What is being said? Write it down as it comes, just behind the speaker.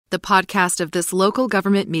The podcast of this local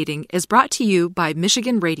government meeting is brought to you by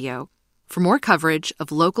Michigan Radio. For more coverage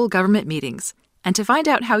of local government meetings and to find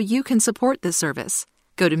out how you can support this service,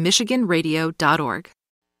 go to michiganradio.org.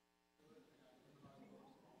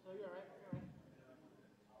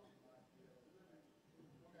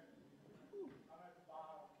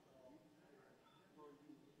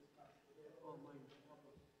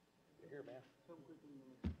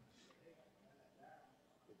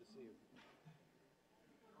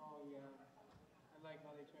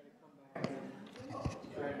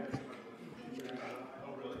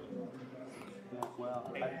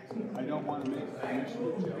 Well, I don't want to make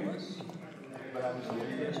Commissioner jealous, but I was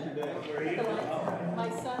there yesterday. My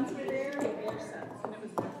sons were there, and their sons, and it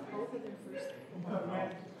was both of their first, 4 and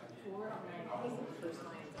I think the first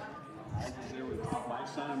Lions. I was there with my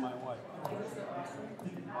son and my wife. It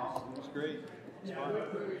was great. It was fun.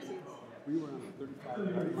 We were on the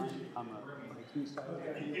 35-yard line on the Viking side of the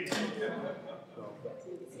field. So,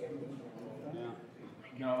 yeah.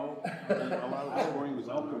 No, a lot of the scoring was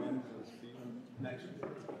open in the field next year.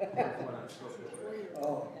 That's what I'm supposed to.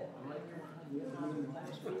 Oh.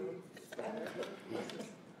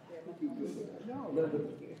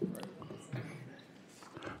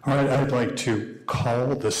 All right, I'd like to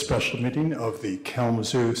call the special meeting of the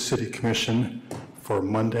Kalamazoo City Commission for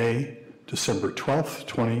Monday, December 12th,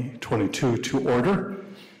 2022 to order.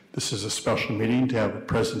 This is a special meeting to have a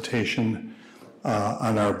presentation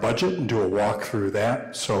on our budget and do a walk through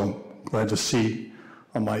that. So glad to see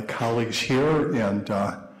my colleagues here and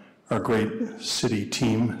our great city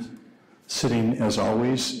team sitting, as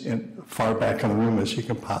always, far back in the room as you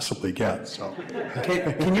can possibly get. So,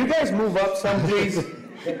 Can you guys move up some, please?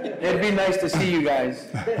 It'd be nice to see you guys.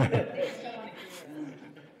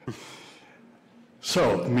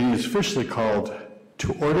 So the meeting is officially called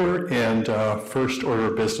to order, and first order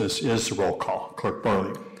of business is the roll call. Clerk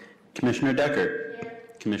Borley. Commissioner Decker. Here.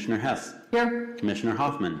 Commissioner Hess. Here. Commissioner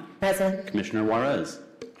Hoffman. Present. Commissioner Juarez.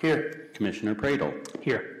 Here. Commissioner Pradel.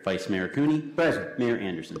 Here. Vice Mayor Cooney. Present. Mayor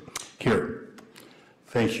Anderson. Here.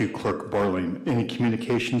 Thank you, Clerk Borley. Any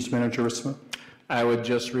communications, Manager Ritzma? I would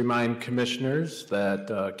just remind commissioners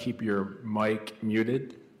that keep your mic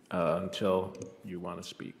muted until you want to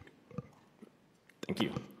speak. Thank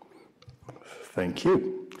you. Thank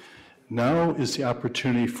you. Now is the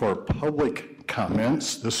opportunity for public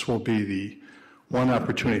comments. This will be the one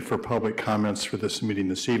opportunity for public comments for this meeting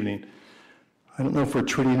this evening. I don't know if we're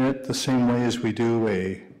treating it the same way as we do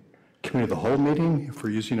a committee of the whole meeting, if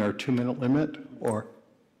we're using our 2-minute limit, or?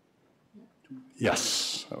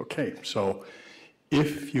 Yes, okay. So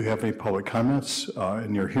if you have any public comments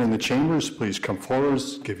and you're here in the chambers, please come forward,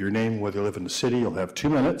 give your name, whether you live in the city, you'll have 2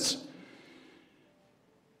 minutes.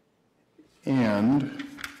 And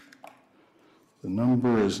the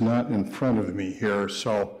number is not in front of me here,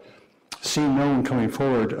 so seeing no one coming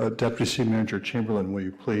forward, Deputy City Manager Chamberlain, will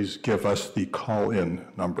you please give us the call-in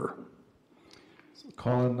number? So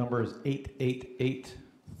call-in number is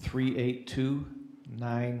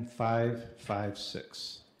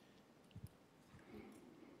 888-382-9556.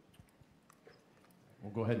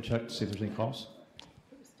 We'll go ahead and check to see if there's any calls.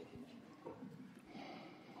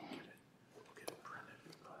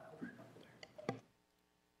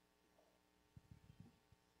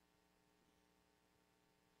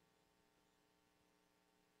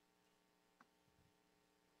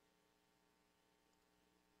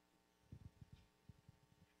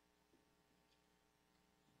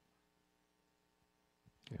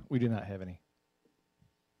 We do not have any.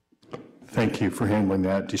 Thank you for handling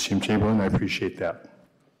that, DCM Chamberlain. I appreciate that.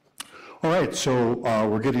 All right, so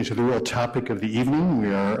we're getting to the real topic of the evening.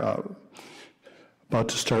 We are about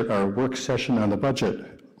to start our work session on the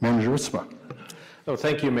budget. Manager Ritzma. Oh,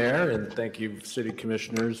 thank you, Mayor, and thank you, City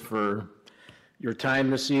Commissioners, for your time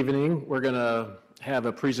this evening. We're going to have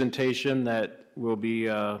a presentation that will be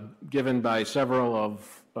given by several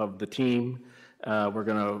of the team. We're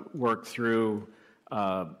going to work through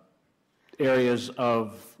areas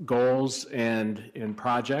of goals and in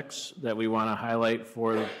projects that we want to highlight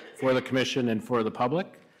for the commission and for the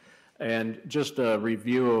public, and just a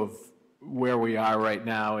review of where we are right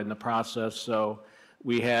now in the process. So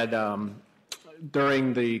we had,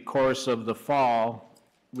 during the course of the fall,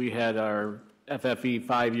 we had our FFE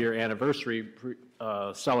 5-year anniversary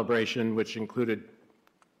celebration, which included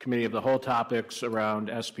committee of the whole topics around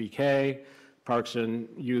SPK, Parks and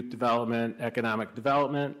Youth Development, Economic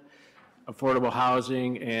Development, affordable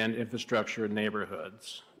housing, and infrastructure in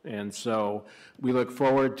neighborhoods. And so we look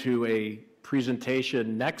forward to a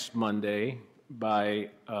presentation next Monday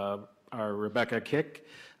by our Rebecca Kick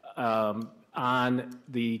on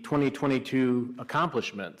the 2022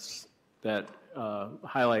 accomplishments that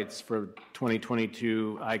highlights for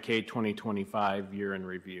 2022 IK 2025 year in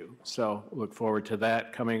review. So look forward to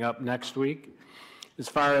that coming up next week. As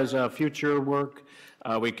far as future work,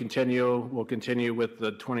 we'll continue with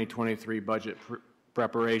the 2023 budget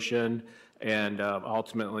preparation and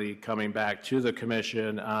ultimately coming back to the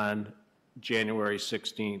commission on January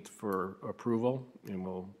 16th for approval, and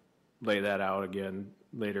we'll lay that out again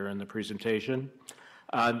later in the presentation.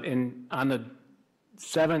 And on the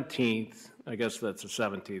 17th, I guess that's the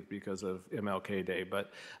 17th because of MLK Day,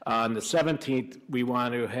 but on the 17th, we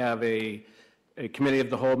want to have a committee of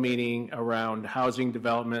the whole meeting around housing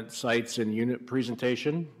development sites and unit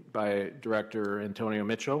presentation by Director Antonio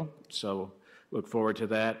Mitchell. So look forward to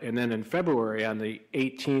that. And then in February, on the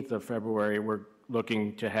 18th of February, we're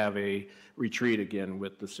looking to have a retreat again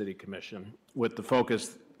with the City Commission, with the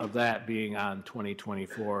focus of that being on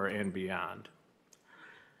 2024 and beyond.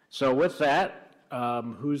 So with that,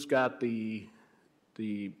 who's got the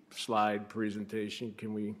slide presentation?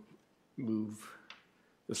 Can we move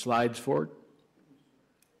the slides forward?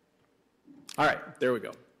 All right, there we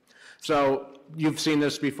go. So you've seen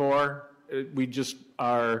this before. We just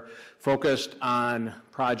are focused on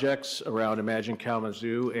projects around Imagine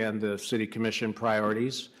Kalamazoo and the City Commission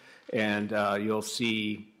priorities. And you'll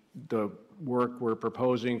see the work we're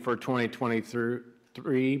proposing for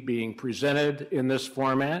 2023 being presented in this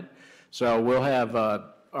format. So we'll have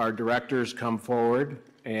our directors come forward,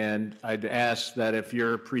 and I'd ask that if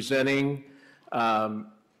you're presenting,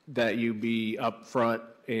 that you be up front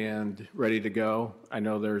and ready to go. I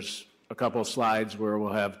know there's a couple of slides where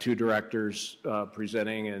we'll have two directors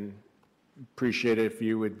presenting, and appreciate it if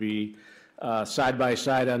you would be side by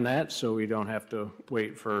side on that so we don't have to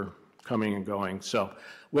wait for coming and going. So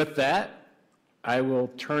with that, I will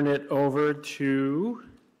turn it over to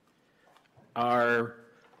our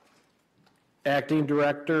Acting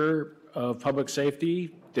Director of Public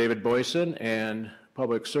Safety, David Boyson, and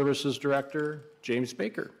Public Services Director, James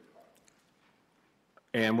Baker.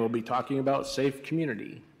 And we'll be talking about safe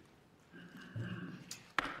community.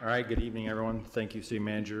 All right, good evening, everyone. Thank you, City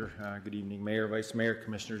Manager. Good evening, Mayor, Vice Mayor,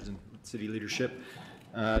 Commissioners, and City Leadership.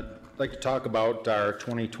 I'd like to talk about our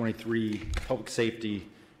 2023 public safety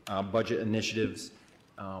budget initiatives.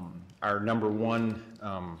 Our number one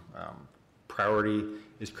priority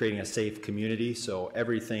is creating a safe community. So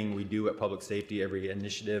everything we do at public safety, every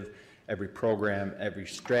initiative, every program, every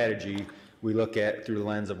strategy, we look at through the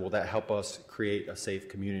lens of, will that help us create a safe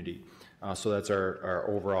community? So that's our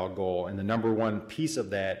overall goal. And the number one piece of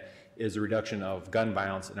that is the reduction of gun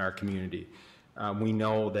violence in our community. We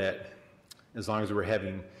know that as long as we're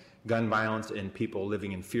having gun violence and people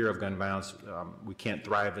living in fear of gun violence, we can't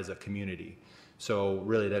thrive as a community. So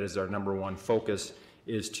really that is our number one focus,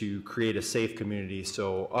 is to create a safe community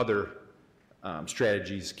so other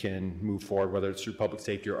strategies can move forward, whether it's through public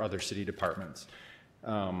safety or other city departments.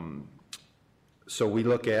 So we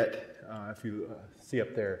look at, if you see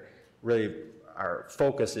up there, really our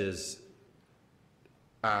focus is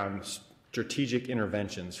on strategic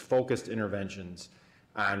interventions, focused interventions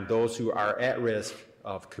on those who are at risk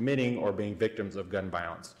of committing or being victims of gun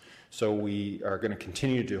violence. So we are going to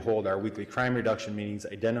continue to hold our weekly crime reduction meetings,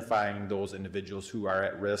 identifying those individuals who are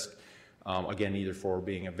at risk, again, either for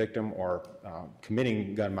being a victim or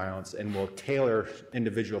committing gun violence, and we'll tailor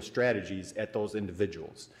individual strategies at those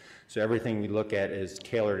individuals. So everything we look at is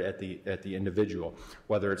tailored at the individual,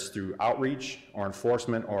 whether it's through outreach or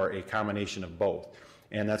enforcement or a combination of both.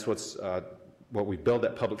 And that's what we built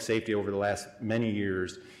at public safety over the last many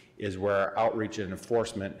years, is where our outreach and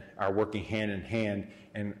enforcement are working hand in hand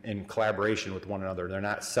and in collaboration with one another. They're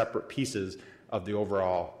not separate pieces of the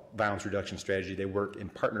overall violence reduction strategy. They work in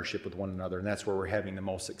partnership with one another, and that's where we're having the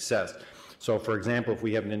most success. So for example, if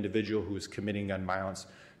we have an individual who is committing gun violence,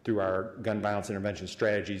 through our gun violence intervention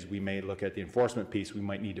strategies, we may look at the enforcement piece. We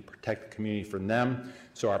might need to protect the community from them.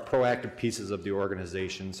 So our proactive pieces of the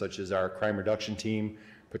organization, such as our crime reduction team,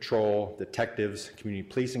 patrol, detectives, community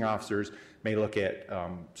policing officers, may look at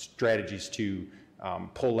strategies to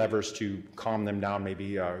pull levers to calm them down,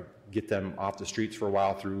 maybe get them off the streets for a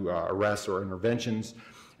while through arrests or interventions.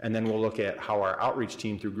 And then we'll look at how our outreach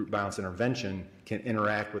team through group violence intervention can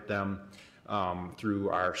interact with them through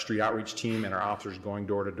our street outreach team and our officers going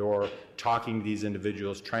door to door, talking to these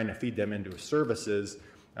individuals, trying to feed them into services.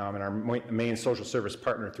 And our main social service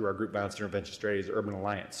partner through our group violence intervention strategy is Urban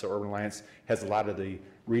Alliance. So Urban Alliance has a lot of the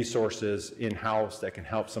resources in-house that can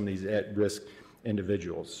help some of these at-risk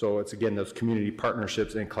individuals. So it's, again, those community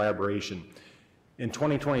partnerships and collaboration. In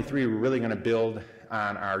 2023, we're really going to build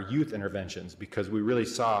on our youth interventions, because we really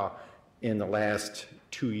saw in the last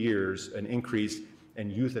 2 years an increase in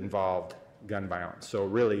youth-involved gun violence. So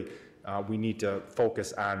really, we need to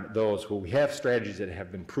focus on those who we have strategies that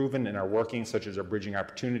have been proven and are working, such as our Bridging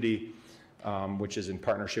Opportunity, which is in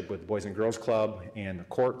partnership with Boys and Girls Club and the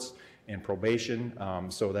courts and probation.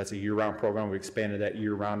 So that's a year-round program. We expanded that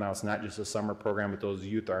year-round now. It's not just a summer program, but those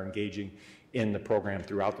youth are engaging in the program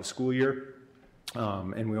throughout the school year.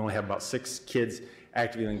 And we only have about 6 kids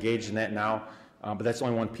actively engaged in that now. But that's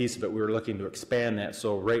only one piece of it. We were looking to expand that.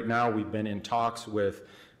 So right now we've been in talks with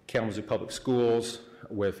Kalamazoo Public Schools,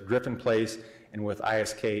 with Griffin Place, and with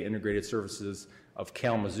ISK Integrated Services of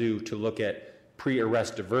Kalamazoo to look at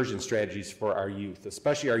pre-arrest diversion strategies for our youth,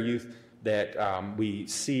 especially our youth that we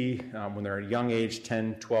see when they're at a young age,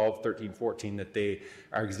 10, 12, 13, 14, that they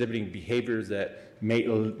are exhibiting behaviors that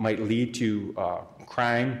might lead to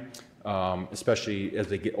crime, especially as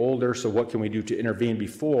they get older. So what can we do to intervene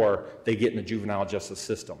before they get in the juvenile justice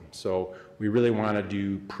system? So we really want to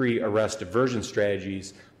do pre-arrest diversion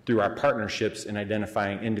strategies through our partnerships in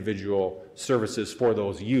identifying individual services for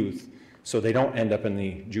those youth so they don't end up in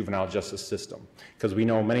the juvenile justice system. Because we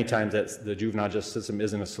know many times that the juvenile justice system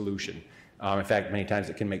isn't a solution. In fact, many times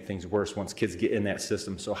it can make things worse once kids get in that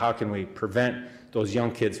system. So how can we prevent those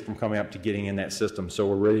young kids from coming up to getting in that system? So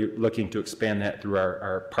we're really looking to expand that through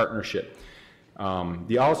our partnership.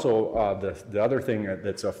 The other thing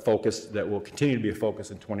that's a focus that will continue to be a focus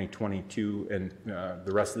in 2022 and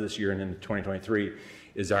the rest of this year and into 2023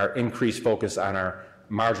 is our increased focus on our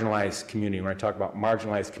marginalized community. When I talk about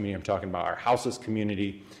marginalized community, I'm talking about our houseless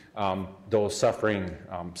community, those suffering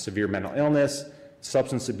severe mental illness,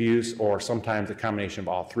 substance abuse, or sometimes a combination of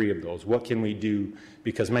all 3 of those. What can we do?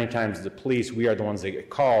 Because many times the police, we are the ones that get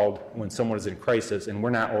called when someone is in crisis, and we're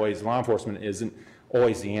not always, law enforcement isn't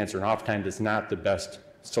always the answer, and oftentimes it's not the best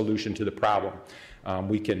solution to the problem.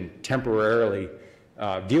 We can temporarily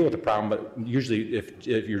deal with the problem, but usually if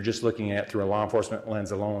you're just looking at it through a law enforcement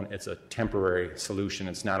lens alone, it's a temporary solution.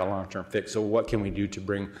 It's not a long-term fix. So what can we do to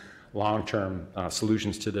bring long-term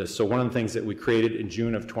solutions to this? So one of the things that we created in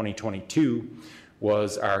June of 2022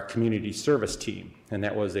 was our community service team, and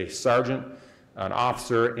that was a sergeant, an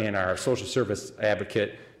officer, and our social service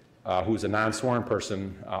advocate, who's a non-sworn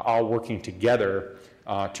person, all working together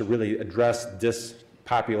to really address this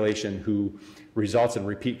population who results in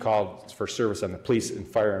repeat calls for service on the police and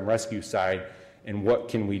fire and rescue side, and what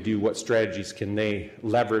can we do, what strategies can they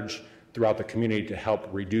leverage throughout the community to help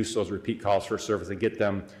reduce those repeat calls for service and get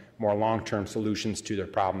them more long-term solutions to their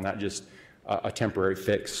problem, not just a temporary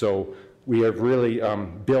fix. So we have really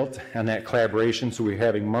built on that collaboration, so we're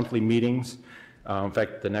having monthly meetings. In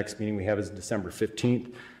fact, the next meeting we have is December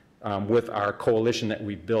 15th with our coalition that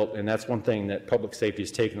we've built, and that's one thing that public safety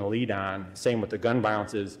has taken the lead on. Same with the gun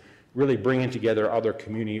violence, is really bringing together other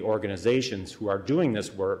community organizations who are doing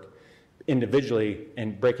this work individually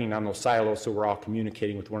and breaking down those silos so we're all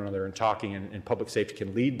communicating with one another and talking, and public safety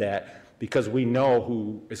can lead that because we know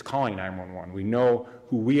who is calling 911. We know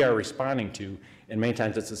who we are responding to, and many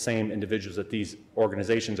times it's the same individuals that these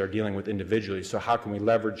organizations are dealing with individually. So how can we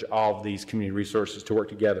leverage all of these community resources to work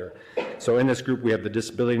together? So in this group we have the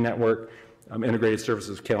Disability Network, Integrated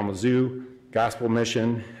Services of Kalamazoo, Gospel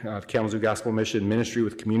Mission, Kalamazoo Gospel Mission, Ministry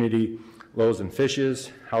with Community, Loaves and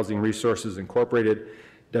Fishes, Housing Resources Incorporated,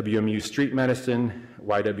 WMU Street Medicine,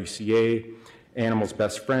 YWCA, Animals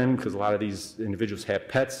Best Friend, because a lot of these individuals have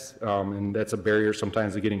pets, and that's a barrier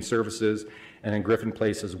sometimes to getting services, and then Griffin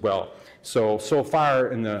Place as well. So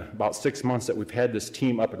far in the about 6 months that we've had this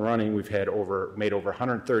team up and running, we've had made over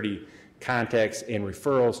 130 contacts and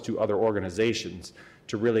referrals to other organizations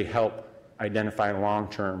to really help identify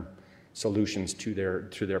long-term solutions to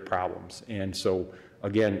their problems. And so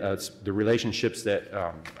again, it's the relationships that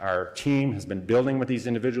our team has been building with these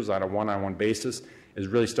individuals on a one-on-one basis is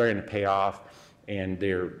really starting to pay off, and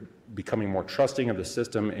they're becoming more trusting of the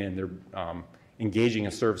system, and they're engaging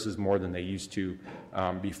in services more than they used to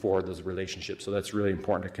before those relationships. So that's really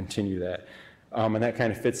important to continue that. And that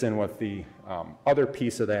kind of fits in with the other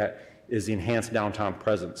piece of that is the enhanced downtown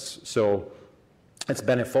presence. So it's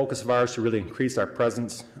been a focus of ours to really increase our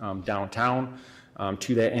presence downtown.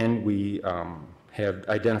 To that end, we have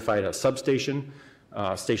identified a substation,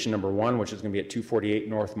 station number 1, which is going to be at 248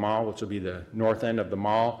 North Mall, which will be the north end of the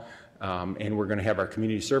mall. And we're going to have our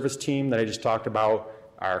community service team that I just talked about,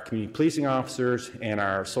 our community policing officers, and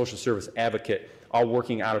our social service advocate all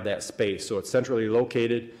working out of that space. So it's centrally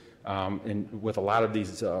located and with a lot of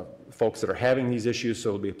these folks that are having these issues, so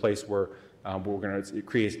it'll be a place where we're going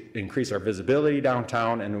to increase our visibility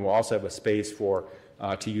downtown, and we'll also have a space to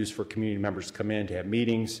use for community members to come in to have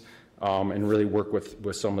meetings and really work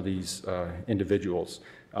with some of these individuals.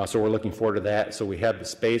 So we're looking forward to that. So we have the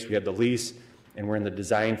space, we have the lease, and we're in the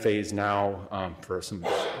design phase now for some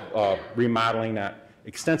remodeling that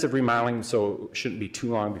extensive remodeling, so it shouldn't be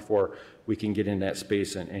too long before we can get in that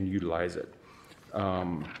space and utilize it.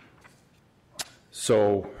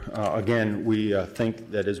 Again, we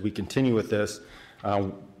think that as we continue with this,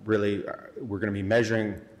 really, we're going to be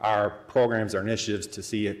measuring our programs, our initiatives to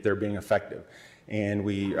see if they're being effective. And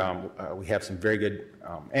we have some very good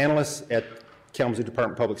analysts at Kalamazoo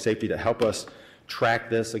Department of Public Safety to help us track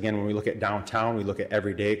this. Again, when we look at downtown, we look at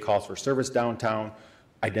everyday calls for service downtown,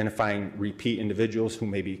 identifying repeat individuals who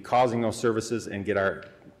may be causing those services, and get our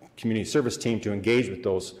community service team to engage with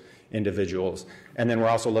those individuals. And then we're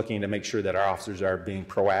also looking to make sure that our officers are being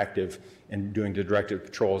proactive in doing the directed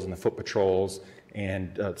patrols and the foot patrols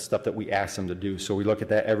and stuff that we ask them to do. So we look at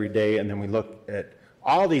that every day, and then we look at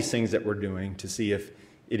all these things that we're doing to see if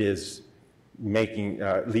it is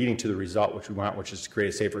leading to the result which we want, which is to create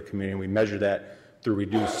a safer community. And we measure that through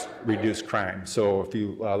reduced crime. So if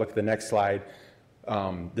you look at the next slide,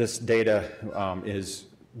 this data is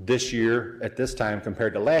this year at this time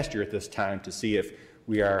compared to last year at this time to see if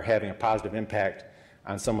we are having a positive impact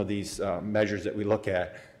on some of these measures that we look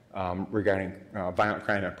at regarding violent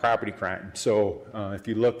crime and property crime. So if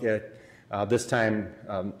you look at this time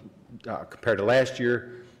compared to last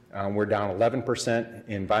year, we're down 11%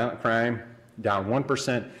 in violent crime, down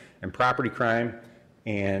 1% in property crime,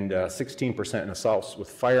 and 16% in assaults with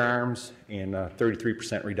firearms, and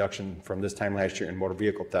 33% reduction from this time last year in motor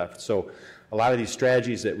vehicle theft. So a lot of these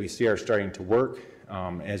strategies that we see are starting to work.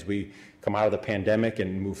 As we come out of the pandemic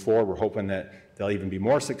and move forward, we're hoping that they'll even be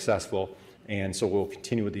more successful, and so we'll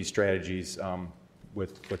continue with these strategies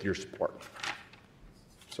with your support.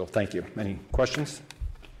 So thank you. Any questions?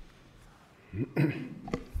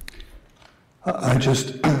 I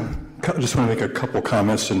just want to make a couple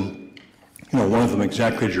comments, and one of them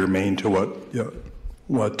exactly germane to what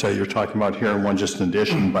you're talking about here, and one just in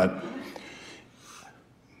addition. But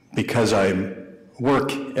because I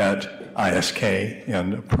work at ISK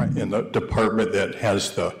and in the department that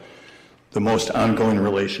has the most ongoing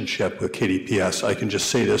relationship with KDPS, I can just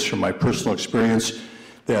say this from my personal experience,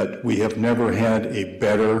 that we have never had a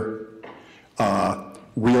better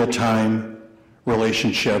real-time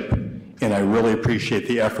relationship, and I really appreciate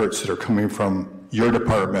the efforts that are coming from your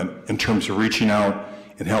department in terms of reaching out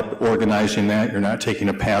and help organizing that. You're not taking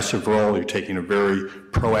a passive role, you're taking a very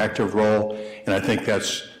proactive role, and I think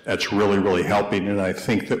that's really, really helping, and I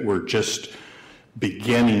think that we're just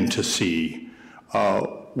beginning to see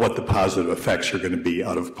what the positive effects are going to be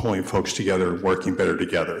out of pulling folks together and working better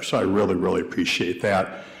together. So I really, really appreciate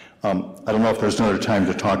that. I don't know if there's another time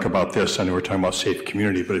to talk about this. I know we're talking about safe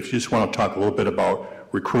community, but if you just want to talk a little bit about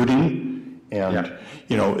recruiting, and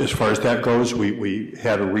as far as that goes, we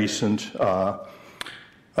had a recent,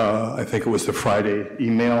 I think it was the Friday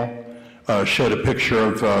email, showed a picture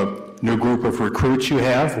of a new group of recruits you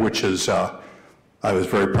have, which is, I was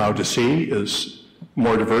very proud to see, is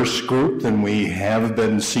more diverse group than we have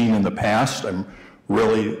been seeing in the past. I'm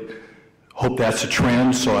really hope that's a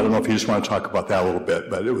trend, so I don't know if you just want to talk about that a little bit,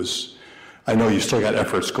 but I know you still got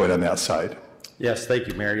efforts going on that side. Yes, thank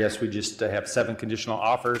you, Mayor. Yes, we just have 7 conditional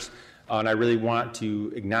offers, and I really want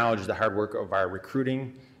to acknowledge the hard work of our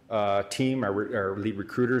recruiting team, our lead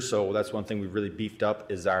recruiters. So that's one thing we've really beefed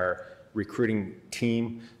up is our recruiting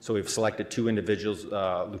team. So we've selected 2 individuals,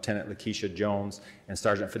 Lieutenant Lakeisha Jones and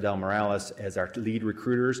Sergeant Fidel Morales as our lead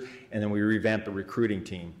recruiters, and then we revamped the recruiting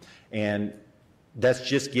team. And that's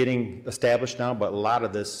just getting established now, but a lot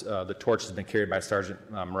of this, the torch has been carried by Sergeant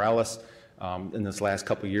Morales in this last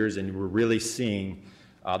couple of years, and we're really seeing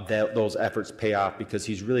those efforts pay off because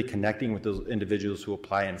he's really connecting with those individuals who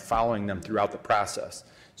apply and following them throughout the process.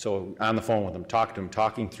 So on the phone with them,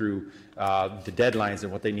 talking through the deadlines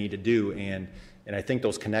and what they need to do, and I think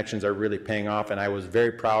those connections are really paying off, and I was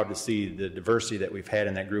very proud to see the diversity that we've had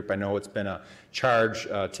in that group. I know it's been a charge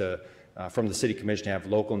from the City Commission to have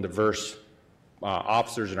local and diverse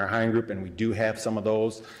officers in our hiring group, and we do have some of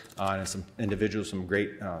those, and some individuals, some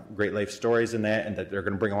great life stories in that, and that they're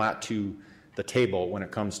going to bring a lot to the table when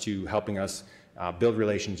it comes to helping us build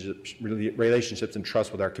relationships and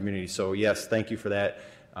trust with our community. So yes, thank you for that.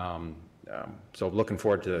 So looking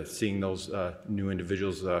forward to seeing those new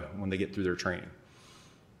individuals when they get through their training.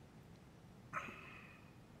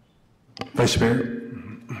 Vice Mayor.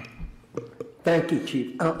 Thank you,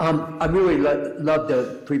 Chief. I really love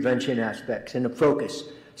the prevention aspects and the focus.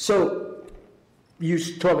 So you're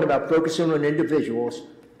talking about focusing on individuals,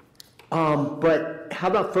 but how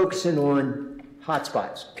about focusing on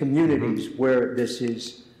hotspots, communities where this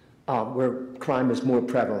is, where crime is more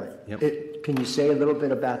prevalent? Yep. Can you say a little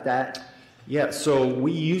bit about that? Yeah, so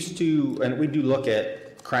we used to, and we do look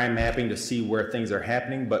at crime mapping to see where things are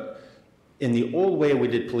happening, but in the old way we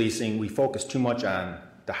did policing, we focused too much on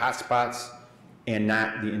the hot spots and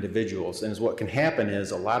not the individuals. And what can happen is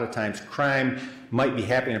a lot of times crime might be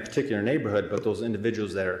happening in a particular neighborhood, but those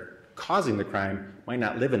individuals that are causing the crime might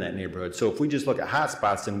not live in that neighborhood. So if we just look at hot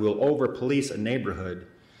spots, then we'll over-police a neighborhood,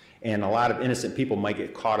 and a lot of innocent people might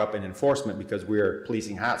get caught up in enforcement because we're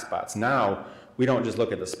policing hot spots. Now, we don't just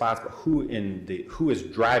look at the spots, but who is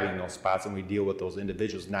driving those spots, and we deal with those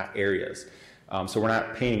individuals, not areas. So we're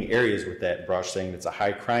not painting areas with that brush saying it's a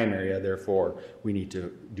high crime area, therefore we need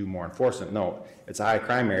to do more enforcement. No, it's a high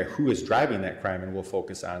crime area. Who is driving that crime? And we'll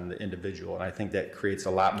focus on the individual. And I think that creates a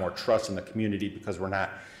lot more trust in the community because we're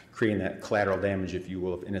not creating that collateral damage, if you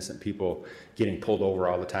will, of innocent people getting pulled over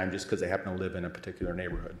all the time just because they happen to live in a particular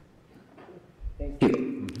neighborhood. Thank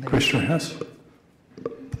you. Commissioner Hess?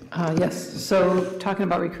 Yes, so talking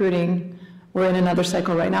about recruiting, we're in another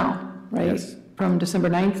cycle right now, right? Yes. From December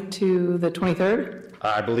 9th to the 23rd?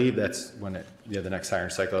 I believe that's when the next hiring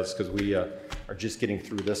cycle is, because we are just getting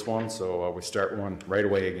through this one, so we start one right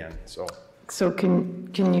away again. So can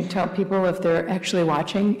you tell people if they're actually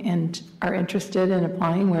watching and are interested in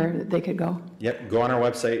applying where they could go? Yep, go on our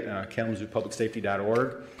website,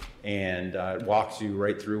 kalamazoopublicsafety.org, and it walks you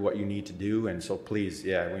right through what you need to do. And so please,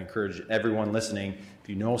 we encourage everyone listening, if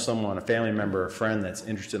you know someone, a family member, a friend that's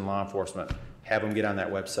interested in law enforcement, have them get on that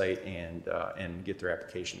website and get their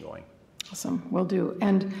application going. Awesome, will do.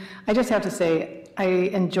 And I just have to say, I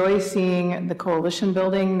enjoy seeing the coalition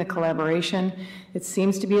building, the collaboration. It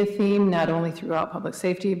seems to be a theme not only throughout public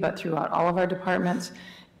safety, but throughout all of our departments.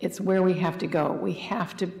 It's where we have to go. We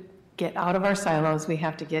have to get out of our silos. We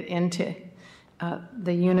have to get into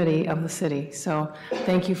the unity of the city. So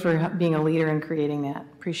thank you for being a leader in creating that.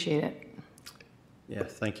 Appreciate it. Yeah,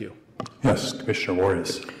 thank you. Yes, Commissioner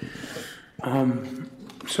Warriors.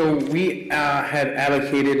 So we had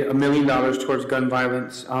allocated $1 million towards gun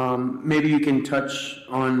violence. Maybe you can touch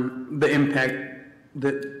on the impact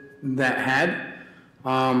that had.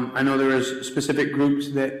 I know there was specific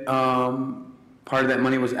groups that part of that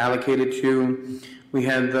money was allocated to. We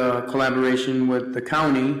had the collaboration with the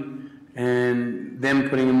county and them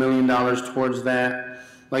putting $1 million towards that.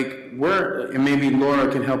 Like, and maybe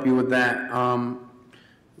Laura can help you with that.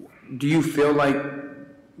 Do you feel like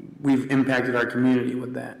we've impacted our community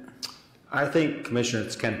with that? I think, Commissioner,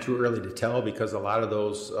 it's kind of too early to tell because a lot of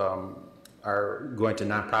those are going to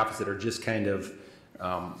nonprofits that are just kind of,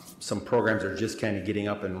 some programs are just kind of getting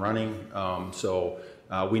up and running. So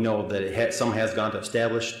we know that some has gone to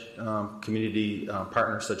established community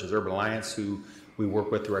partners such as Urban Alliance, who we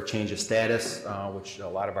work with through our change of status, which a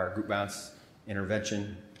lot of our group violence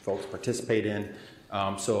intervention folks participate in.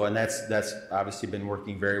 And that's obviously been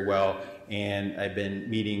working very well. And I've been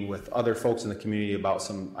meeting with other folks in the community about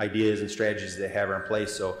some ideas and strategies they have in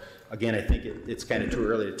place. So again, I think it's kind of too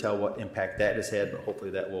early to tell what impact that has had, but hopefully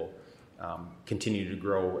that will continue to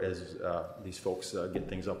grow as these folks get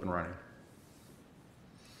things up and running.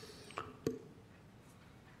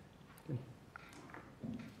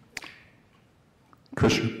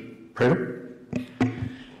 Commissioner Prater?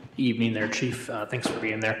 Evening there, Chief. Thanks for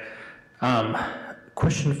being there.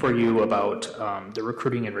 Question for you about the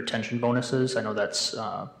recruiting and retention bonuses. I know that's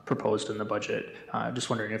proposed in the budget. Just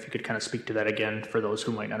wondering if you could kind of speak to that again for those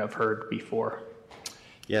who might not have heard before.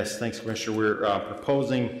 Yes, thanks, Commissioner. We're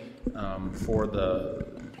proposing for the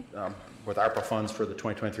with ARPA funds for the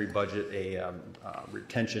 2023 budget a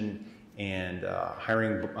retention and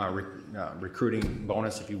hiring recruiting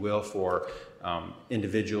bonus, if you will, for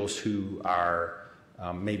individuals who are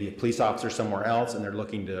maybe a police officer somewhere else and they're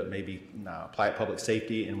looking to maybe apply at public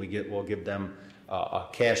safety, and we'll give them a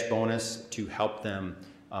cash bonus to help them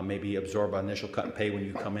maybe absorb an initial cut in pay when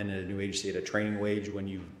you come in at a new agency at a training wage when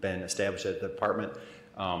you've been established at the department.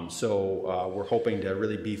 So we're hoping to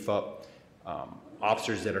really beef up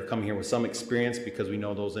officers that are coming here with some experience, because we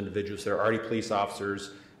know those individuals that are already police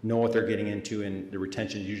officers know what they're getting into, and the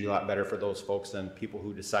retention is usually a lot better for those folks than people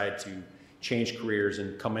who decide to change careers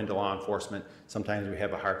and come into law enforcement. Sometimes we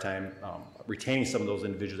have a hard time retaining some of those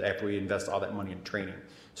individuals after we invest all that money in training.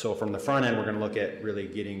 So from the front end, we're going to look at really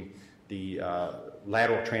getting the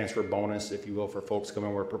lateral transfer bonus, if you will, for folks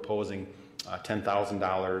coming. We're proposing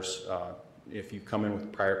 $10,000 if you come in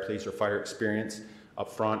with prior police or fire experience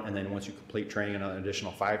up front, and then once you complete training, an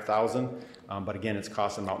additional $5,000. But again, it's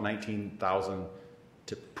costing about $19,000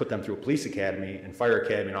 to put them through a police academy and fire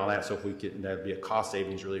academy and all that. So if we could, that'd be a cost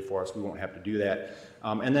savings really for us. We won't have to do that.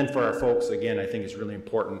 And then for our folks, again, I think it's really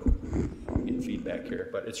important, I'm getting feedback here,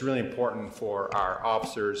 but it's really important for our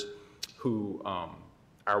officers who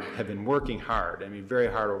have been working hard. I mean, very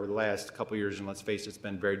hard over the last couple of years, and let's face it, it's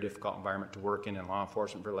been a very difficult environment to work in law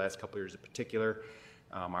enforcement for the last couple of years in particular.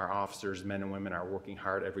 Our officers, men and women, are working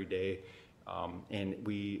hard every day. And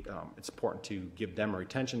it's important to give them a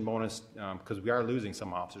retention bonus because we are losing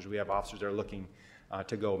some officers. We have officers that are looking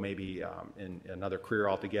to go maybe in another career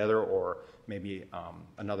altogether, or maybe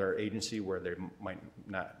another agency where they might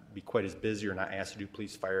not be quite as busy or not asked to do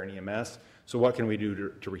police, fire, and EMS. So what can we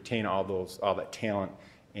do to retain all that talent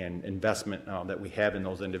and investment that we have in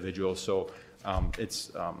those individuals? So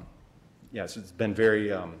it's been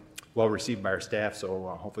very well received by our staff,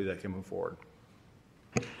 so hopefully that can move forward.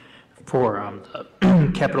 For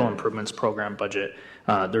the capital improvements program budget,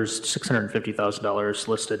 there's $650,000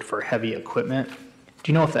 listed for heavy equipment.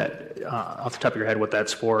 Do you know if that, off the top of your head, what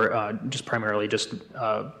that's for? Just primarily just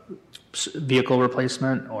vehicle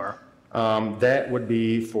replacement, or? That would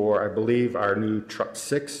be for, I believe, our new truck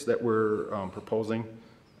 6 that we're proposing.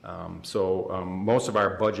 Most of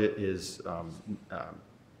our budget is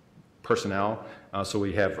personnel. So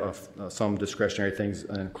we have some discretionary things,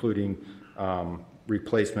 including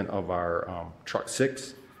replacement of our truck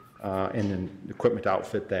 6 and then equipment to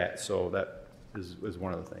outfit that. So that is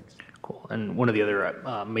one of the things. Cool. And one of the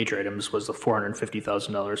other major items was the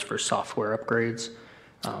 $450,000 for software upgrades.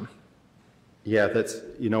 Yeah, that's,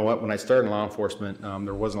 you know what, when I started in law enforcement,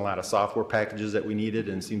 there wasn't a lot of software packages that we needed,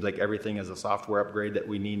 and it seems like everything is a software upgrade that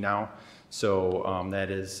we need now. So that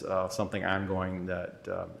is something ongoing that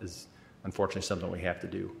is unfortunately something we have to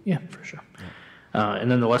do. Yeah, for sure. Yeah. And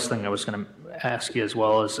then the last thing I was going to ask you as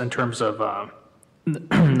well is in terms of the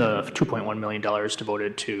 $2.1 million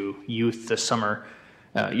devoted to youth this summer,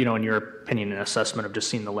 in your opinion and assessment of just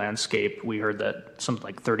seeing the landscape, we heard that something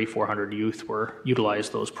like 3,400 youth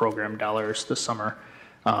utilized those program dollars this summer.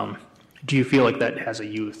 Do you feel like that has a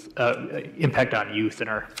impact on youth in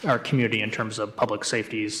our community in terms of public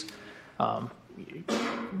safety's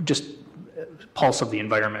just pulse of the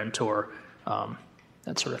environment or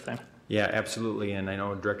that sort of thing? Yeah, absolutely, and I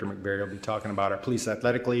know Director McBary will be talking about our Police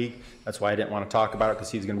Athletic League. That's why I didn't want to talk about it,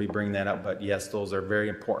 because he's going to be bringing that up. But yes, those are very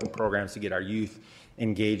important programs to get our youth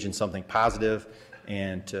engaged in something positive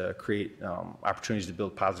and to create opportunities to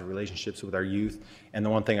build positive relationships with our youth. And the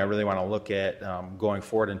one thing I really want to look at going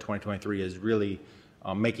forward in 2023 is really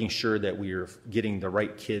making sure that we are getting the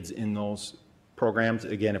right kids in those programs.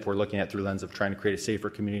 Again, if we're looking at through the lens of trying to create a safer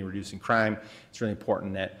community, reducing crime, it's really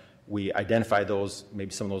important that we identify those,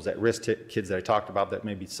 maybe some of those at-risk kids that I talked about that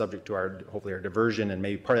may be subject to hopefully our diversion, and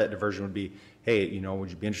maybe part of that diversion would be, hey, would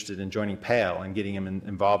you be interested in joining PAL and getting them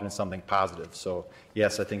involved in something positive? So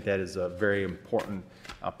yes, I think that is a very important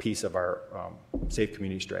piece of our safe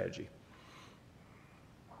community strategy.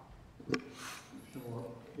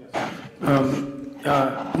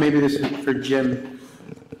 Maybe this is for Jim.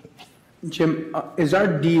 Jim, is our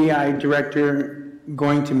DEI director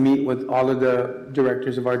going to meet with all of the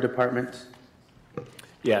directors of our departments?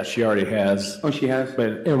 Yeah, she already has. Oh, she has?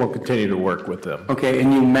 And we'll continue to work with them. Okay,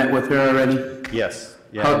 and you met with her already? Yes.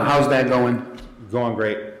 Yeah. How's that going? Going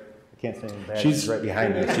great. I can't say anything bad. She's right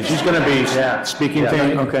behind me. She's going to be speaking to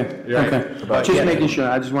me. Okay, Right. okay. Just making sure.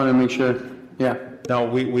 I just want to make sure. Yeah. No,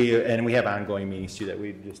 we have ongoing meetings too that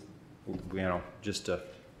we just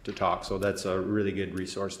to talk. So that's a really good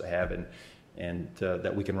resource to have, and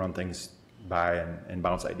that we can run things by and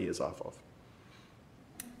bounce ideas off of.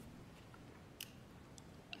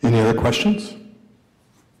 Any other questions?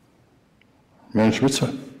 Manager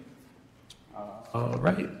Ritza. All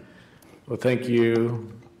right. Well, thank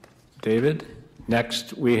you, David.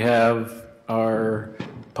 Next, we have our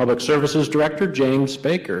Public Services Director, James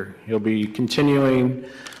Baker. He'll be continuing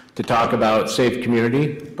to talk about safe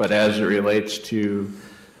community, but as it relates to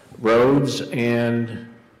roads and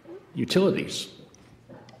utilities.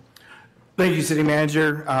 Thank you, City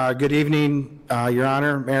Manager. Good evening, Your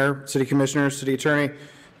Honor, Mayor, City Commissioners, City Attorney.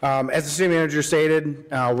 As the City Manager stated,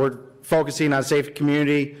 we're focusing on safe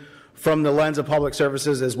community from the lens of public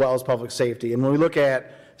services as well as public safety. And when we look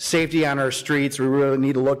at safety on our streets, we really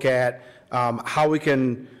need to look at how we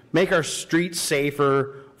can make our streets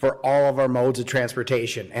safer for all of our modes of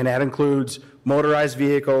transportation. And that includes motorized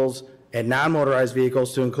vehicles and non-motorized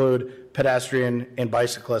vehicles, to include pedestrian and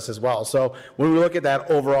bicyclists as well. So when we look at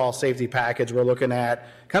that overall safety package, we're looking at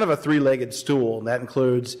kind of a three-legged stool. That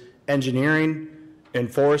includes engineering,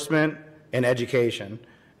 enforcement, and education.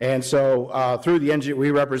 And so through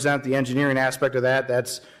we represent the engineering aspect of that.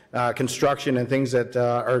 That's construction and things that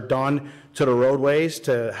are done to the roadways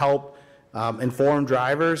to help inform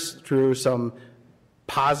drivers through some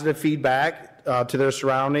positive feedback to their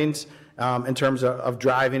surroundings in terms of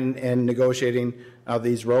driving and negotiating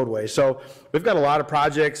these roadways. So we've got a lot of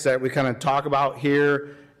projects that we kind of talk about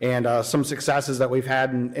here, and some successes that we've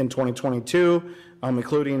had in 2022,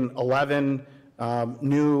 including 11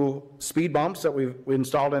 new speed bumps that we've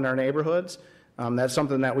installed in our neighborhoods. That's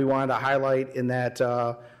something that we wanted to highlight in that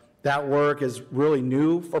that work is really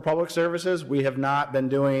new for public services. We have not been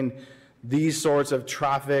doing these sorts of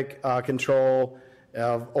traffic control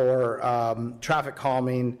or traffic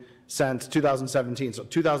calming since 2017. So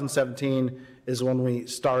 2017 is when we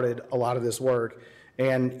started a lot of this work.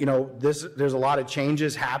 And, you know, there's a lot of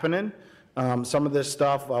changes happening. Some of this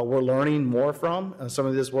stuff we're learning more from. Some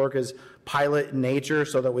of this work is pilot in nature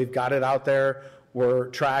so that we've got it out there. We're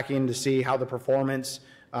tracking to see how the performance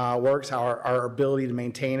works, how our ability to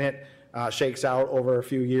maintain it shakes out over a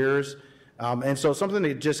few years. And so something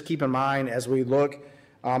to just keep in mind as we look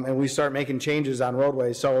and we start making changes on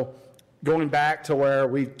roadways. So going back to where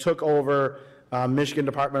we took over Michigan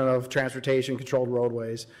Department of Transportation controlled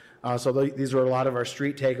roadways. These were a lot of our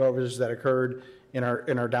street takeovers that occurred in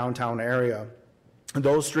our downtown area.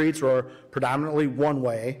 Those streets were predominantly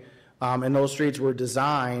one-way, and those streets were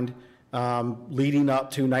designed leading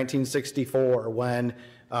up to 1964 when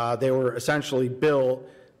they were essentially built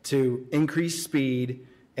to increase speed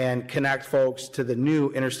and connect folks to the new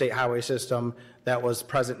interstate highway system that was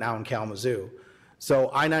present now in Kalamazoo. So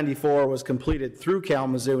I-94 was completed through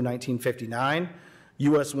Kalamazoo in 1959.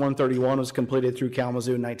 US 131 was completed through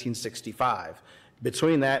Kalamazoo in 1965.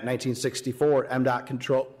 Between that, 1964,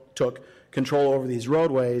 MDOT took control over these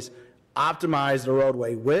roadways, optimized the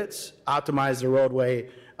roadway widths, optimized the roadway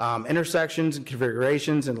intersections and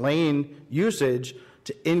configurations and lane usage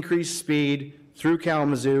to increase speed through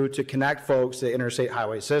Kalamazoo to connect folks to the interstate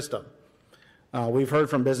highway system. We've heard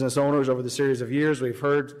from business owners over the series of years. We've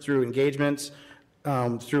heard through engagements,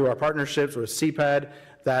 through our partnerships with CPED,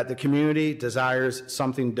 that the community desires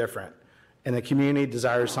something different and the community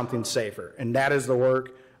desires something safer. And that is the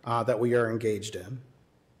work that we are engaged in.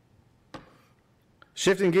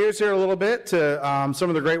 Shifting gears here a little bit to some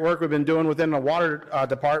of the great work we've been doing within the water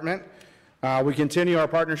department. We continue our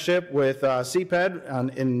partnership with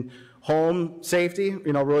CPED in home safety,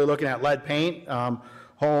 really looking at lead paint,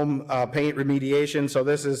 home paint remediation. So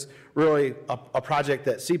this is really a project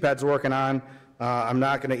that CPED's working on. I'm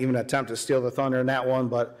not going to even attempt to steal the thunder in that one,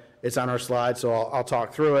 but it's on our slide, so I'll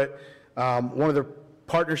talk through it. One of the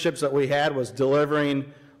partnerships that we had was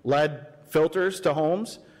delivering lead filters to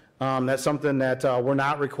homes. That's something that we're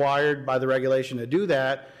not required by the regulation to do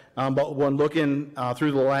that, but when looking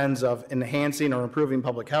through the lens of enhancing or improving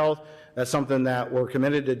public health, that's something that we're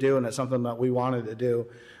committed to do, and that's something that we wanted to do.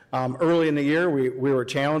 Early in the year, we were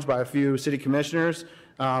challenged by a few city commissioners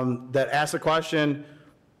that asked the question,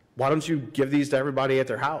 why don't you give these to everybody at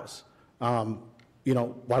their house? Why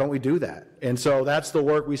don't we do that? And so that's the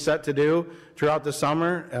work we set to do throughout the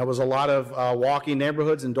summer. It was a lot of walking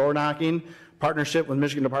neighborhoods and door knocking, partnership with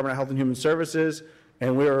Michigan Department of Health and Human Services,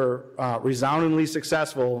 and we were resoundingly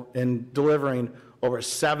successful in delivering over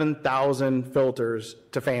 7,000 filters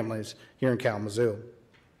to families here in Kalamazoo.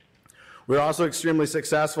 We're also extremely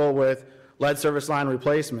successful with lead service line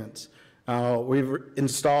replacements. We've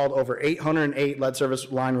installed over 808 lead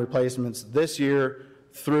service line replacements this year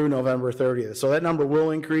through November 30th. So that number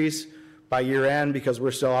will increase by year end because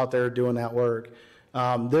we're still out there doing that work.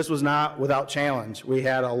 This was not without challenge. We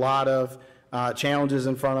had a lot of challenges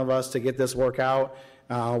in front of us to get this work out.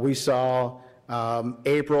 We saw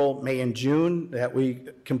April, May, and June that we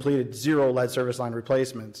completed 0 lead service line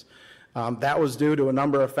replacements. That was due to a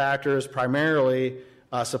number of factors, primarily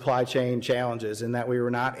supply chain challenges, in that we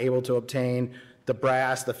were not able to obtain the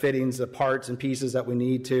brass, the fittings, the parts and pieces that we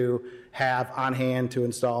need to have on hand to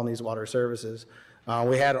install in these water services.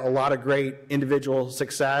 We had a lot of great individual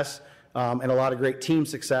success and a lot of great team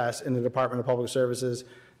success in the Department of Public Services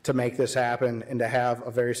to make this happen and to have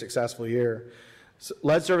a very successful year. So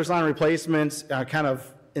lead service line replacements, kind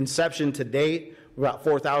of inception to date, about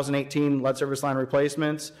 4,018 lead service line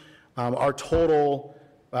replacements. Our total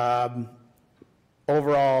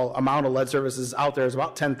overall amount of lead services out there is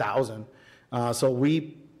about 10,000. So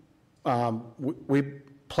we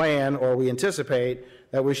plan, or we anticipate,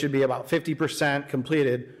 that we should be about 50%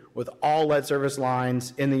 completed with all lead service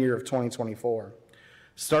lines in the year of 2024.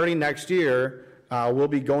 Starting next year, we'll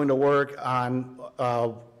be going to work on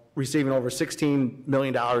receiving over $16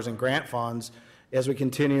 million in grant funds as we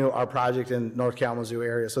continue our project in North Kalamazoo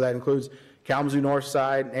area. So that includes Kalamazoo North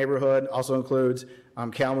Side neighborhood, also includes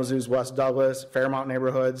Kalamazoo's West Douglas, Fairmount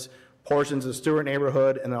neighborhoods, portions of Stewart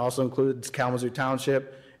neighborhood, and it also includes Kalamazoo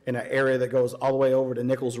Township in an area that goes all the way over to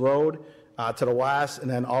Nichols Road to the west, and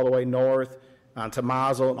then all the way north to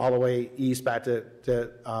Mazel, and all the way east back to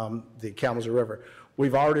the Kalamazoo River.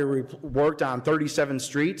 We've already worked on 37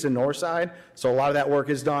 streets in Northside, so a lot of that work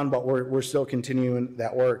is done, but we're still continuing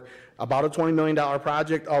that work. About a $20 million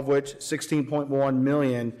project, of which $16.1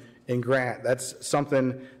 million in grant. That's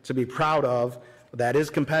something to be proud of. That is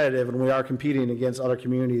competitive, and we are competing against other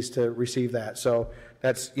communities to receive that. So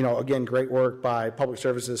that's, again, great work by Public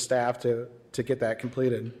Services staff to get that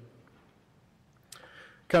completed.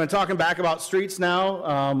 Kind of talking back about streets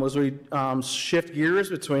now, as we shift gears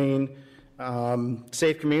between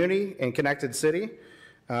Safe Community and Connected City.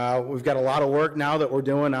 We've got a lot of work now that we're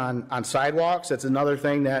doing on sidewalks. That's another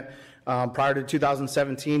thing that prior to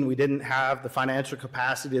 2017, we didn't have the financial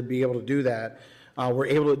capacity to be able to do that. We're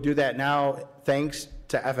able to do that now thanks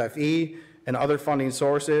to FFE and other funding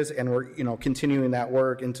sources, and we're continuing that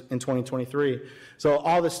work in 2023. So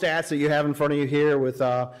all the stats that you have in front of you here with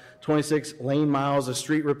 26 lane miles of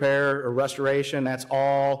street repair or restoration, that's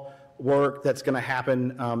all work that's going to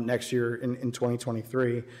happen next year in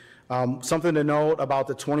 2023. Something to note about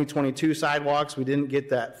the 2022 sidewalks, we didn't get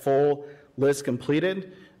that full list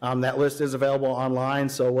completed. That list is available online,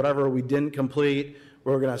 so whatever we didn't complete,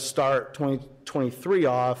 we're going to start 2023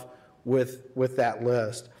 off with that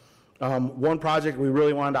list. One project we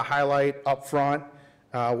really wanted to highlight up front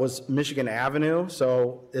was Michigan Avenue.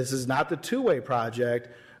 So this is not the two-way project,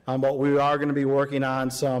 but we are going to be working on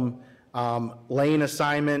some lane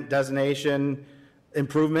assignment designation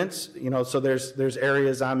improvements. So there's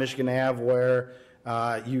areas on Michigan Ave where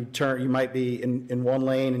you might be in one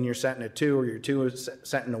lane and you're set into two, or your two is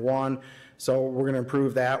set into one. So we're going to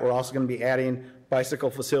improve that. We're also going to be adding bicycle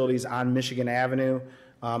facilities on Michigan Avenue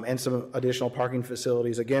and some additional parking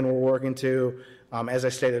facilities. Again, we're working to, as I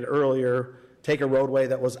stated earlier, take a roadway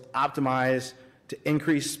that was optimized to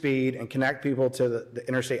increase speed and connect people to the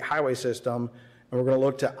interstate highway system, and we're going to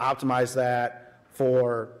look to optimize that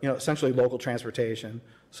for essentially local transportation,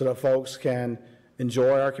 so that folks can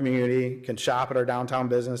enjoy our community, can shop at our downtown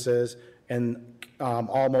businesses, and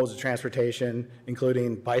all modes of transportation,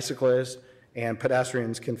 including bicyclists and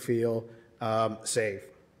pedestrians, can feel safe.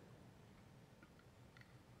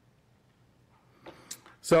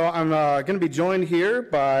 So I'm going to be joined here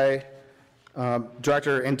by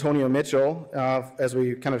Director Antonio Mitchell as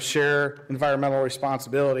we kind of share environmental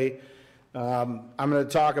responsibility. I'm going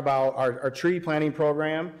to talk about our tree planting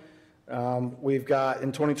program. We've got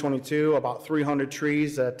in 2022 about 300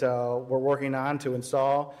 trees that we're working on to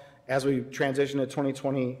install. As we transition to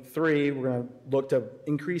 2023, we're going to look to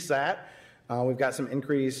increase that. We've got some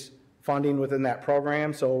increased funding within that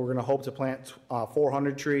program, so we're going to hope to plant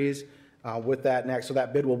 400 trees with that next. So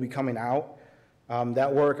that bid will be coming out.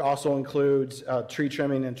 That work also includes tree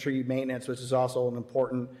trimming and tree maintenance, which is also an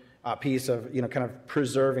important piece of kind of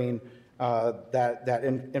preserving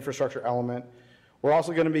that infrastructure element. We're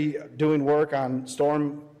also going to be doing work on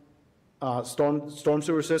storm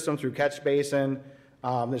sewer system through catch basin.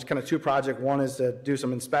 There's kind of two projects. One is to do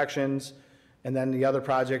some inspections, and then the other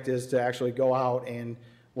project is to actually go out and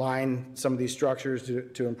line some of these structures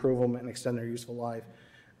to improve them and extend their useful life.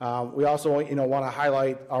 We also want to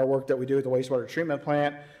highlight our work that we do at the wastewater treatment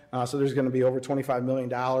plant. So there's going to be over $25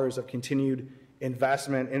 million of continued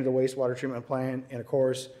investment into the wastewater treatment plant, and of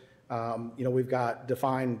course, we've got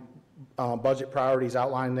defined budget priorities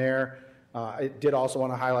outlined there. I did also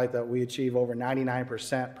want to highlight that we achieve over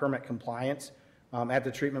 99% permit compliance at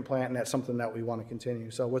the treatment plant, and that's something that we want to continue.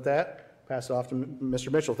 So with that, pass it off to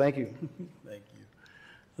Mr. Mitchell. Thank you. Thank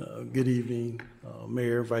you. Good evening,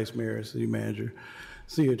 Mayor, Vice Mayor, City Manager,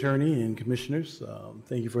 City Attorney, and Commissioners.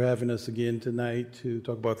 Thank you for having us again tonight to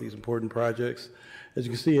talk about these important projects. As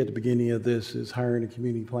you can see at the beginning of this is hiring a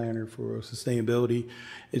community planner for sustainability.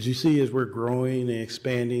 As you see, as we're growing and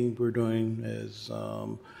expanding, we're doing, as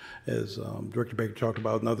Director Baker talked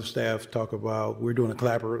about and other staff talk about, we're doing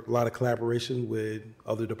a lot of collaboration with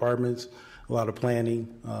other departments, a lot of planning,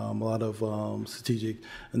 a lot of strategic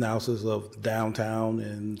analysis of downtown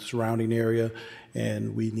and surrounding area,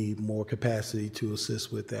 and we need more capacity to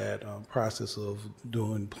assist with that process of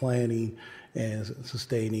doing planning and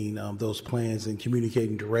sustaining those plans and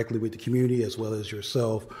communicating directly with the community as well as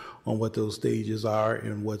yourself on what those stages are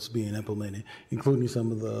and what's being implemented, including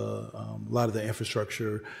some of a lot of the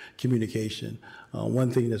infrastructure communication.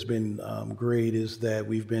 One thing that's been great is that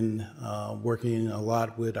we've been working a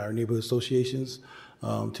lot with our neighborhood associations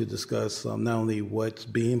to discuss not only what's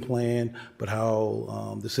being planned, but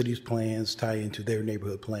how the city's plans tie into their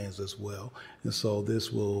neighborhood plans as well. And so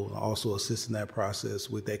this will also assist in that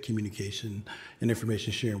process with that communication and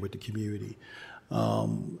information sharing with the community.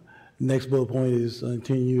 Next bullet point is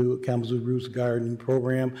continue Kalamazoo Roots Gardening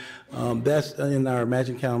Program. That's in our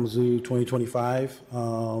Imagine Kalamazoo 2025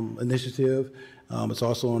 initiative. It's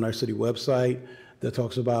also on our city website. that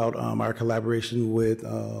talks about our collaboration with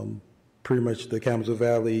pretty much the Kalamazoo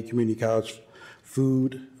Valley Community College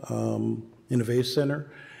Food Innovation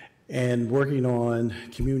Center, and working on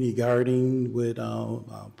community gardening with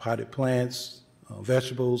potted plants,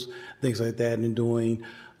 vegetables, things like that, and doing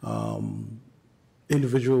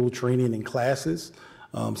individual training and classes.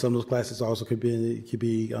 Some of those classes also could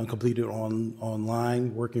be completed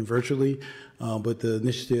online, working virtually. But the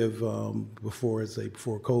initiative before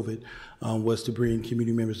COVID was to bring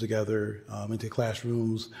community members together into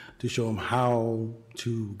classrooms to show them how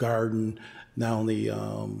to garden, not only,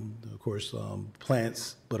 of course,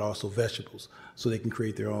 plants, but also vegetables, so they can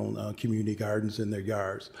create their own community gardens in their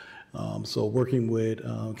yards. So working with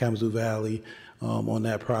Kalamazoo Valley on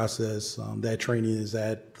that process, that training is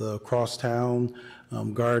at the Crosstown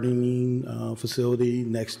gardening facility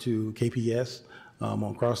next to KPS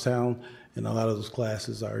on Crosstown, and a lot of those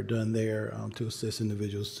classes are done there to assist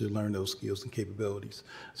individuals to learn those skills and capabilities.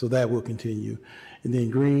 So that will continue. And then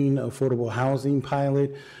Green Affordable Housing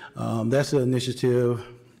Pilot, that's an initiative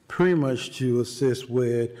pretty much to assist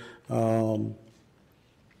with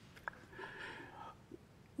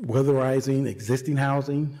weatherizing existing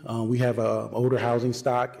housing. We have an older housing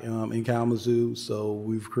stock in Kalamazoo, so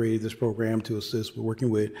we've created this program to assist with working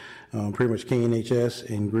with pretty much KNHS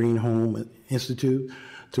and Green Home Institute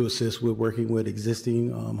to assist with working with existing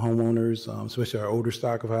homeowners, especially our older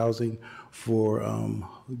stock of housing, for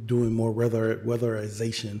doing more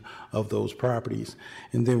weatherization of those properties.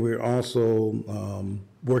 And then we're also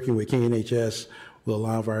working with KNHS with a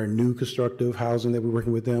lot of our new constructive housing that we're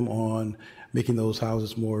working with them on, making those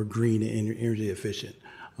houses more green and energy efficient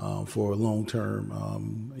for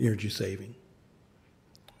long-term energy saving.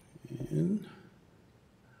 And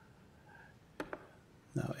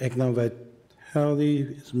now, economic vitality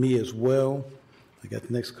is me as well. I got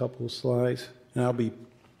the next couple of slides, and I'll be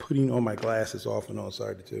putting on my glasses off and on,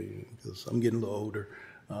 sorry to tell you, because I'm getting a little older.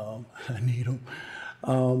 I need them.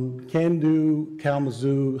 Can do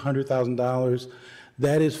Kalamazoo, $100,000.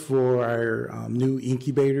 That is for our new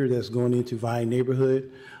incubator that's going into Vine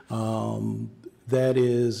neighborhood. That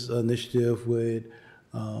is an initiative with,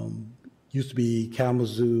 used to be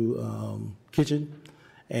Kalamazoo Kitchen,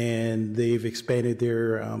 and they've expanded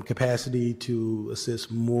their capacity to assist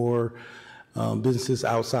more businesses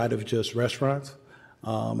outside of just restaurants.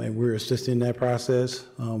 And we're assisting that process.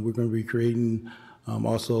 We're going to be creating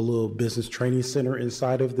also a little business training center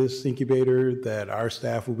inside of this incubator that our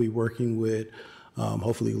staff will be working with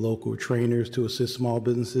hopefully local trainers to assist small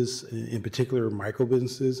businesses, in particular micro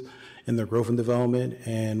businesses, in their growth and development.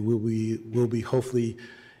 And we'll be hopefully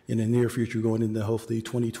in the near future going into hopefully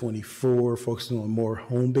 2024 focusing on more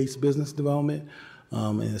home-based business development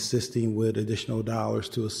and assisting with additional dollars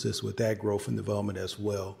to assist with that growth and development as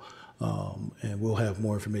well. And we'll have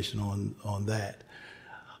more information on that.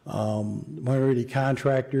 Minority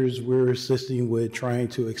contractors, we're assisting with trying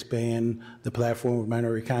to expand the platform of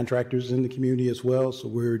minority contractors in the community as well. So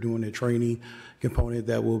we're doing a training component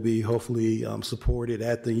that will be hopefully supported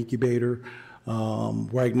at the incubator.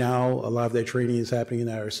 Right now, a lot of that training is happening in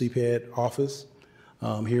our CPED office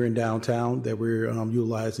here in downtown, that we're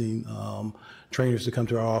utilizing trainers to come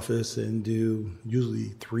to our office and do usually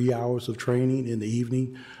 3 hours of training in the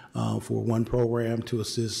evening for one program to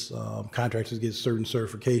assist contractors get certain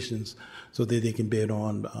certifications so that they can bid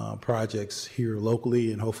on projects here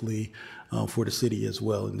locally and hopefully for the city as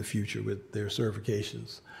well in the future with their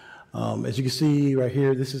certifications. As you can see right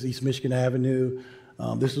here, this is East Michigan Avenue.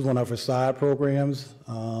 This is one of our side programs,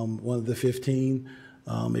 one of the 15.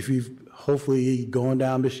 If you've hopefully gone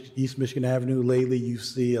down East Michigan Avenue lately, you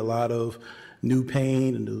see a lot of new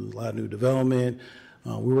paint and a lot of new development.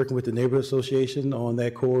 We're working with the Neighborhood Association on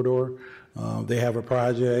that corridor. They have a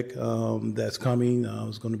project that's coming.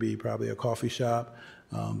 It's going to be probably a coffee shop.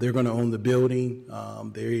 They're going to own the building.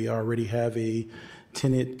 They already have a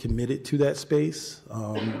tenant committed to that space,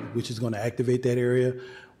 which is going to activate that area.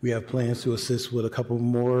 We have plans to assist with a couple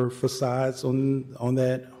more facades on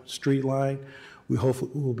that street line. We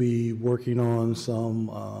hopefully will be working on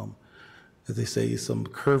some, as they say, some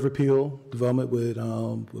curve appeal development with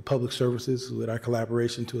public services, with our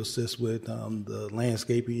collaboration to assist with the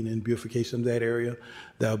landscaping and beautification of that area.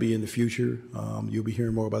 That'll be in the future. You'll be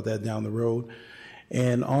hearing more about that down the road.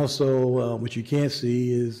 And also, what you can't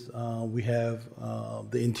see is we have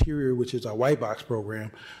the interior, which is our white box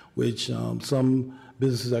program, which some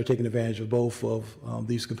businesses are taking advantage of both of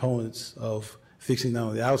these components of fixing not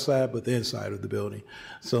only the outside, but the inside of the building.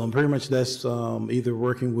 So pretty much that's either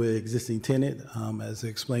working with existing tenant, as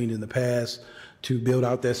explained in the past, to build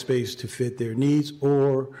out that space to fit their needs,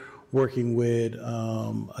 or working with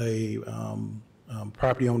a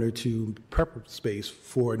property owner to prep space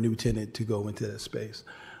for a new tenant to go into that space.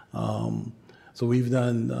 So we've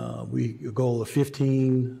done a goal of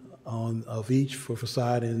 15 of each for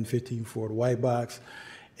facade and 15 for the white box.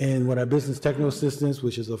 And with our business technical assistance,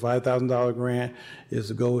 which is a $5,000 grant,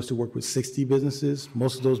 the goal is to work with 60 businesses.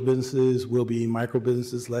 Most of those businesses will be micro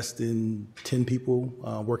businesses, less than 10 people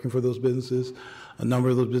working for those businesses. A number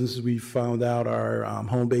of those businesses we found out are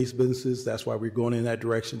home-based businesses. That's why we're going in that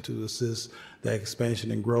direction to assist that expansion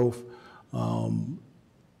and growth.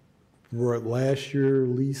 Last year, at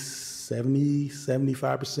least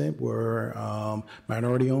 75% were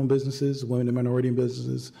minority-owned businesses, women and minority-owned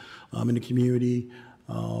businesses in the community.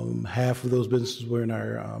 Half of those businesses were in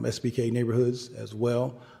our SBK neighborhoods as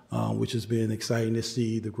well, which has been exciting to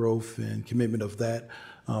see the growth and commitment of that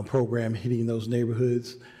program hitting those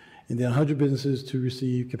neighborhoods. And then 100 businesses to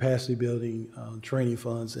receive capacity building training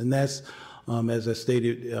funds. And that's, as I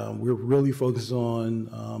stated, we're really focused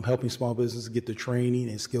on helping small businesses get the training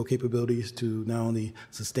and skill capabilities to not only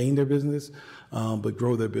sustain their business, but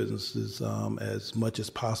grow their businesses as much as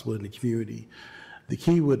possible in the community. The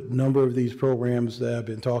key with a number of these programs that I've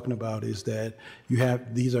been talking about is that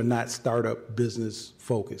these are not startup business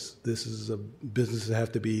focused. This is a business that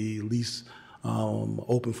have to be at least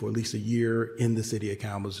open for at least a year in the city of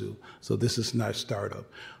Kalamazoo. So this is not startup.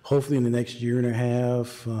 Hopefully in the next year and a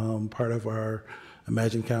half, part of our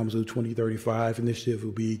Imagine Kalamazoo 2035 initiative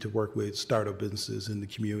will be to work with startup businesses in the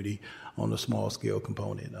community on a small scale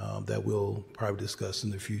component that we'll probably discuss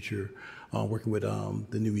in the future, working with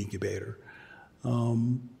the new incubator.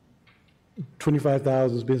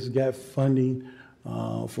 25,000 business gap funding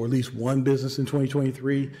for at least one business in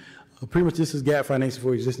 2023. Pretty much this is gap financing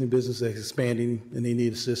for existing business that's expanding and they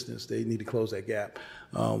need assistance. They need to close that gap.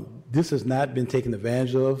 This has not been taken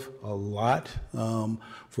advantage of a lot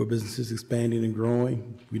for businesses expanding and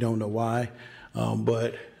growing. We don't know why,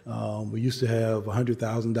 but we used to have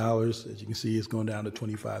 $100,000. As you can see, it's going down to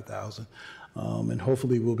 $25,000. And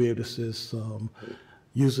hopefully we'll be able to assist.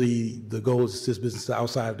 Usually the goal is to assist businesses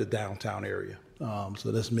outside of the downtown area.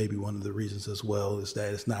 So that's maybe one of the reasons as well, is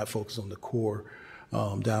that it's not focused on the core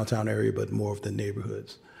downtown area, but more of the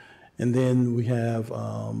neighborhoods. And then we have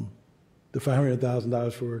the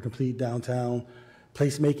 $500,000 for a complete downtown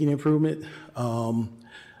placemaking improvement.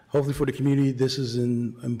 Hopefully for the community, this is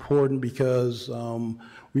important because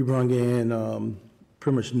we brought in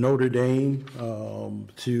pretty much Notre Dame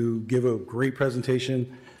to give a great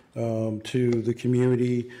presentation to the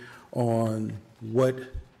community on what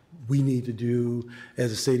we need to do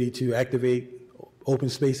as a city to activate open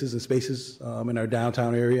spaces and spaces in our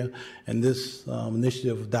downtown area. And this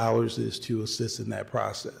initiative of dollars is to assist in that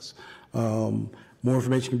process. More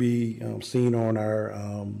information can be seen on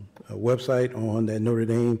our website on that Notre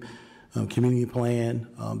Dame community plan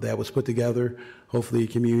that was put together. Hopefully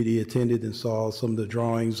the community attended and saw some of the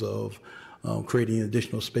drawings of creating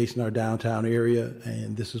additional space in our downtown area,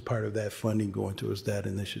 and this is part of that funding going towards that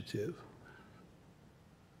initiative.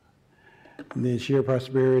 And then Share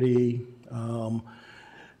Prosperity,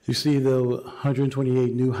 you see the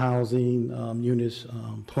 128 new housing units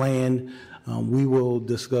planned. We will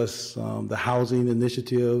discuss the housing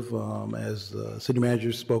initiative as the city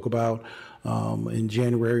manager spoke about in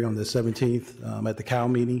January on the 17th at the COW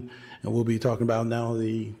meeting. And we'll be talking about not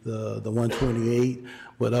only the 128,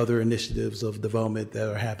 but other initiatives of development that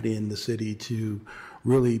are happening in the city to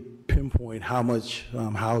really pinpoint how much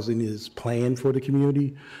housing is planned for the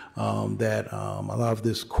community, that a lot of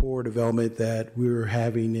this core development that we're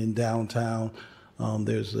having in downtown,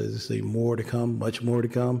 there's, as I say, more to come, much more to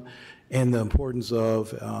come, and the importance of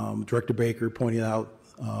Director Baker pointing out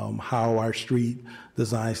how our street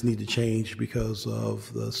designs need to change because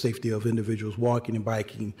of the safety of individuals walking and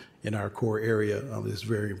biking in our core area is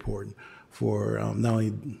very important for not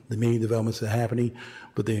only the many developments that are happening,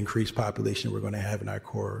 but the increased population we're going to have in our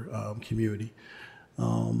core community.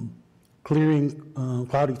 Clearing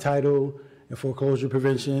cloudy title and foreclosure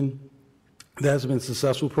prevention, that's been a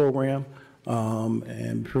successful program,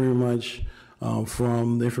 and pretty much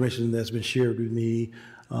from the information that's been shared with me,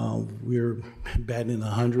 we're batting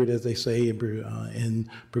 100, as they say, in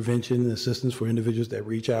prevention and assistance for individuals that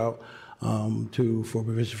reach out for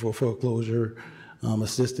prevention for foreclosure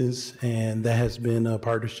assistance, and that has been a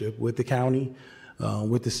partnership with the county,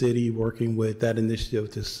 with the city, working with that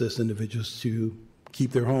initiative to assist individuals to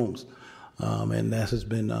keep their homes, and that has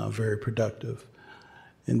been very productive.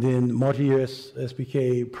 And then multi-year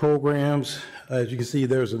SBK programs, as you can see,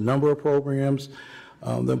 there's a number of programs.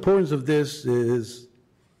 The importance of this is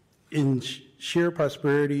in Share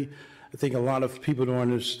Prosperity. I think a lot of people don't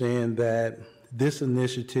understand that this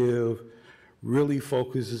initiative really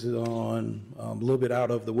focuses on a little bit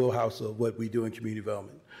out of the wheelhouse of what we do in community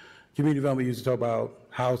development. Community development used to talk about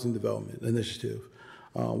housing development initiative.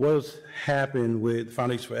 What's happened with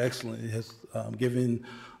Foundation for Excellence has given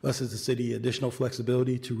us as a city additional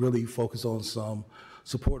flexibility to really focus on some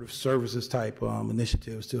supportive services type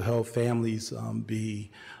initiatives to help families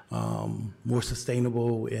be more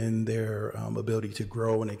sustainable in their ability to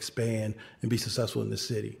grow and expand and be successful in the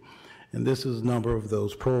city. And this is a number of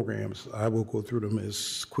those programs. I will go through them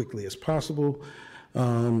as quickly as possible.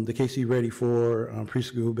 The KC Ready for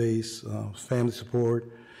preschool-based family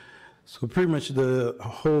support. So pretty much the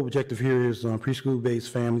whole objective here is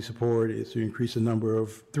preschool-based family support is to increase the number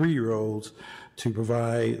of 3-year-olds to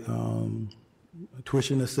provide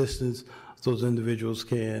tuition assistance so those individuals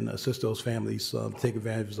can assist those families take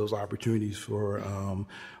advantage of those opportunities for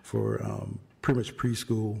pretty much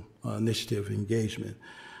preschool initiative engagement.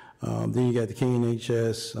 Then you got the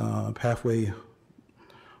KNHS Pathway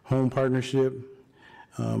Home Partnership.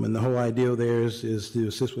 And the whole idea there is to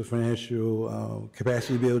assist with financial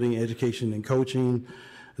capacity building, education and coaching,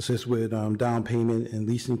 assist with down payment and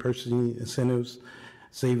leasing purchasing incentives,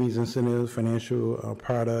 savings incentives, financial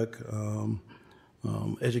product,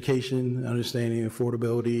 education, understanding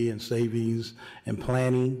affordability and savings and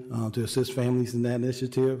planning to assist families in that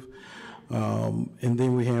initiative. And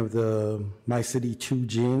then we have the My City 2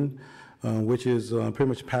 Gen, which is pretty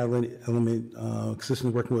much pilot element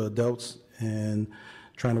systems working with adults and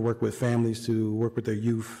trying to work with families to work with their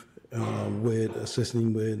youth with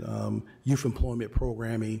assisting with youth employment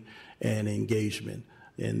programming and engagement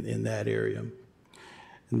in that area.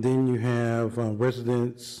 And then you have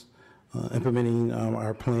residents implementing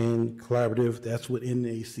our plan collaborative, that's with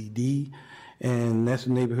NACD, and that's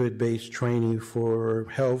neighborhood-based training for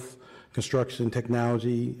health, construction,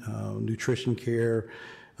 technology, nutrition care,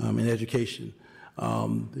 and education.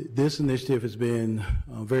 This initiative has been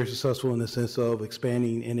very successful in the sense of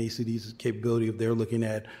expanding NACD's capability of they're looking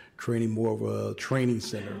at creating more of a training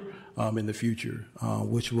center in the future,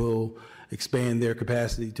 which will expand their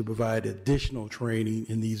capacity to provide additional training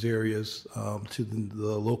in these areas to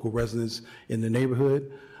the local residents in the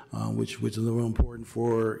neighborhood, which is a little important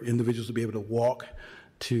for individuals to be able to walk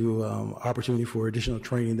to opportunity for additional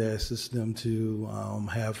training that assists them to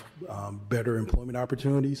have better employment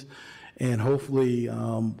opportunities. And hopefully, as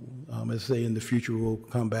I say, in the future, we'll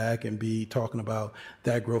come back and be talking about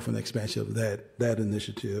that growth and expansion of that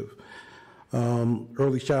initiative.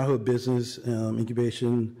 Early childhood business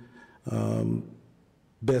incubation,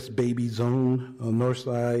 Best Baby Zone on North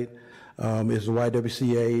Side is the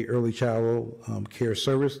YWCA Early Child Care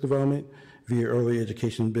Service Development via early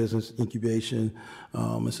education business incubation.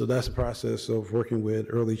 And so that's a process of working with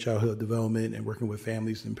early childhood development and working with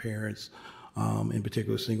families and parents, in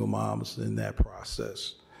particular single moms in that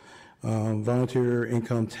process. Volunteer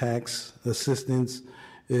income tax assistance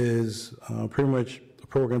is pretty much a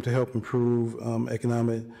program to help improve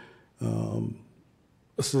economic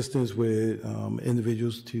assistance with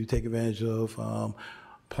individuals to take advantage of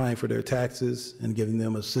applying for their taxes and giving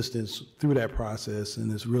them assistance through that process.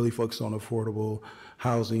 And it's really focused on affordable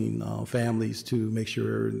housing families to make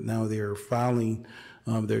sure now they're filing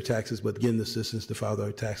their taxes, but getting assistance to file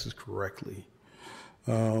their taxes correctly.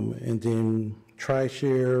 And then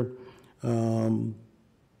TriShare,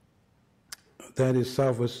 that is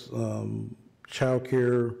Southwest Child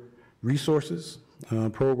Care Resources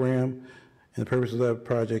Program. And the purpose of that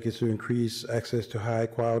project is to increase access to high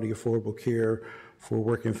quality, affordable care for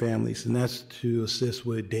working families. And that's to assist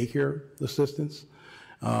with daycare assistance.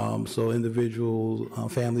 So individual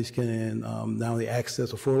families can not only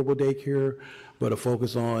access affordable daycare, but a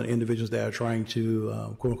focus on individuals that are trying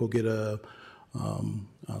to, quote unquote, get a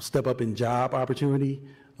step up in job opportunity.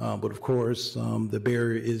 But of course, the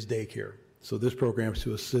barrier is daycare. So this program is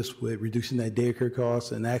to assist with reducing that daycare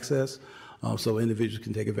costs and access, so individuals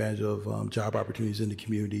can take advantage of job opportunities in the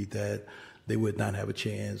community that they would not have a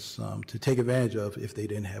chance to take advantage of if they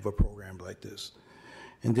didn't have a program like this.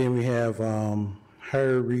 And then we have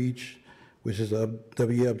Higher Reach, which is a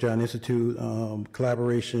W. Upjohn Institute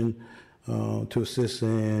collaboration to assist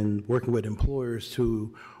in working with employers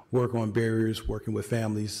to work on barriers, working with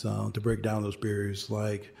families to break down those barriers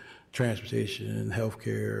like transportation,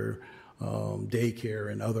 healthcare,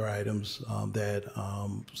 daycare, and other items that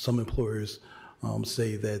some employers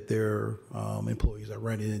say that their employees are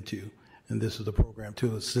running into. And this is the program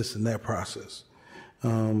to assist in that process.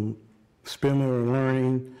 Spindler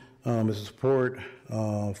Learning is to support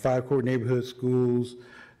 5 core neighborhood schools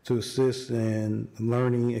to assist in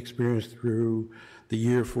learning experience through the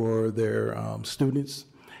year for their students.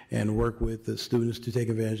 and work with the students to take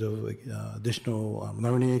advantage of additional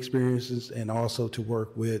learning experiences, and also to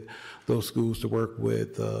work with those schools to work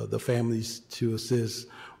with the families to assist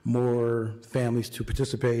more families to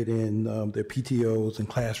participate in their PTOs and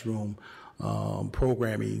classroom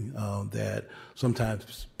programming that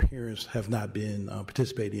sometimes parents have not been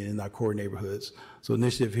participating in our core neighborhoods. So the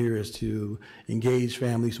initiative here is to engage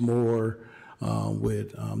families more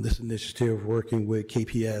with this initiative, working with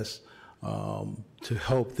KPS to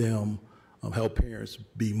help them, help parents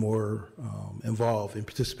be more involved in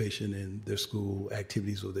participation in their school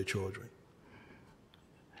activities with their children.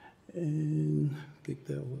 And I think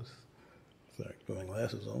that was, sorry, put my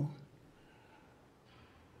glasses on.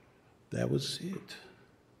 That was it.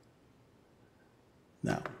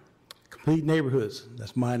 Now, complete neighborhoods,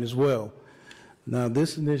 that's mine as well. Now,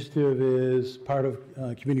 this initiative is part of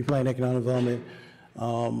Community Plan Economic Development,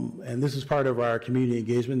 and this is part of our Community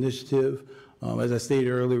Engagement Initiative. As I stated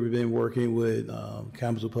earlier, we've been working with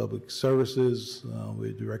Kalamazoo Public Services,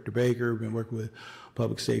 with Director Baker, we've been working with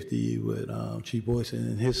Public Safety with Chief Boyson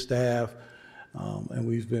and his staff, and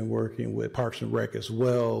we've been working with Parks and Rec as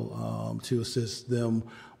well to assist them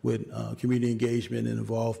with community engagement and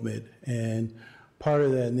involvement. And part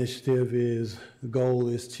of that initiative is, the goal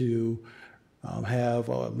is to have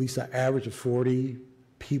at least an average of 40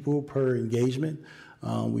 people per engagement.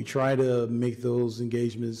 We try to make those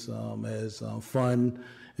engagements as fun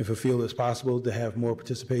and fulfilled as possible, to have more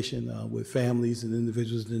participation with families and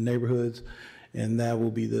individuals in the neighborhoods. And that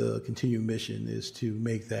will be the continued mission, is to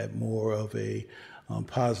make that more of a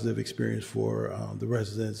positive experience for the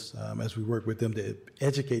residents as we work with them to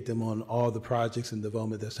educate them on all the projects and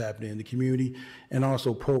development that's happening in the community, and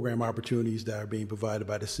also program opportunities that are being provided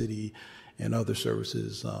by the city and other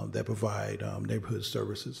services that provide neighborhood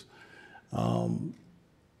services.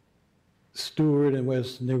 Stewart and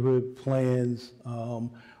West neighborhood plans,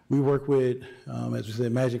 we work with, as we said,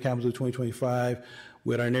 Imagine Kalamazoo 2025,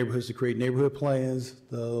 with our neighborhoods to create neighborhood plans.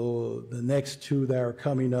 The next two that are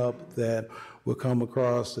coming up that will come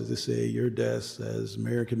across, as I say, your desk as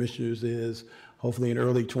mayor and commissioners, is hopefully in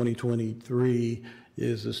early 2023,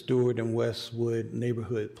 is the Stewart and Westwood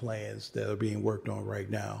neighborhood plans that are being worked on right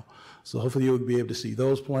now. So hopefully you'll be able to see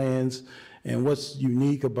those plans. And what's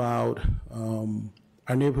unique about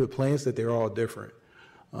our neighborhood plans, that they're all different.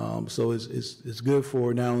 So it's good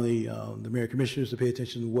for not only the mayor and commissioners to pay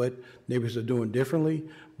attention to what neighborhoods are doing differently,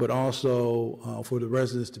 but also for the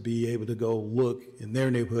residents to be able to go look in their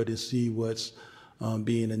neighborhood and see what's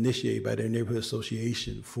being initiated by their neighborhood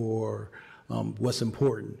association for what's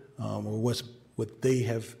important, or what they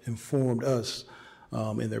have informed us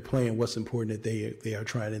in their plan, what's important that they are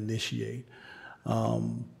trying to initiate.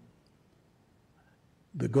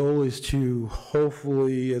 The goal is to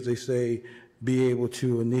hopefully, as they say, be able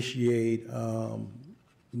to initiate at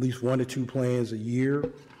least 1 to 2 plans a year.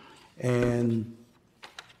 And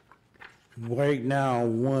right now,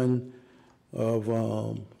 one of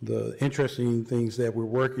the interesting things that we're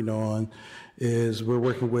working on is we're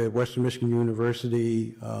working with Western Michigan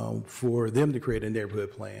University for them to create a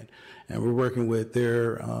neighborhood plan. And we're working with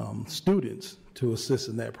their students to assist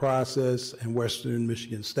in that process, and Western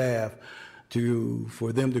Michigan staff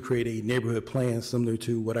for them to create a neighborhood plan similar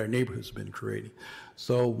to what our neighborhood's been creating.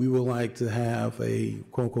 So we would like to have a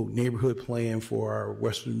quote unquote neighborhood plan for our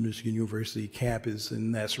Western Michigan University campus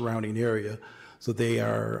and that surrounding area. So they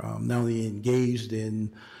are not only engaged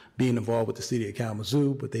in being involved with the city of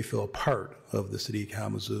Kalamazoo, but they feel a part of the city of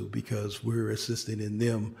Kalamazoo, because we're assisting in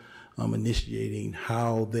them initiating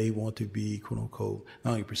how they want to be quote unquote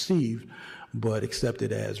not only perceived, but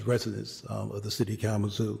accepted as residents of the city of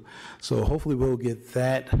Kalamazoo. So hopefully we'll get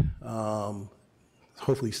that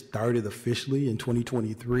hopefully started officially in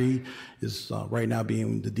 2023. Is right now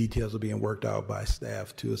the details are being worked out by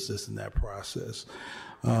staff to assist in that process.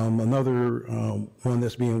 Another one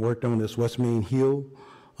that's being worked on is West Main Hill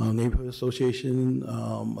Neighborhood Association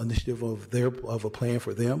initiative of a plan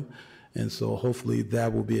for them. And so hopefully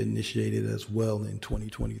that will be initiated as well in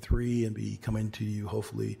 2023 and be coming to you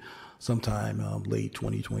hopefully sometime late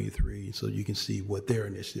 2023, so you can see what their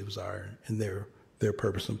initiatives are and their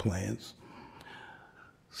purpose and plans.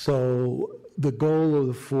 So the goal of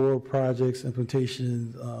the 4 projects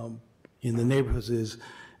implementation in the neighborhoods is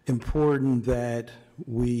important that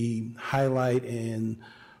we highlight and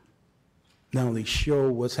not only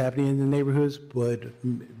show what's happening in the neighborhoods, but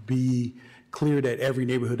be clear that every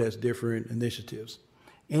neighborhood has different initiatives,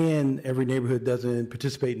 and every neighborhood doesn't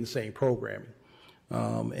participate in the same programming.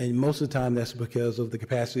 And most of the time that's because of the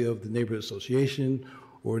capacity of the neighborhood association,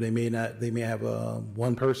 or they may have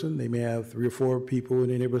one person, they may have 3 or 4 people in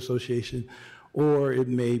the neighborhood association, or it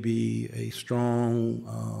may be a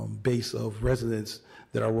strong base of residents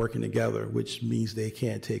that are working together, which means they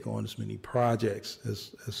can't take on as many projects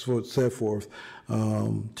as set forth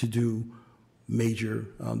to do major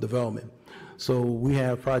development. So we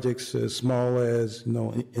have projects as small as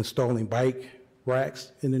installing bike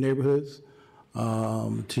racks in the neighborhoods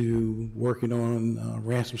to working on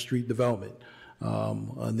Ransom Street development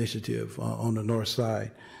initiative on the north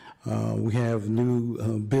side. We have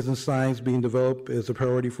new business signs being developed as a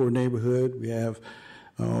priority for a neighborhood. We have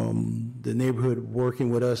the neighborhood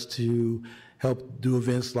working with us to help do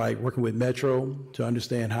events like working with Metro to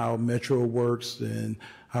understand how Metro works and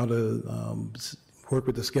how to work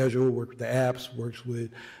with the schedule, work with the apps, works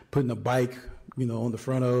with putting a bike, on the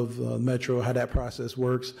front of Metro, how that process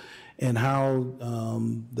works, and how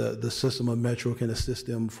the system of Metro can assist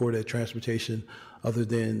them for their transportation other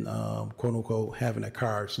than, quote unquote, having a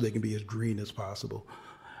car so they can be as green as possible.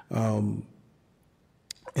 And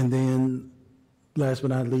then last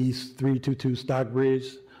but not least, 322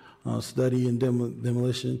 Stockbridge, study and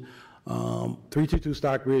demolition. 322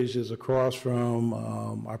 Stockbridge is across from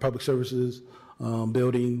our public services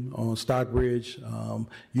building on Stockbridge.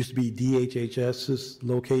 Used to be DHHS's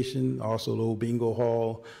location. Also, the old bingo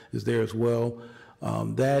hall is there as well.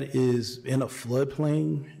 That is in a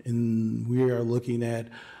floodplain, and we are looking at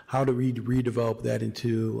how to redevelop that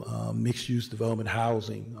into mixed-use development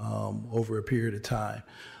housing over a period of time.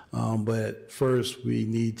 But first, we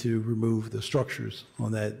need to remove the structures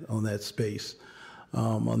on that space.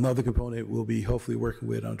 Another component we'll be hopefully working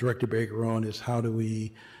with Director Baker on is how do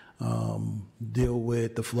we deal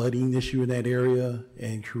with the flooding issue in that area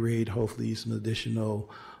and create hopefully some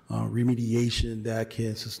additional remediation that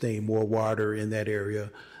can sustain more water in that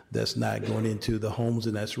area that's not going into the homes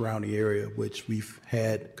in that surrounding area, which we've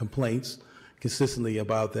had complaints consistently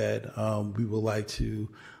about that. We would like to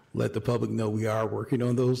let the public know we are working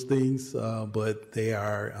on those things, but they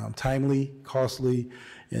are timely, costly,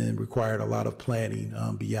 and required a lot of planning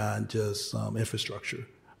beyond just infrastructure,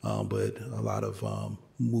 but a lot of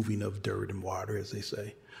moving of dirt and water, as they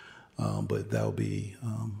say. But that'll be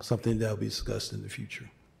something that'll be discussed in the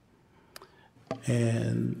future.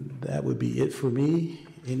 And that would be it for me.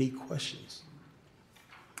 Any questions?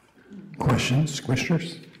 Questions,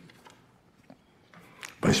 commissioners?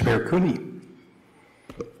 Vice Mayor Cooney.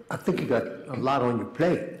 I think you got a lot on your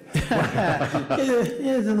plate. Yeah,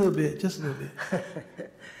 it's a little bit, just a little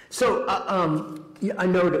bit. So I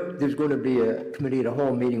know that there's going to be a committee of the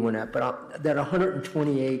whole meeting on that, but that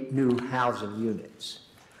 128 new housing units,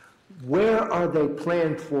 where are they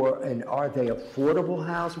planned for, and are they affordable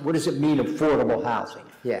housing? What does it mean, affordable housing?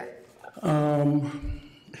 Yeah.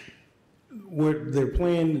 They're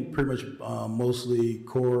planned pretty much mostly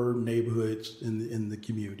core neighborhoods in the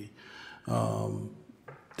community.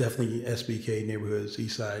 Definitely SBK neighborhoods,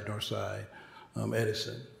 East Side, North Side,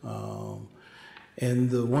 Edison. And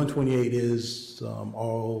the 128 is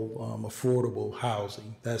all affordable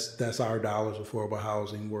housing. That's our dollars, affordable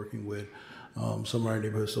housing, working with some of our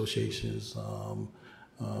neighborhood associations,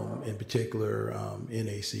 in particular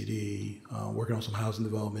NACD, working on some housing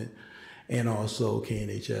development, and also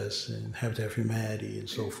KNHS and Habitat for Humanity and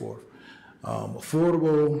so forth.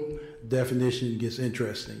 Affordable definition gets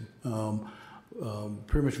interesting.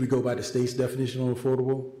 Pretty much we go by the state's definition on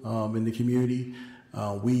affordable in the community.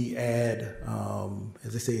 We add,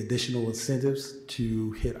 as I say, additional incentives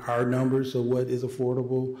to hit our numbers of what is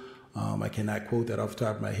affordable. I cannot quote that off the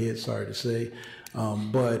top of my head, sorry to say.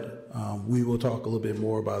 But we will talk a little bit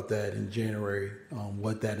more about that in January,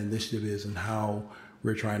 what that initiative is and how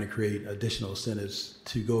we're trying to create additional incentives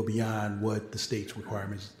to go beyond what the state's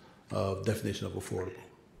requirements of definition of affordable.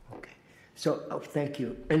 Okay. So, thank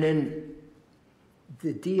you. And then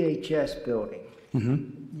the DHS building,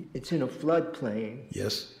 it's in a floodplain.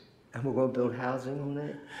 Yes. And we're going to build housing on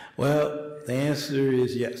that? Well, the answer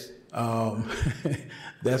is yes.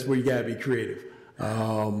 That's where you got to be creative.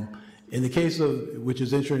 In the case of, which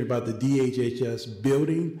is interesting about the DHHS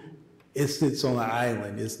building, it sits on an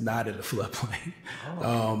island. It's not in a floodplain.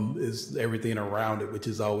 It's everything around it, which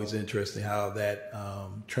is always interesting how that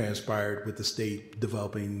transpired with the state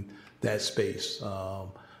developing that space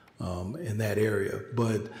in that area.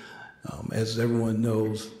 But as everyone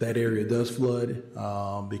knows, that area does flood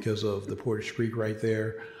because of the Portage Creek right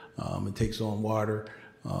there. It takes on water.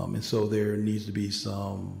 And so there needs to be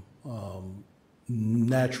some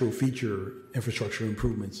natural feature infrastructure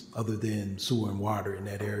improvements other than sewer and water in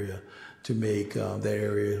that area to make that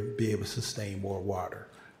area be able to sustain more water,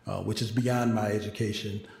 which is beyond my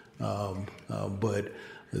education, but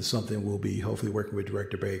it's something we'll be hopefully working with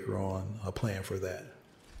Director Baker on a plan for that.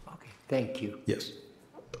 Okay, thank you. Yes.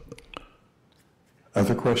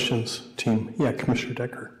 Other questions, team? Yeah, Commissioner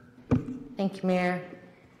Decker. Thank you, Mayor.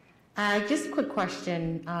 Just a quick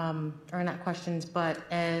question, or not questions, but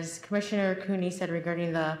as Commissioner Cooney said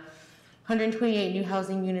regarding the 128 new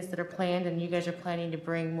housing units that are planned, and you guys are planning to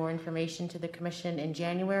bring more information to the commission in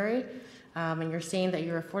January, and you're saying that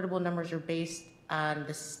your affordable numbers are based on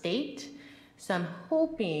the state. So I'm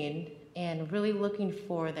hoping and really looking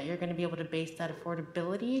for that you're going to be able to base that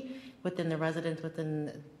affordability within the residents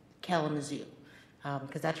within Kalamazoo,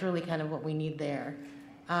 because that's really kind of what we need there.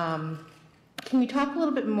 Can you talk a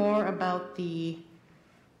little bit more about these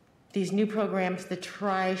new programs, the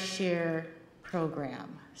Tri-Share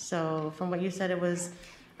program? So from what you said, it was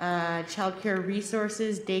child care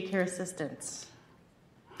resources, daycare assistance.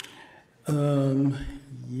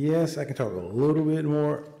 Yes, I can talk a little bit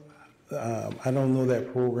more. I don't know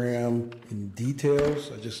that program in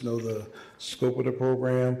details. I just know the scope of the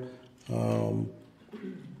program.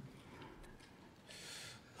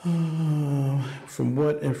 From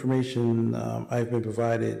what information I've been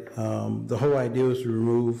provided, the whole idea is to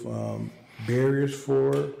remove barriers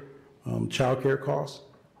for childcare costs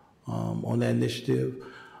on that initiative.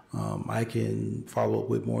 I can follow up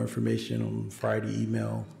with more information on Friday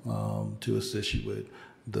email to assist you with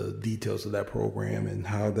the details of that program and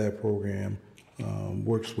how that program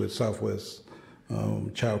works with Southwest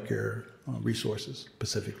childcare resources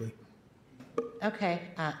specifically. Okay,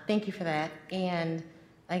 thank you for that. And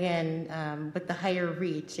again, with the higher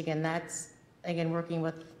reach, again, that's, again, working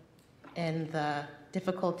with and the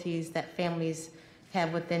difficulties that families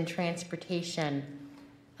have within transportation.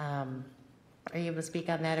 Are you able to speak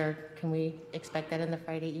on that, or can we expect that in the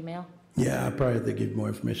Friday email? Yeah, I probably have to give more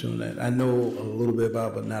information on that. I know a little bit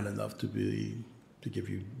about it, but not enough to give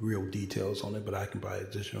you real details on it, but I can provide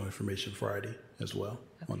additional information Friday as well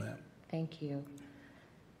on that. Thank you.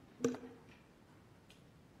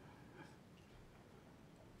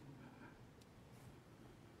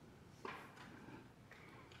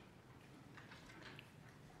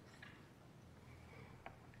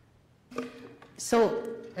 So,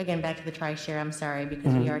 again, back to the Tri-Share, I'm sorry,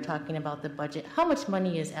 because we are talking about the budget. How much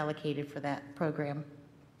money is allocated for that program?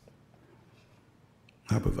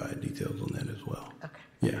 I'll provide details on that as well. Okay.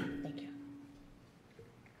 Yeah. Thank you.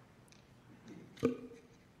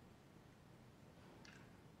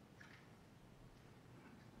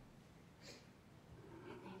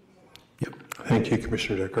 Yep. Thank you,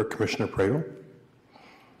 Commissioner Decker. Commissioner Pradel?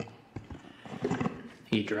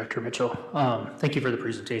 Hey, Director Mitchell. Thank you for the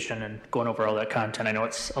presentation and going over all that content. I know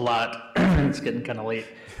it's a lot. It's getting kind of late,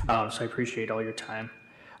 so I appreciate all your time.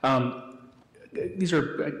 These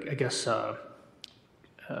are, I guess,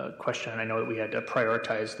 question. I know that we had to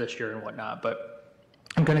prioritize this year and whatnot, but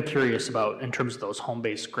I'm kind of curious about, in terms of those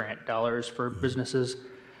home-based grant dollars for businesses,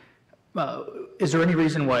 is there any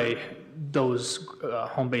reason why those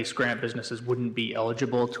home-based grant businesses wouldn't be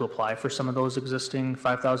eligible to apply for some of those existing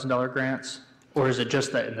 $5,000 grants? Or is it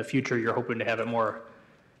just that in the future you're hoping to have it more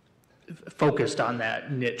focused on that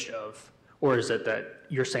niche of, or is it that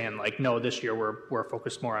you're saying like, no, this year we're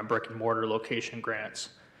focused more on brick and mortar location grants,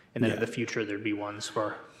 and then in the future there'd be ones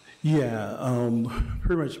for? Yeah,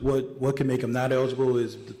 pretty much what can make them not eligible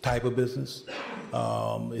is the type of business,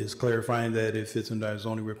 is clarifying that it fits into our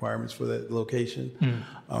zoning requirements for that location.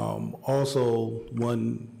 Also,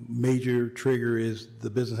 one major trigger is the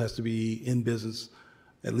business has to be in business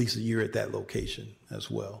at least a year at that location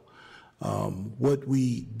as well. What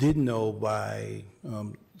we didn't know by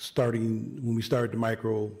when we started the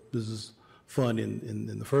micro business fund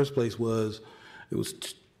in the first place was it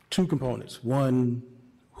was two components. One,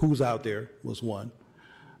 who's out there was one.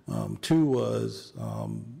 Two was,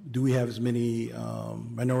 do we have as many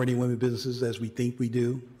minority women businesses as we think we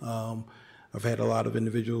do? I've had a lot of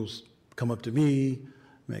individuals come up to me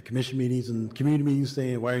at commission meetings and community meetings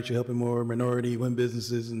saying, why aren't you helping more minority women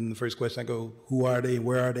businesses? And the first question I go, who are they and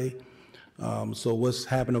where are they? So what's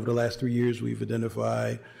happened over the last 3 years, we've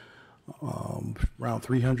identified around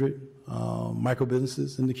 300 micro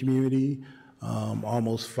businesses in the community,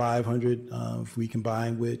 almost 500 if we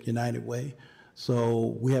combine with United Way.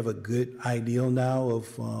 So we have a good idea now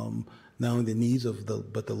of not only the needs of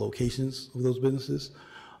but the locations of those businesses.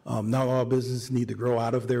 Not all businesses need to grow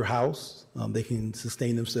out of their house. They can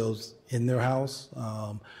sustain themselves in their house.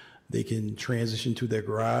 They can transition to their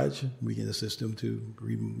garage. We can assist them to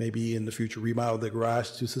maybe in the future remodel their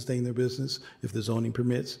garage to sustain their business if the zoning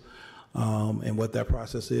permits, and what that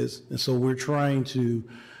process is. And so we're trying to,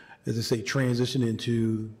 as I say, transition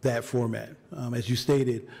into that format. As you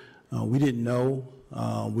stated, we didn't know.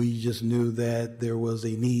 We just knew that there was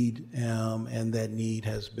a need, and that need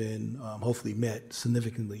has been hopefully met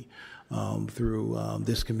significantly through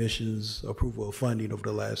this commission's approval of funding over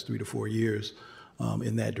the last 3 to 4 years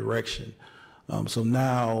in that direction. So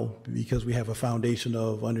now, because we have a foundation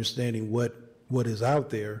of understanding what is out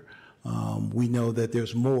there, we know that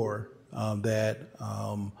there's more that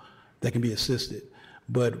can be assisted.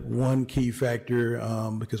 But one key factor,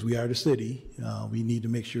 because we are the city, we need to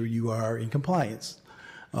make sure you are in compliance.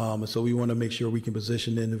 And so we want to make sure we can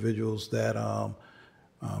position individuals that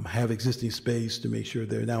have existing space to make sure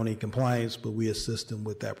they're not only in compliance, but we assist them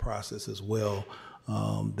with that process as well.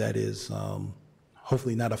 That is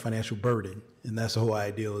hopefully not a financial burden. And that's the whole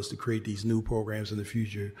ideal, is to create these new programs in the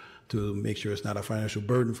future to make sure it's not a financial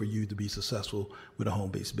burden for you to be successful with a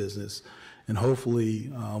home-based business. And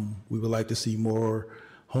hopefully, we would like to see more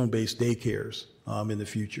home-based daycares in the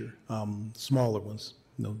future, smaller ones,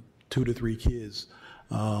 2 to 3 kids.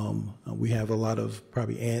 We have a lot of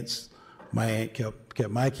probably aunts. My aunt kept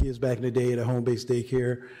my kids back in the day at a home-based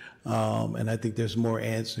daycare, and I think there's more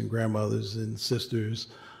aunts and grandmothers and sisters,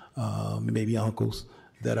 maybe uncles,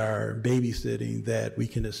 that are babysitting that we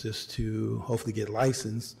can assist to hopefully get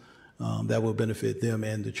licensed. That will benefit them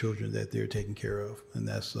and the children that they're taking care of. And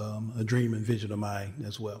that's a dream and vision of mine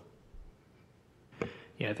as well.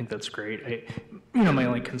 Yeah, I think that's great. My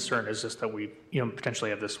only concern is just that we,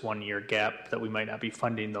 potentially have this 1-year gap that we might not be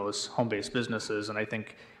funding those home-based businesses. And I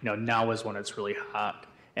think, now is when it's really hot.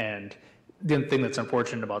 And the thing that's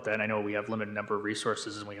unfortunate about that, and I know we have limited number of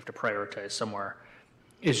resources and we have to prioritize somewhere,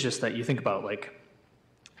 is just that you think about like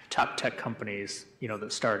top tech companies,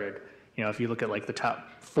 that started, if you look at like the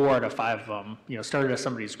top 4 out of 5 of them, started at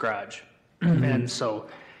somebody's garage. Mm-hmm. And so,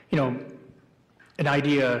 an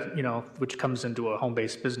idea, which comes into a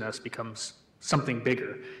home-based business becomes something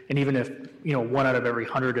bigger. And even if, 1 out of every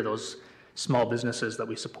 100 of those small businesses that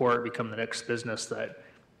we support become the next business that,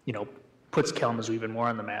 puts Kalamazoo even more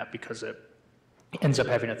on the map, because it ends up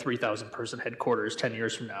having a 3,000 person headquarters 10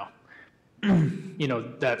 years from now.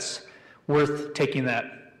 That's worth taking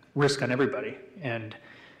that risk on everybody. And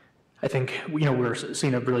I think, we're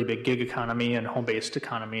seeing a really big gig economy and home-based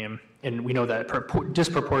economy, and we know that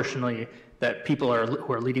disproportionately that people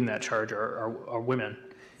who are leading that charge are women.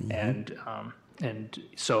 Mm-hmm. And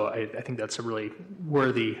so I think that's a really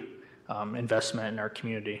worthy investment in our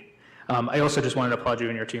community. I also just wanted to applaud you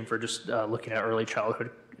and your team for just looking at early childhood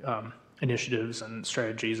initiatives and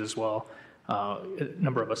strategies as well. A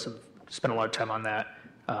number of us have spent a lot of time on that.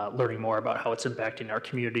 Learning more about how it's impacting our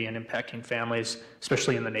community and impacting families,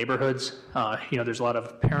 especially in the neighborhoods. There's a lot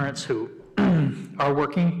of parents who are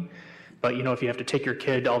working, but if you have to take your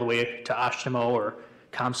kid all the way to Oshtemo or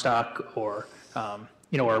Comstock or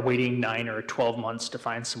are waiting 9 or 12 months to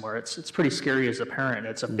find somewhere, it's pretty scary as a parent.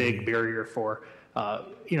 It's a big barrier for a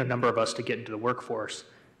number of us to get into the workforce.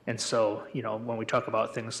 And so when we talk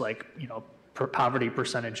about things like poverty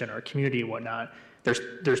percentage in our community and whatnot,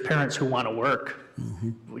 there's parents who want to work.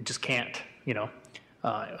 Mm-hmm. We just can't,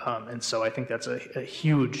 and so I think that's a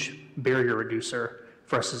huge barrier reducer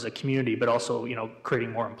for us as a community, but also,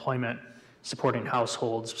 creating more employment, supporting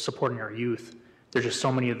households, supporting our youth. There's just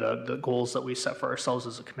so many of the goals that we set for ourselves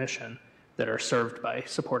as a commission that are served by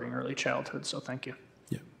supporting early childhood. So thank you.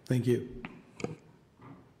 Yeah, thank you.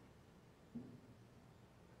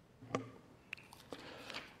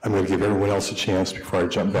 I'm going to give everyone else a chance before I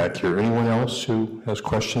jump back here. Anyone else who has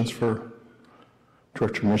questions for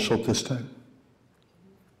Director Mitchell at this time?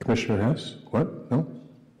 Commissioner Hess? What? No?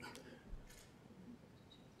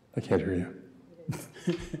 I can't hear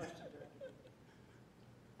you.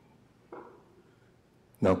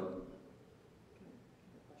 No?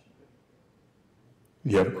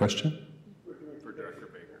 You have a question? For Director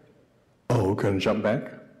Baker. Oh, we're going to jump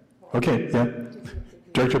back? Okay, yeah.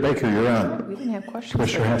 Director Baker, you're on. We didn't have questions.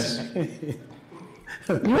 Commissioner Hess.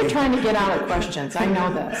 You were trying to get out of questions. I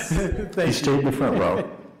know this. You stayed in the front row.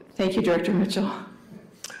 Thank you, Director Mitchell.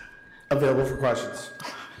 Available for questions.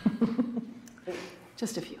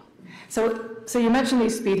 Just a few. So you mentioned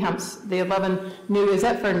these speed humps, the 11 new, is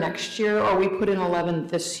that for next year, or we put in 11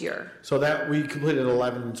 this year? So that we completed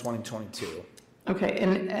 11 in 2022. Okay,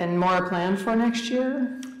 and more planned for next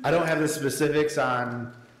year? I don't have the specifics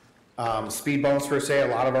on speed bumps per se. A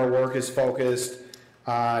lot of our work is focused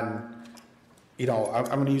on, I'm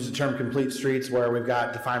going to use the term complete streets, where we've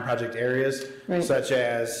got defined project areas, right, such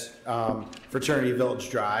as Fraternity Village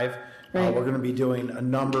Drive. Right. We're going to be doing a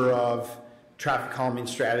number of traffic calming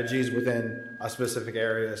strategies within a specific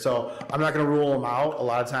area. So I'm not going to rule them out. A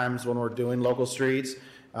lot of times when we're doing local streets,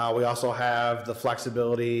 we also have the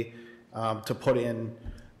flexibility to put in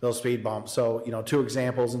those speed bumps. So, 2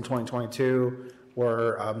 examples in 2022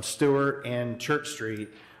 were Stewart and Church Street,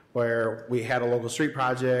 where we had a local street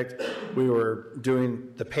project, we were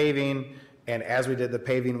doing the paving, and as we did the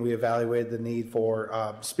paving, we evaluated the need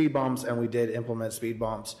for speed bumps, and we did implement speed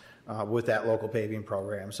bumps with that local paving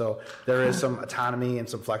program. So there is some autonomy and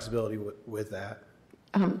some flexibility with that.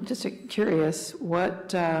 Just curious, what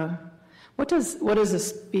does a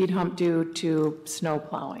speed hump do to snow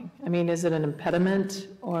plowing? I mean, is it an impediment,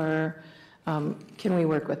 or can we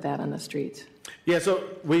work with that on the streets? Yeah, so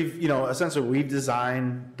essentially we've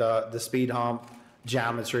designed the speed hump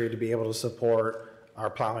geometry to be able to support our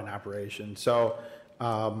plowing operation. So,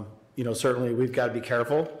 certainly we've got to be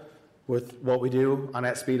careful with what we do on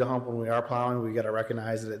that speed hump when we are plowing. We've got to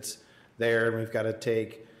recognize that it's there, and we've got to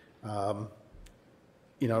take, some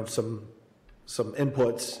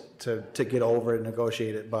inputs to get over it and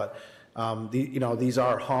negotiate it. But, these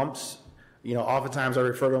are humps. Oftentimes I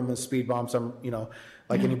refer to them as speed bumps.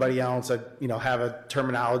 Like anybody else, I have a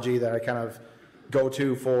terminology that I kind of go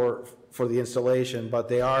to for the installation, but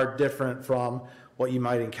they are different from what you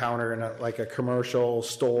might encounter in a commercial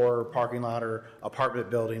store, parking lot, or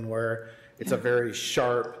apartment building, where it's a very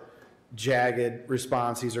sharp, jagged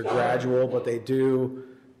response. These are gradual, but they do.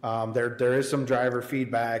 There is some driver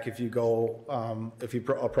feedback if you go if you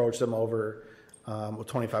approach them over with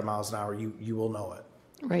 25 miles an hour. You will know it.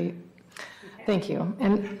 Right. Thank you.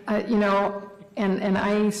 And and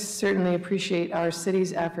I certainly appreciate our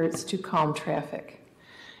city's efforts to calm traffic.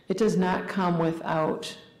 It does not come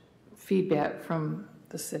without feedback from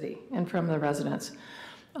the city and from the residents.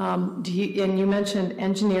 And you mentioned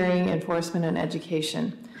engineering, enforcement, and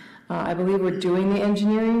education. I believe we're doing the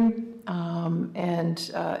engineering, and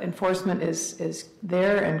enforcement is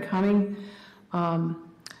there and coming.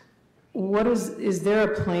 Is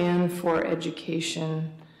there a plan for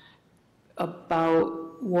education about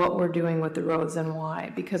what we're doing with the roads and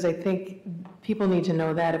why? Because I think people need to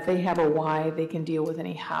know that if they have a why, they can deal with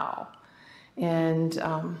any how. And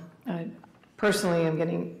personally, I'm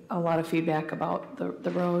getting a lot of feedback about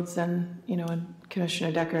the roads, and and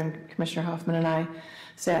Commissioner Decker and Commissioner Hoffman and I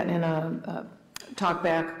sat in a talk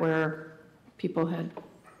back where people had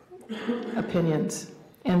opinions.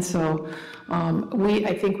 And so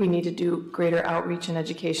I think we need to do greater outreach and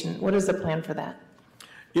education. What is the plan for that?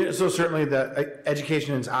 Yeah, so certainly the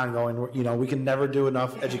education is ongoing. We can never do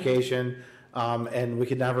enough education, and we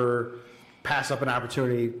can never pass up an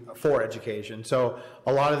opportunity for education. So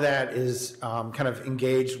a lot of that is kind of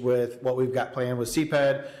engaged with what we've got planned with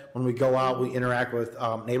CPED. When we go out, we interact with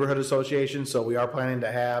neighborhood associations. So we are planning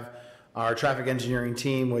to have our traffic engineering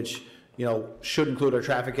team, which should include our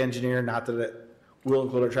traffic engineer. Not that it will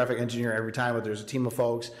include our traffic engineer every time, but there's a team of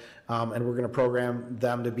folks, and we're going to program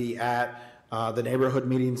them to be at the neighborhood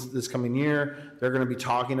meetings this coming year. They're going to be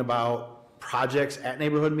talking about projects at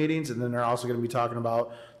neighborhood meetings, and then they're also going to be talking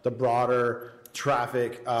about the broader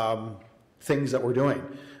traffic things that we're doing.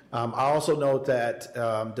 I also note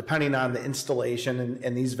that depending on the installation,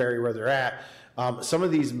 and these vary where they're at, some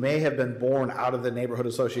of these may have been born out of the neighborhood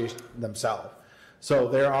association themselves. So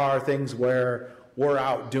there are things where we're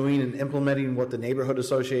out doing and implementing what the neighborhood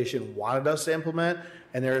association wanted us to implement,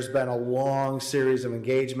 and there's been a long series of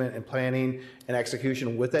engagement and planning and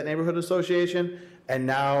execution with that neighborhood association, and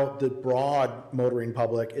now the broad motoring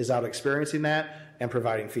public is out experiencing that and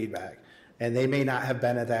providing feedback. And they may not have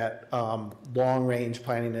been at that long-range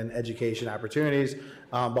planning and education opportunities,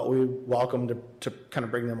 but we welcome to kind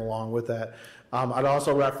of bring them along with that. I'd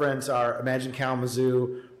also reference our Imagine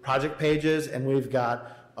Kalamazoo project pages, and we've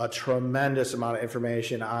got a tremendous amount of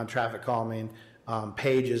information on traffic calming,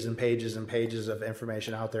 pages and pages and pages of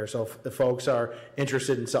information out there. So if the folks are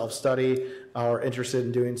interested in self-study or interested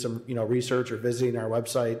in doing some research or visiting our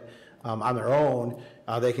website on their own,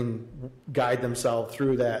 they can guide themselves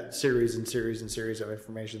through that series and series and series of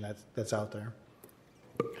information that's out there.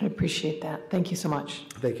 I appreciate that. Thank you so much.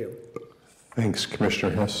 Thank you. Thanks,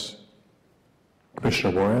 Commissioner Hess.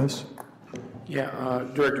 Commissioner Juarez? Yeah,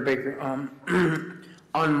 Director Baker,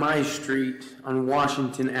 on my street, on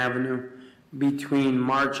Washington Avenue, between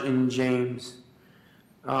March and James,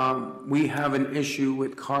 we have an issue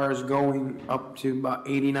with cars going up to about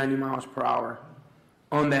 80, 90 miles per hour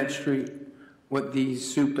on that street with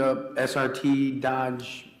these souped up SRT,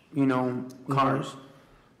 Dodge, cars. Mm-hmm.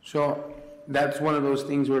 So that's one of those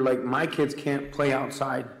things where, like, my kids can't play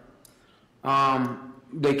outside.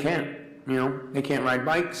 They can't, they can't ride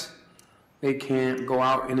bikes. They can't go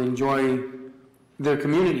out and enjoy their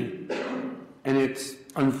community. And it's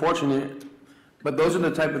unfortunate, but those are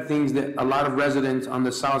the type of things that a lot of residents on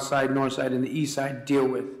the south side, north side, and the east side deal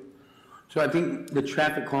with. So I think the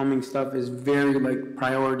traffic calming stuff is very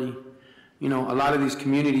priority. A lot of these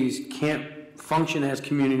communities can't function as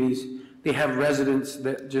communities they have residents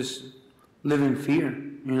that just live in fear,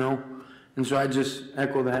 you know? And so I just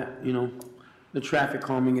echo that, you know, the traffic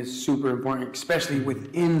calming is super important, especially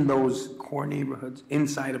within those core neighborhoods,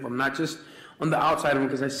 inside of them, not just on the outside of them,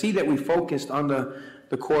 because I see that we focused on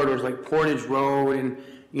the corridors like Portage Road and,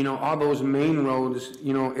 you know, all those main roads,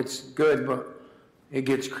 you know, it's good, but it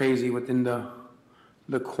gets crazy within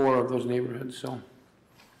the core of those neighborhoods, so.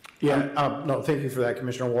 Yeah, no, thank you for that,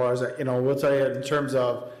 Commissioner Juarez. You know, we'll tell you in terms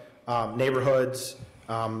of neighborhoods,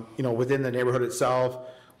 you know, within the neighborhood itself,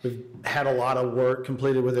 we've had a lot of work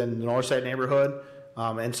completed within the Northside neighborhood,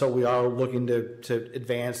 and so we are looking to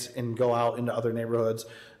advance and go out into other neighborhoods.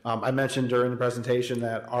 I mentioned during the presentation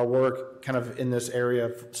that our work kind of in this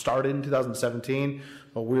area started in 2017,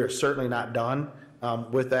 but we are certainly not done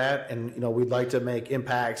with that, and, you know, we'd like to make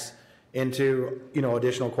impacts into, you know,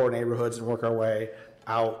 additional core neighborhoods and work our way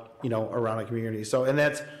out, you know, around the community. So, and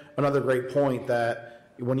that's another great point,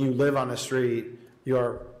 that when you live on the street,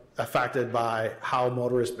 you're affected by how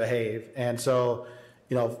motorists behave. And so,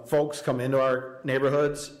 you know, folks come into our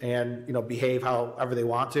neighborhoods and, you know, behave however they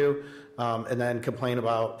want to, and then complain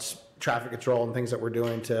about traffic control and things that we're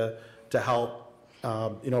doing to help,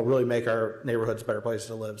 you know, really make our neighborhoods better places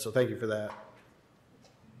to live. So thank you for that.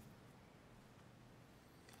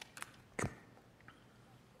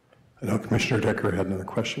 I know Commissioner Decker had another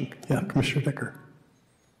question. Yeah, Commissioner Decker.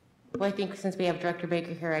 Well, I think since we have Director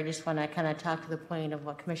Baker here, I just want to kind of talk to the point of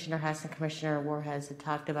what Commissioner Hess and Commissioner Juarez had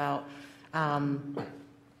talked about.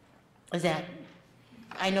 Is that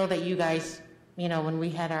I know that you guys, you know, when we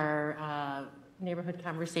had our neighborhood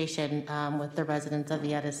conversation with the residents of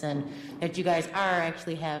the Edison, that you guys are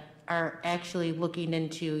actually looking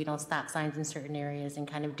into, you know, stop signs in certain areas and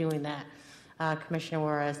kind of doing that, Commissioner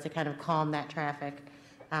Juarez, to kind of calm that traffic.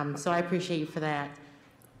 So I appreciate you for that.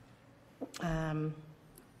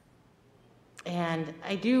 And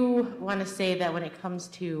I do want to say that when it comes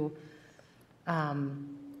to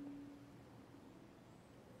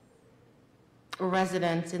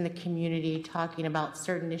residents in the community talking about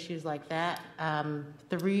certain issues like that,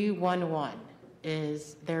 311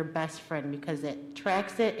 is their best friend, because it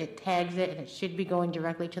tracks it, it tags it, and it should be going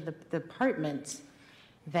directly to the departments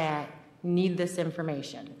that need this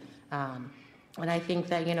information. And I think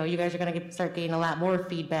that, you know, you guys are going to start getting a lot more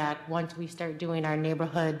feedback once we start doing our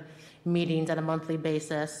neighborhood meetings on a monthly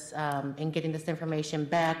basis, and getting this information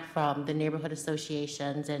back from the neighborhood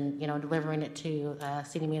associations and, you know, delivering it to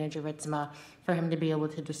City Manager Ritzma for him to be able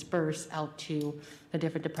to disperse out to the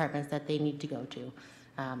different departments that they need to go to.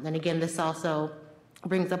 And again, this also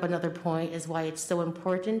brings up another point, is why it's so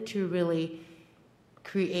important to really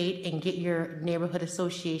create and get your neighborhood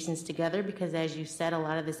associations together, because as you said, a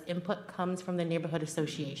lot of this input comes from the neighborhood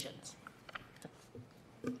associations.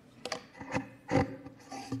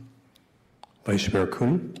 Vice Mayor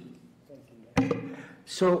Kuhn.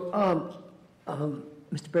 So,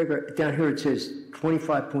 Mr. Baker, down here it says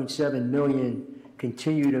 25.7 million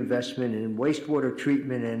continued investment in wastewater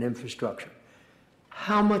treatment and infrastructure.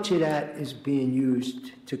 How much of that is being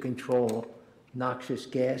used to control noxious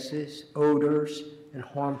gases, odors, and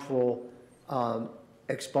harmful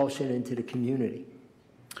expulsion into the community?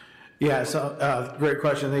 Yeah, so great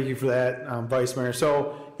question. Thank you for that, Vice Mayor.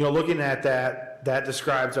 So, you know, looking at that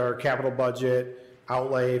describes our capital budget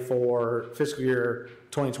outlay for fiscal year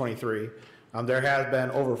 2023. There has been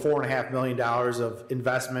over $4.5 million of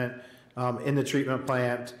investment in the treatment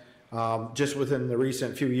plant just within the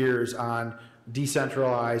recent few years on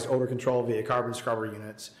decentralized odor control via carbon scrubber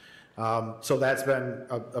units. So that's been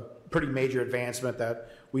a pretty major advancement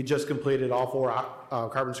that we just completed. All 4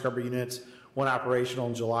 carbon scrubber units went operational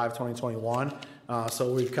in July of 2021.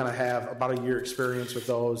 So we've kind of have about a year experience with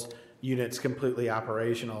those units completely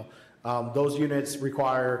operational. Those units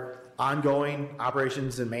require ongoing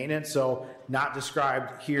operations and maintenance. So not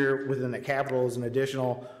described here within the capital is an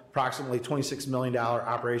additional approximately $26 million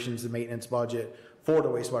operations and maintenance budget for the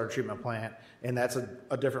wastewater treatment plant. And that's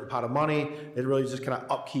a different pot of money. It really just kind of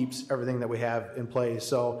upkeeps everything that we have in place.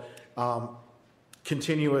 So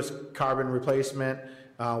continuous carbon replacement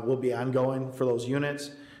will be ongoing for those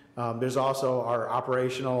units. There's also our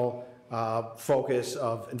operational focus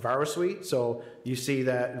of EnviroSuite. So you see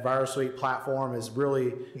that EnviroSuite platform is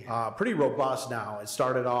really pretty robust now. It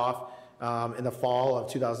started off in the fall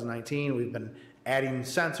of 2019. We've been adding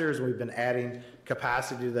sensors, we've been adding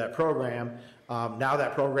capacity to that program. Now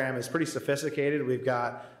that program is pretty sophisticated. We've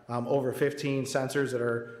got over 15 sensors that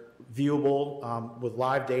are viewable with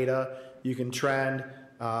live data. You can trend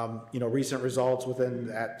recent results within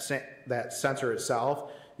that sensor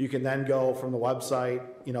itself. You can then go from the website,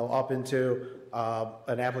 up into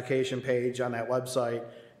an application page on that website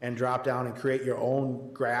and drop down and create your own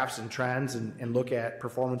graphs and trends and look at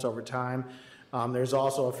performance over time. There's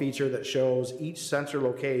also a feature that shows each sensor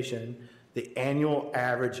location, the annual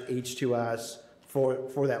average H2S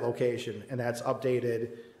for that location, and that's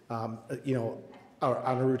updated, on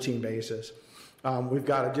a routine basis. We've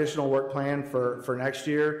got additional work planned for next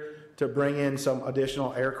year to bring in some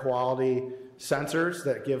additional air quality sensors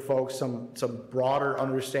that give folks some broader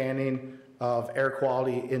understanding of air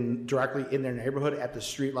quality directly in their neighborhood at the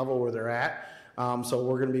street level where they're at. So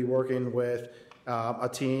we're going to be working with a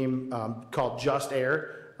team called Just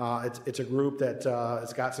Air. It's a group that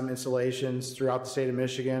has got some installations throughout the state of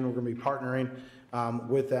Michigan. We're going to be partnering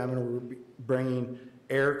with them, and we're bringing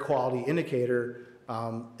air quality indicator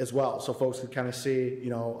as well, so folks can kind of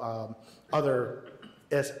see, other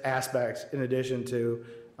aspects in addition to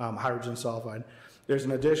hydrogen sulfide. There's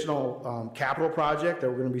an additional capital project that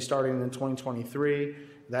we're going to be starting in 2023.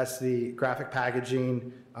 That's the graphic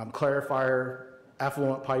packaging clarifier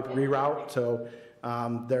effluent pipe reroute. So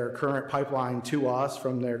their current pipeline to us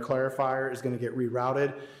from their clarifier is going to get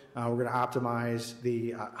rerouted. We're going to optimize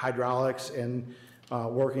the hydraulics and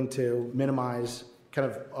working to minimize kind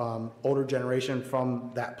of odor generation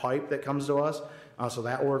from that pipe that comes to us. So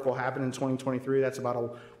that work will happen in 2023. That's about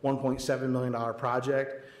a $1.7 million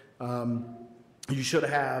project. You should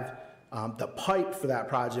have the pipe for that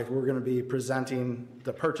project. We're going to be presenting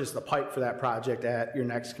the pipe for that project at your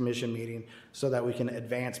next commission meeting so that we can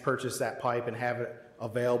advance purchase that pipe and have it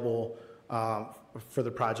available for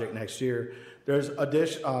the project next year. There's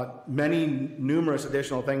numerous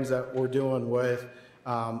additional things that we're doing with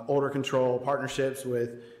odor control partnerships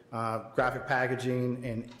with graphic packaging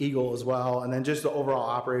and Eagle as well, and then just the overall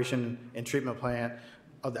operation and treatment plant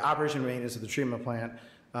of the operation and maintenance of the treatment plant.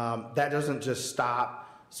 That doesn't just start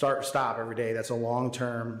and stop every day. That's a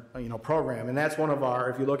long-term program, and that's one of our,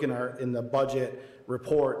 if you look in the budget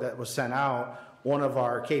report that was sent out, one of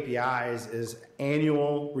our KPIs is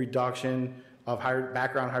annual reduction of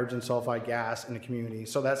background hydrogen sulfide gas in the community.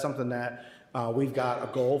 So that's something that we've got a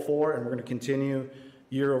goal for, and we're going to continue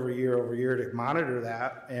year over year to monitor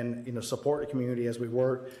that and support the community as we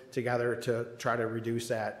work together to try to reduce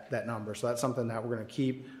that number. So that's something that we're going to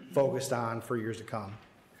keep focused on for years to come.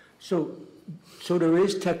 So there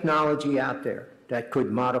is technology out there that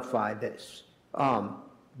could modify this,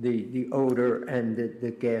 the odor and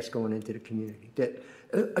the gas going into the community.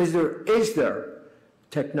 Is there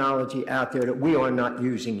technology out there that we are not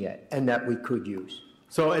using yet and that we could use?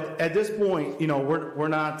 So at this point, we're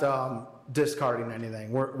not discarding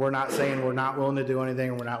anything. We're not saying we're not willing to do anything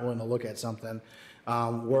and we're not willing to look at something.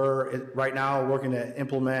 We're right now working to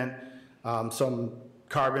implement some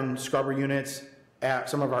carbon scrubber units at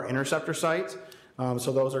some of our interceptor sites.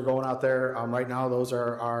 So those are going out there. Right now, those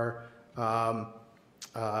are our,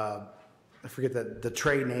 I forget the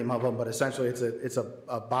trade name of them, but essentially it's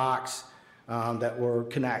a box that will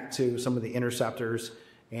connect to some of the interceptors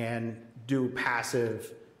and do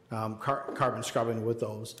passive carbon scrubbing with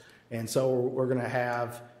those. And so we're going to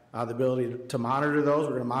have the ability to monitor those.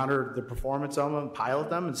 We're going to monitor the performance of them, pilot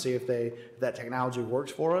them, and see if that technology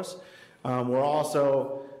works for us.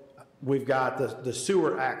 We've got the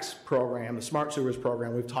Sewer X program, the Smart Sewers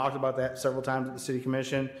program. We've talked about that several times at the City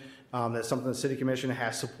Commission. That's something the City Commission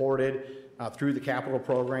has supported through the capital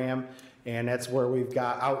program. And that's where we've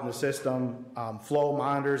got out in the system flow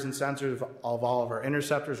monitors and sensors of all of our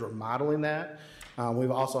interceptors. We're modeling that. We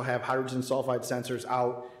also have hydrogen sulfide sensors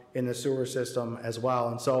out in the sewer system as well.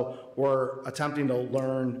 And so we're attempting to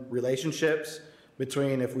learn relationships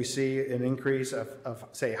between if we see an increase of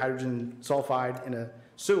say, hydrogen sulfide in a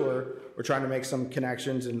sewer, we're trying to make some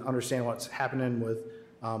connections and understand what's happening with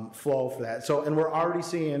flow for that. So, and we're already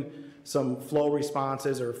seeing some flow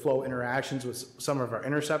responses or flow interactions with some of our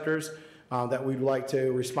interceptors that we'd like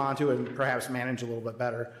to respond to and perhaps manage a little bit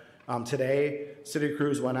better. Today, city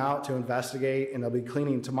crews went out to investigate, and they'll be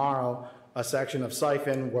cleaning tomorrow a section of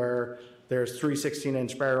siphon where there's 3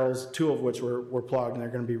 16-inch barrels, 2 of which were plugged, and they're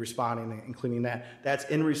going to be responding and cleaning that. That's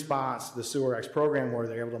in response to the Sewer X program where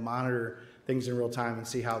they're able to monitor things in real time and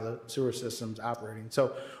see how the sewer system's operating.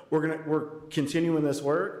 So we're continuing this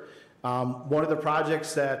work. One of the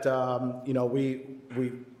projects that we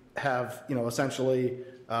have essentially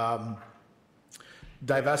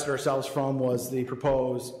divested ourselves from was the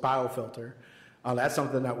proposed biofilter. That's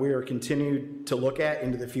something that we are continued to look at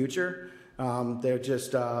into the future. They're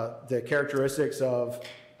just the characteristics of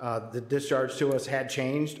the discharge to us had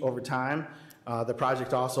changed over time. The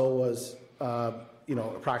project also was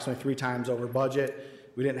approximately 3 times over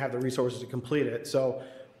budget. We didn't have the resources to complete it. So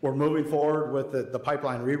we're moving forward with the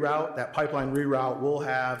pipeline reroute. That pipeline reroute will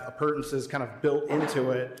have appurtenances kind of built into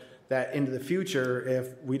it that into the future,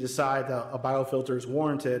 if we decide that a biofilter is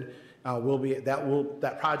warranted,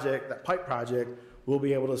 that pipe project will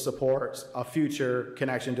be able to support a future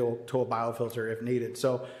connection to a biofilter if needed.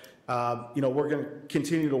 So, we're going to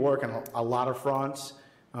continue to work on a lot of fronts.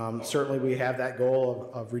 Certainly, we have that goal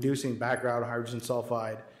of reducing background hydrogen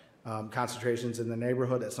sulfide concentrations in the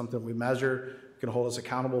neighborhood. That's something we measure, can hold us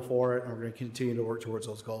accountable for it, and we're going to continue to work towards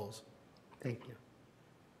those goals. Thank you.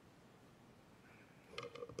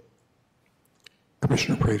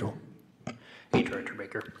 Commissioner Pradel. Hey, Director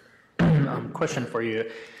Baker. Question for you.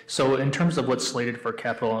 So in terms of what's slated for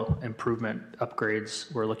capital improvement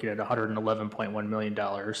upgrades, we're looking at $111.1 million.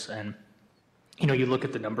 And, you look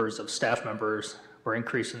at the numbers of staff members, we're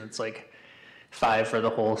increasing, it's like 5 for the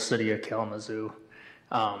whole city of Kalamazoo.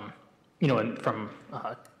 And from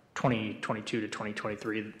 2022 to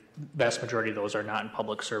 2023, the vast majority of those are not in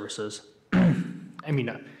public services.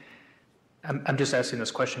 I'm just asking this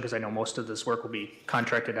question because I know most of this work will be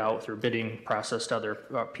contracted out through bidding process to other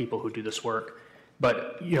people who do this work.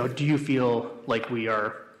 But, do you feel like we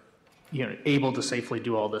are, able to safely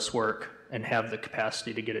do all this work and have the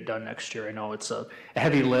capacity to get it done next year? I know it's a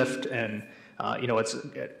heavy lift and,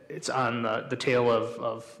 it's on the tail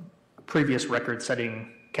of previous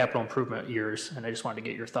record-setting capital improvement years, and I just wanted to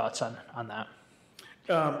get your thoughts on that.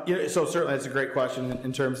 So certainly that's a great question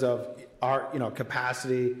in terms of our,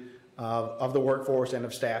 capacity of the workforce and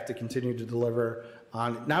of staff to continue to deliver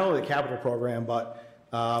on not only the capital program, but,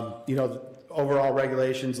 overall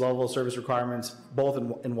regulations, level of service requirements, both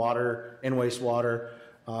in water and wastewater,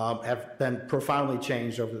 have been profoundly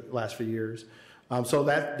changed over the last few years. So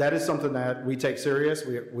that is something that we take serious.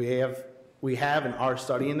 We have and are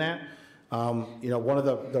studying that. One of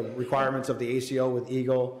the requirements of the ACO with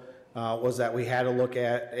Eagle was that we had to look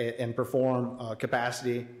at and perform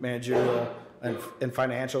capacity, managerial, and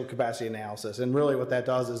financial capacity analysis. And really what that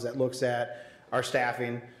does is it looks at our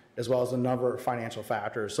staffing as well as a number of financial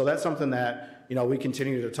factors. So that's something that, we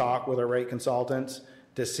continue to talk with our rate consultants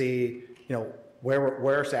to see,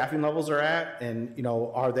 where our staffing levels are at and,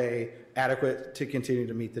 are they adequate to continue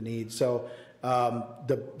to meet the needs. So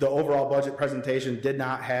the overall budget presentation did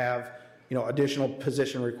not have, additional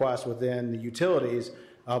position requests within the utilities,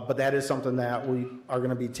 but that is something that we are going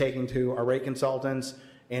to be taking to our rate consultants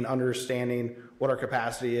and understanding what our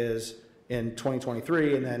capacity is in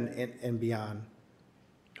 2023 and then and beyond.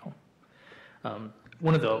 Cool.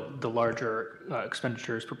 One of the larger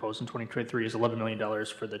expenditures proposed in 2023 is $11 million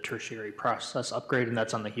for the tertiary process upgrade, and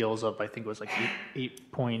that's on the heels of, I think it was like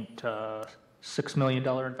 $8.6 million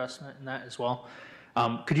investment in that as well.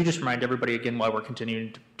 Could you just remind everybody again why we're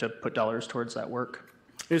continuing to put dollars towards that work?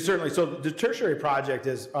 Certainly. So the tertiary project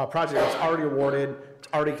is a project that's already awarded, it's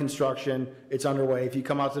already construction, it's underway. If you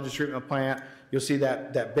come out to the treatment plant, you'll see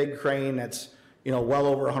that big crane that's well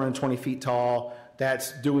over 120 feet tall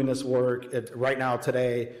that's doing this work right now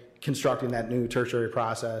today, constructing that new tertiary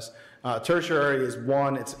process. Tertiary is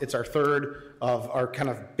it's our third of our kind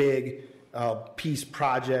of big piece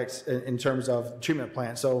projects in terms of treatment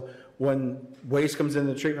plant. So when waste comes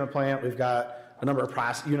into the treatment plant, we've got a number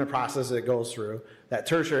of unit processes it goes through. That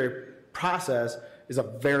tertiary process is a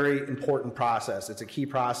very important process. It's a key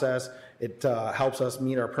process. It helps us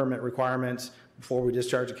meet our permit requirements before we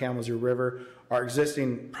discharge the Kalamazoo River. Our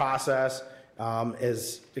existing process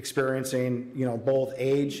is experiencing, both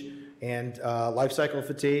age and life cycle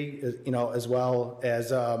fatigue, as well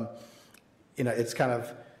as, it's kind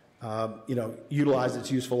of, utilized its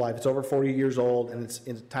useful life. It's over 40 years old, and it's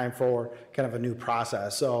time for kind of a new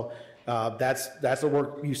process. So that's the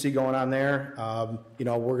work you see going on there. We're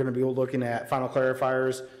going to be looking at final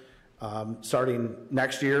clarifiers starting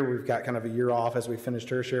next year. We've got kind of a year off as we finish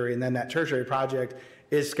tertiary, and then that tertiary project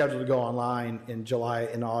is scheduled to go online in July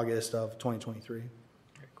and August of 2023. Very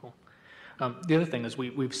cool. The other thing is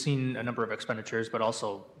we've seen a number of expenditures, but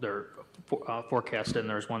also they're forecasted, and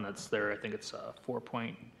there's one that's there, I think it's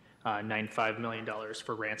 $4.95 million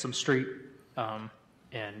for Ransom Street,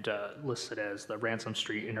 and listed as the Ransom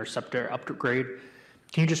Street Interceptor upgrade.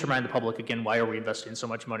 Can you just remind the public again, why are we investing so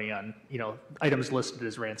much money on, items listed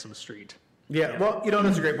as Ransom Street? Yeah, well,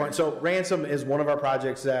 that's a great point. So Ransom is one of our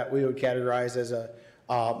projects that we would categorize as a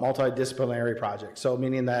multidisciplinary project. So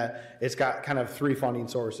meaning that it's got kind of 3 funding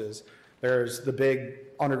sources. There's the big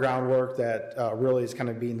underground work that really is kind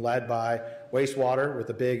of being led by wastewater with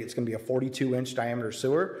it's going to be a 42-inch diameter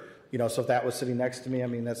sewer. So if that was sitting next to me,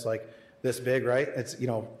 that's like this big, right? It's,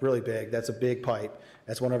 really big. That's a big pipe.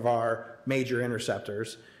 That's one of our major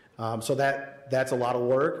interceptors. So that's a lot of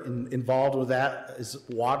work. Involved with that is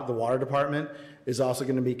the water department is also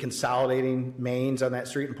going to be consolidating mains on that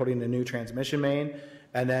street and putting a new transmission main.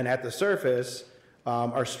 And then at the surface,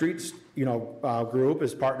 Our streets, group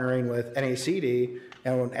is partnering with NACD,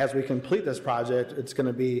 and as we complete this project, it's going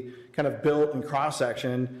to be kind of built in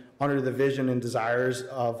cross-section under the vision and desires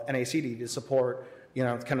of NACD to support,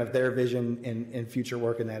 kind of their vision in future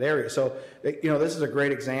work in that area. So, this is a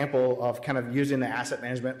great example of kind of using the asset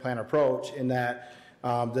management plan approach in that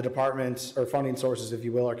the departments or funding sources, if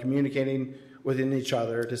you will, are communicating within each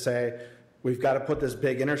other to say, we've got to put this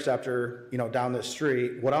big interceptor, down this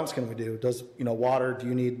street. What else can we do? Do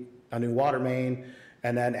you need a new water main?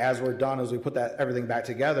 And then as we're done, as we put everything back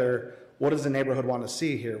together, what does the neighborhood want to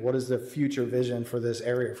see here? What is the future vision for this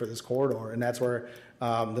area, for this corridor? And that's where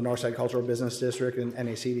the Northside Cultural Business District and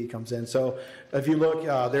NACD comes in. So if you look,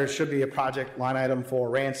 there should be a project line item for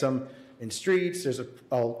ransom in streets, there's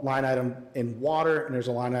a line item in water, and there's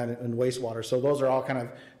a line item in wastewater. So those are all kind of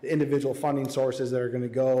the individual funding sources that are going to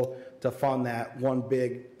go to fund that one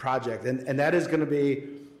big project. And that is going to be,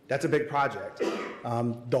 that's a big project.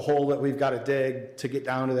 The hole that we've got to dig to get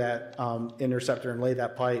down to that interceptor and lay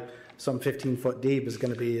that pipe some 15 foot deep is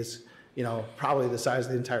going to be, probably the size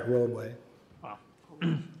of the entire roadway. Wow.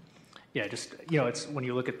 Yeah, just, it's when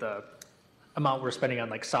you look at the amount we're spending on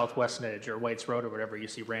like Southwest Nidge or White's Road or whatever, you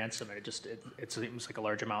see ransom, and it seems like a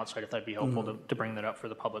large amount, so I thought it'd be helpful to bring that up for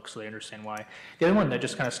the public so they understand why. The other one that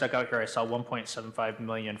just kind of stuck out here, I saw $1.75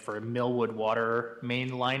 million for Millwood water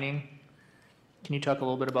main lining. Can you talk a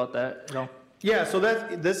little bit about that at all? Yeah, so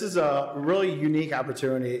this is a really unique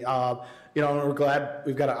opportunity. And we're glad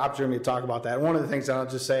we've got an opportunity to talk about that. One of the things that I'll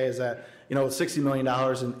just say is that, $60 million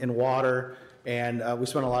in water, and we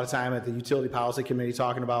spent a lot of time at the Utility Policy Committee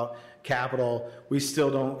talking about capital. We still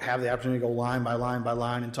don't have the opportunity to go line by line by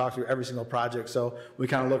line and talk through every single project. So we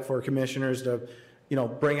kind of look for commissioners to,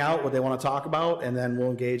 bring out what they want to talk about, and then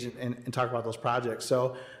we'll engage and talk about those projects.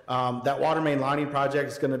 So that water main lining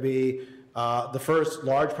project is going to be the first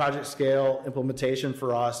large project scale implementation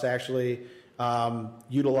for us to actually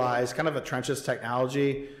utilize kind of a trenchless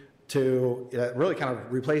technology to really kind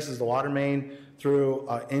of replaces the water main through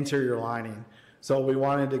interior lining. So we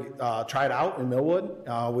wanted to try it out in Millwood.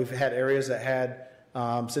 We've had areas that had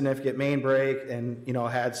significant main break and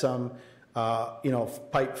had some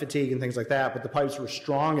pipe fatigue and things like that, but the pipes were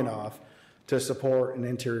strong enough to support an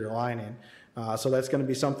interior lining. So that's going to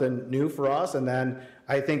be something new for us. And then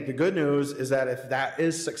I think the good news is that if that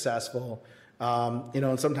is successful,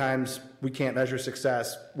 and sometimes we can't measure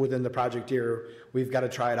success within the project year. We've got to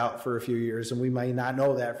try it out for a few years, and we may not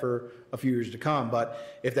know that for a few years to come.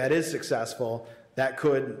 But if that is successful, that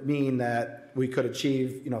could mean that we could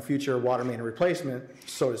achieve, future water main replacement,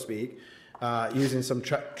 so to speak, using some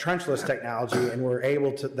trenchless technology, and we're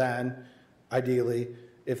able to then, ideally,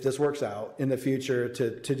 if this works out in the future, to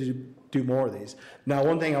do more of these. Now,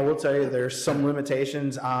 one thing I will tell you, there's some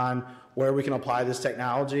limitations on where we can apply this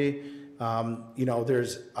technology.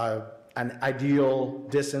 There's an ideal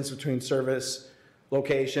distance between service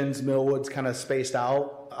locations. Millwood's kind of spaced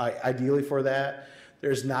out, ideally for that.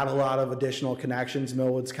 There's not a lot of additional connections.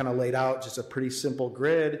 Millwood's kind of laid out just a pretty simple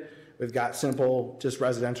grid. We've got simple, just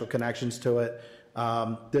residential connections to it.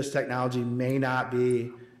 This technology may not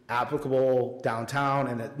be applicable downtown,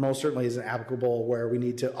 and it most certainly isn't applicable where we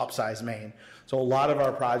need to upsize main. So a lot of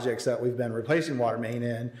our projects that we've been replacing water main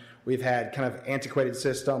in, we've had kind of antiquated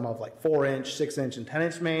system of like 4-inch, 6-inch, and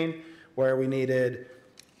 10-inch main, where we needed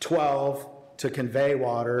 12 to convey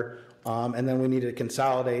water, and then we needed to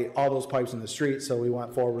consolidate all those pipes in the street, so we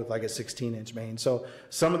went forward with like a 16-inch main. So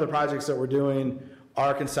some of the projects that we're doing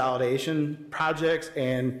are consolidation projects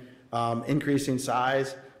and increasing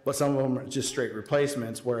size, but some of them are just straight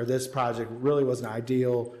replacements, where this project really was an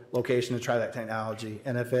ideal location to try that technology.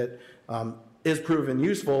 And if it is proven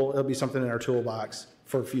useful, it'll be something in our toolbox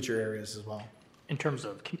for future areas as well. In terms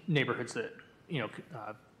of neighborhoods that,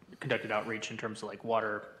 conducted outreach in terms of like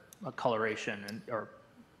water coloration or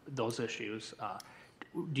those issues,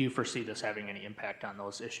 do you foresee this having any impact on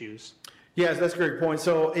those issues? Yes, that's a great point.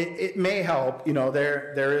 So it may help.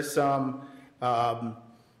 There is some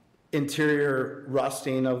interior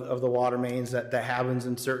rusting of the water mains that happens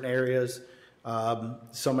in certain areas,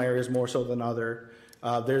 some areas more so than other.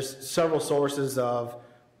 There's several sources of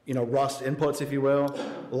rust inputs, if you will.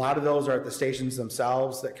 A lot of those are at the stations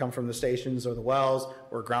themselves that come from the stations or the wells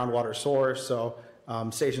or groundwater source. So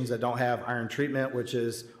stations that don't have iron treatment, which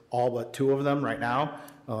is all but 2 of them right now.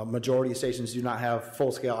 Majority of stations do not have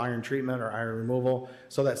full-scale iron treatment or iron removal.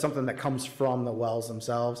 So that's something that comes from the wells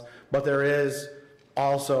themselves. But there is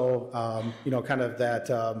also, kind of that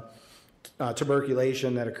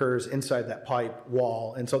tuberculation that occurs inside that pipe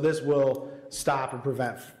wall. And so this will stop or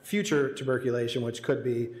prevent future tuberculation, which could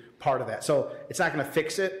be part of that. So it's not going to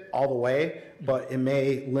fix it all the way, but it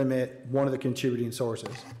may limit one of the contributing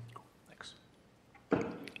sources. Thanks.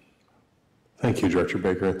 Thank you, Director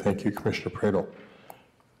Baker. Thank you, Commissioner Pradel.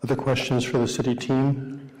 Other questions for the city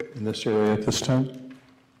team in this area at this time?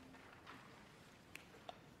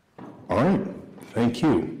 All right, thank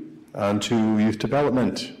you. On to youth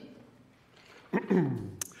development.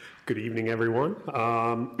 Good evening, everyone.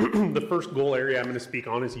 The first goal area I'm going to speak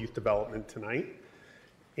on is youth development tonight.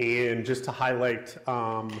 And just to highlight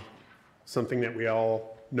something that we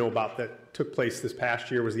all know about that took place this past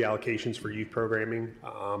year was the allocations for youth programming.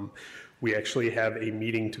 We actually have a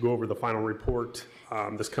meeting to go over the final report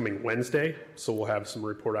this coming Wednesday, so we'll have some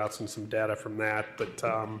report outs and some data from that. But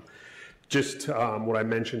just what I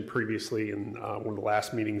mentioned previously in one of the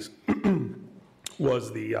last meetings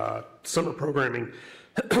was the summer programming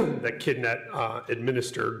that KidNet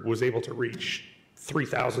administered was able to reach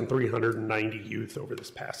 3,390 youth over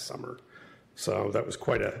this past summer. So that was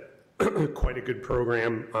quite a good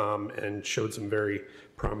program and showed some very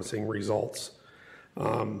promising results.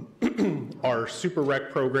 Our Super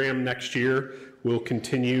Rec program next year will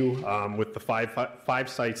continue with the five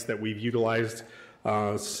sites that we've utilized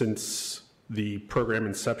since the program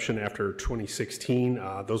inception after 2016.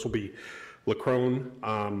 Those will be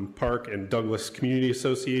LaCrone Park and Douglas Community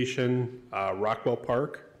Association, Rockwell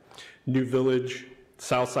Park, New Village,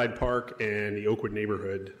 Southside Park, and the Oakwood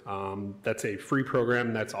neighborhood. That's a free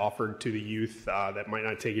program that's offered to the youth that might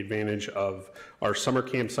not take advantage of our summer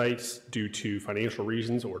campsites due to financial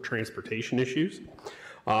reasons or transportation issues.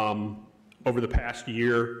 Over the past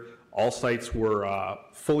year, all sites were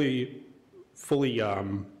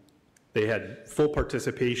they had full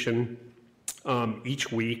participation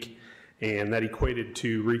each week, and that equated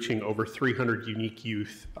to reaching over 300 unique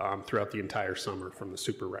youth throughout the entire summer from the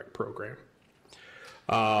Super Rec program.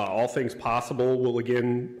 All Things Possible will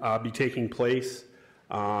again be taking place,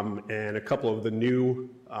 and a couple of the new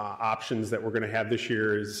options that we're going to have this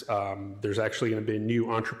year is there's actually going to be a new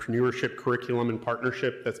entrepreneurship curriculum and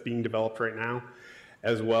partnership that's being developed right now,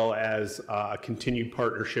 as well as a continued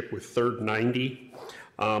partnership with Third 90,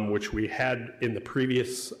 which we had in the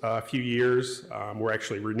previous few years. We're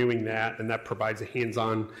actually renewing that, and that provides a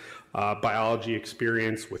hands-on biology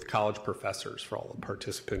experience with college professors for all the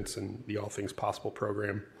participants in the All Things Possible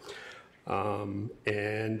program.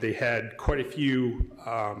 And they had quite a few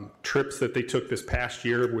trips that they took this past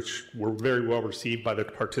year, which were very well received by the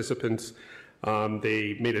participants.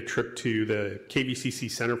 They made a trip to the KVCC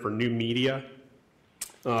Center for New Media.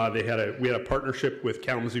 We had a partnership with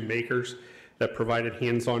Kalamazoo Makers that provided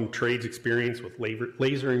hands-on trades experience with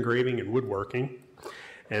laser engraving and woodworking.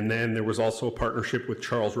 And then there was also a partnership with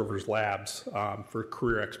Charles Rivers Labs for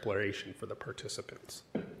career exploration for the participants.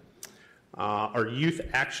 Our Youth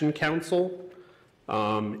Action Council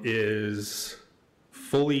is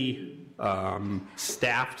fully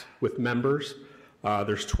staffed with members.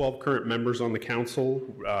 There's 12 current members on the council,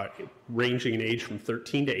 ranging in age from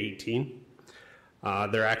 13 to 18.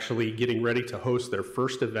 They're actually getting ready to host their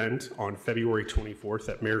first event on February 24th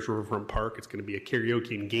at Mayor's Riverfront Park. It's going to be a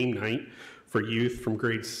karaoke and game night for youth from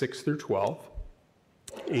grades 6 through 12.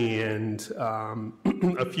 And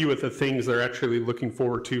a few of the things they're actually looking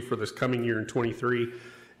forward to for this coming year in 23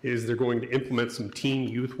 is they're going to implement some teen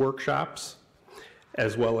youth workshops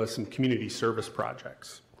as well as some community service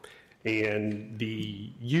projects. And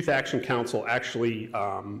the Youth Action Council actually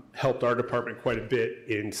helped our department quite a bit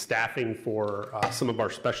in staffing for some of our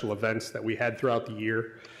special events that we had throughout the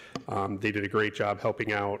year. They did a great job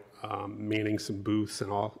helping out, manning some booths,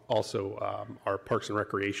 and also our Parks and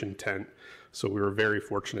Recreation tent. So we were very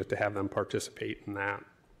fortunate to have them participate in that.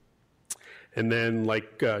 And then,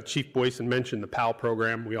 like Chief Boyson mentioned, the PAL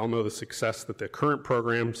program, we all know the success that the current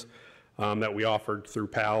programs that we offered through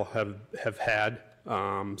PAL have had.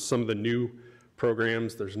 Some of the new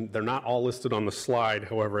programs, they're not all listed on the slide.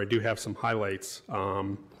 However, I do have some highlights.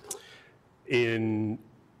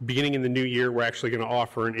 Beginning in the new year, we're actually going to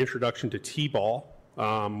offer an introduction to T-ball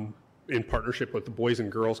in partnership with the Boys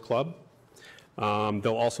and Girls Club.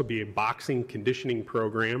 There'll also be a boxing conditioning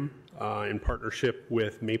program in partnership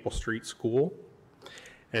with Maple Street School.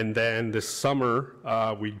 And then this summer,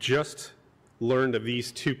 we just learned of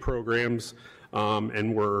these two programs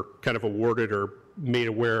and were kind of awarded or made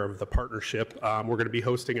aware of the partnership. We're going to be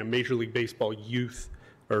hosting a Major League Baseball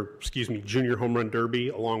junior home run derby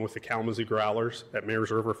along with the Kalamazoo Growlers at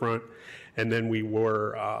Mayor's Riverfront. And then we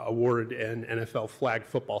were awarded an NFL flag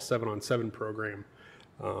football 7-on-7 program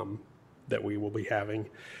that we will be having.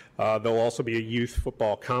 There'll also be a youth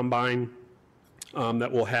football combine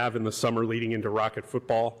that we'll have in the summer leading into Rocket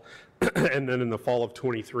football. And then in the fall of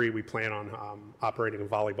 23, we plan on operating a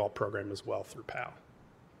volleyball program as well through PAL.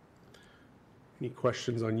 Any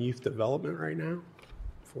questions on youth development right now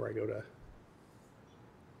before I go to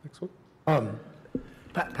next one?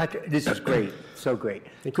 Patrick, this is great, so great.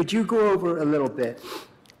 Could you go over a little bit?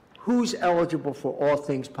 Who's eligible for All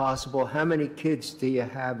Things Possible? How many kids do you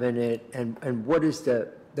have in it? And what is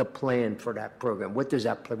the plan for that program? What does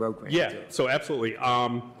that program do? So absolutely.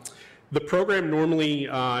 The program normally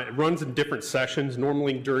runs in different sessions.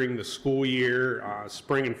 Normally during the school year,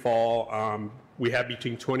 spring and fall, we have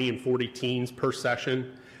between 20 and 40 teens per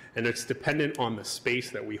session, and it's dependent on the space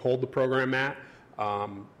that we hold the program at.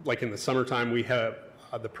 Like in the summertime, we have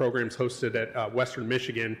the programs hosted at Western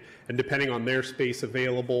Michigan, and depending on their space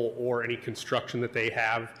available or any construction that they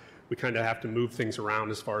have, we kind of have to move things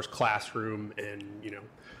around as far as classroom and,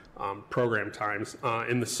 program times.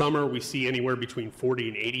 In the summer, we see anywhere between 40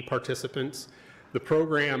 and 80 participants. The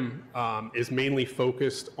program is mainly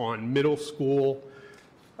focused on middle school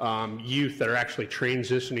youth that are actually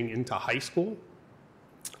transitioning into high school.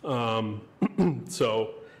 So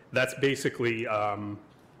that's basically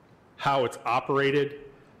how it's operated.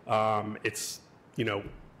 It's,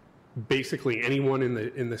 basically anyone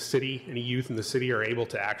in the city, any youth in the city are able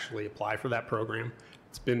to actually apply for that program.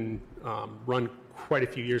 It's been run quite a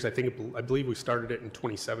few years. I believe we started it in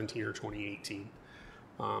 2017 or 2018.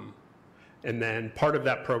 And then part of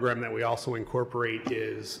that program that we also incorporate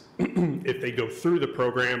is if they go through the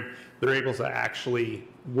program, they're able to actually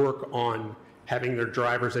work on having their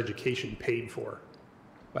driver's education paid for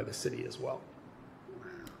by the city as well.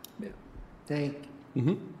 Thank you.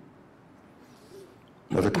 Mm-hmm.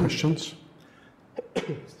 Other questions?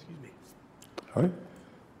 Excuse me. All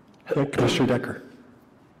right. Commissioner Decker.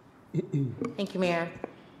 Thank you, Mayor.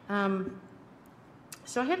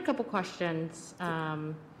 So I had a couple questions.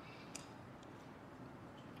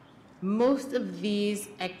 Most of these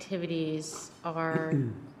activities are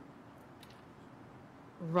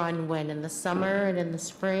run when? In the summer and in the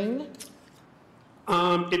spring?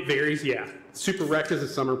 It varies, yeah. Super Rec is a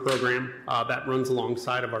summer program that runs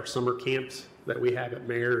alongside of our summer camps that we have at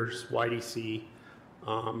Mayor's, YDC.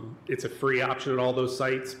 It's a free option at all those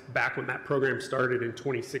sites. Back when that program started in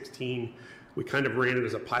 2016, we kind of ran it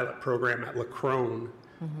as a pilot program at LaCrone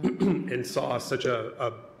and saw such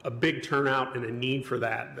a big turnout and a need for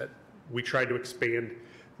that we tried to expand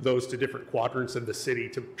those to different quadrants of the city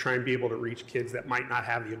to try and be able to reach kids that might not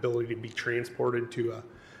have the ability to be transported to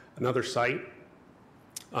another site.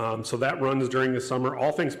 So that runs during the summer.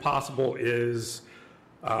 All Things Possible is,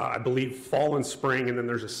 I believe, fall and spring, and then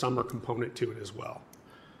there's a summer component to it as well.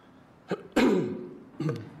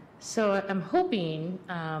 So I'm hoping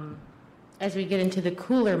as we get into the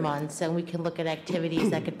cooler months and we can look at activities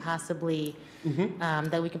that could possibly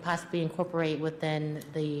that we can possibly incorporate within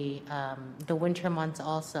the winter months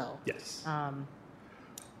also. Yes.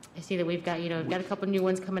 I see that we've got a couple new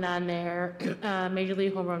ones coming on there. Major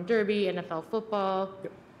League Home Run Derby, NFL football,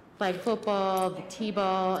 flag football, the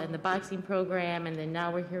T-ball, and the boxing program, and then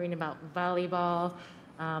now we're hearing about volleyball.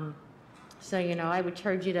 So I would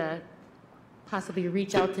charge you to possibly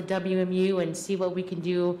reach out to WMU and see what we can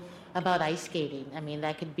do about ice skating. I mean,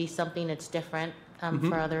 that could be something that's different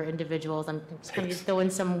for other individuals. I'm just going to throw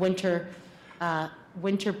in some winter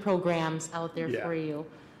programs out there for you.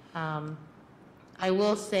 I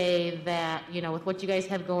will say that, with what you guys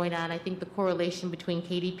have going on, I think the correlation between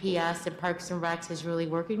KDPS and Parks and Recs is really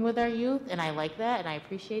working with our youth, and I like that, and I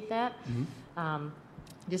appreciate that.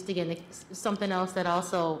 Just again, something else that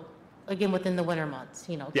also, again, within the winter months,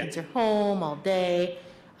 kids are home all day,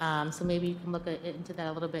 so maybe you can look into that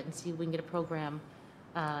a little bit and see if we can get a program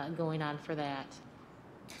going on for that.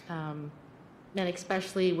 And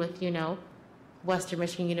especially with, Western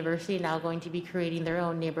Michigan University now going to be creating their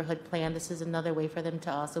own neighborhood plan. This is another way for them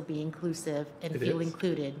to also be inclusive and feel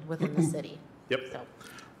included within the city. Yep.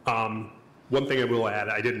 So. One thing I will add,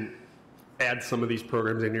 I didn't add some of these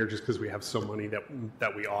programs in here just because we have so many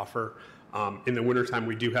that we offer. In the wintertime,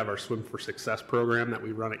 we do have our Swim for Success program that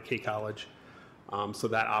we run at K College. So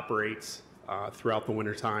that operates throughout the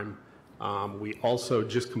wintertime. We also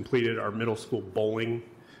just completed our middle school bowling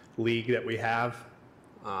league that we have.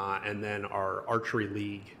 And then our archery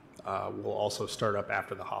league will also start up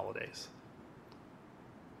after the holidays.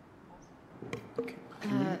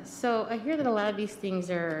 So I hear that a lot of these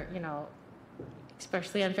things are,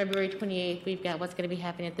 especially on February 28th, we've got what's going to be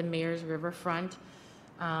happening at the Mayor's Riverfront.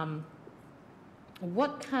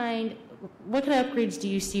 What kind of upgrades do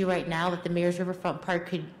you see right now that the Mayor's Riverfront Park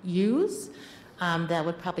could use that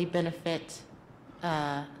would probably benefit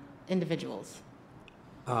individuals?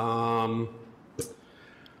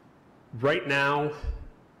 Right now,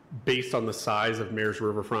 based on the size of Mayor's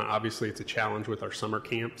Riverfront, obviously it's a challenge with our summer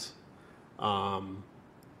camps.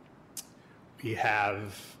 We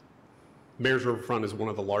have, Mayor's Riverfront is one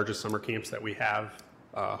of the largest summer camps that we have,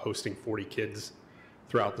 hosting 40 kids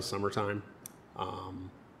throughout the summertime.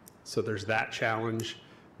 So there's that challenge.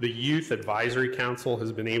 The Youth Advisory Council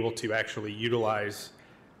has been able to actually utilize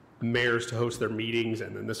mayors to host their meetings,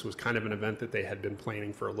 and then this was kind of an event that they had been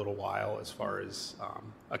planning for a little while as far as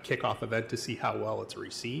a kickoff event to see how well it's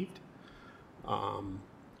received.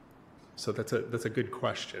 So that's a good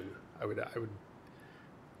question. I would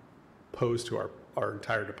pose to our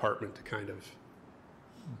entire department to kind of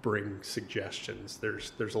bring suggestions.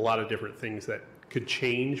 There's a lot of different things that could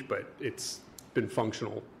change, but it's been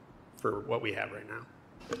functional for what we have right now.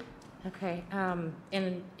 Okay,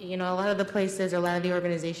 and you know, a lot of the places, or a lot of the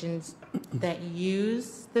organizations that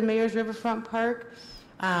use the Mayor's Riverfront Park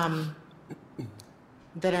that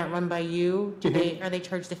aren't run by you, are they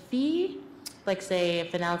charged a fee? Like, say,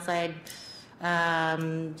 if an outside,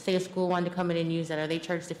 say a school wanted to come in and use that, are they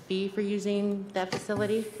charged a fee for using that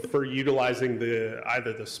facility? For utilizing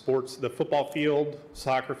either the football field,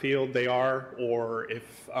 soccer field, they are, or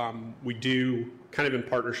if we do kind of in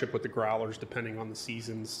partnership with the Growlers, depending on the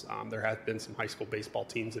seasons. There have been some high school baseball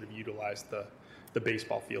teams that have utilized the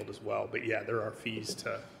baseball field as well. But yeah, there are fees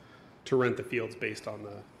to rent the fields based on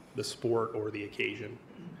the sport or the occasion.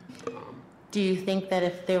 Do you think that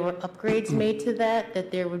if there were upgrades made to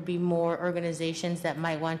that there would be more organizations that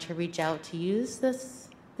might want to reach out to use this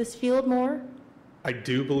field more? I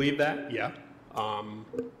do believe that, yeah.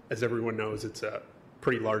 As everyone knows, it's a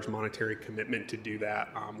pretty large monetary commitment to do that.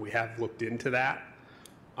 We have looked into that.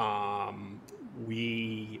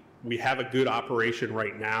 We have a good operation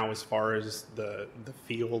right now as far as the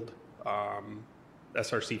field,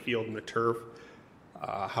 SRC field and the turf.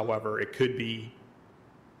 However, it could be,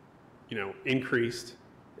 increased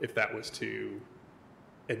if that was to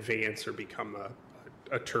advance or become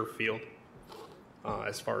a turf field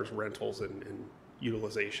as far as rentals and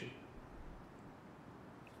utilization.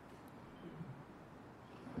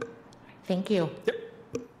 Thank you. Yep.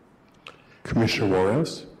 Commissioner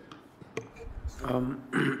Juarez?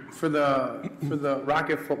 For the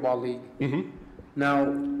Rocket Football League, now,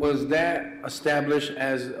 was that established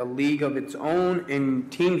as a league of its own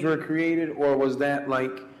and teams were created, or was that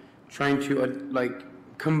like trying to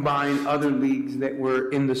combine other leagues that were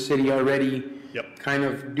in the city already, kind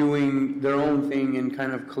of doing their own thing and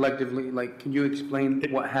kind of collectively, can you explain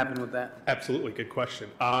what happened with that? Absolutely, good question.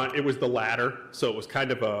 It was the latter, so it was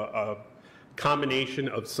kind of a combination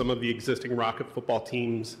of some of the existing Rocket football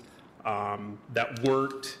teams that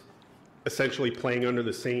weren't essentially playing under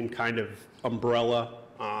the same kind of umbrella.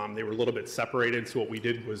 They were a little bit separated, so what we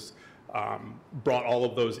did was brought all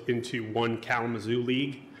of those into one Kalamazoo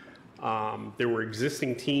league. There were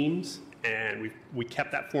existing teams, and we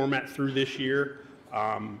kept that format through this year.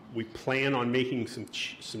 We plan on making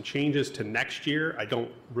some changes to next year. I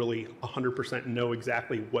don't really 100% know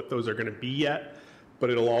exactly what those are going to be yet, but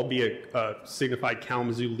it'll all be a signified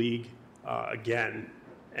Kalamazoo league again.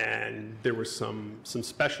 And there was some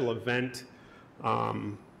special event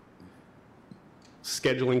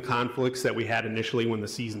scheduling conflicts that we had initially when the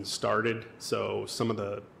season started. So some of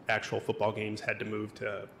the actual football games had to move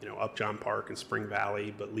to Upjohn Park and Spring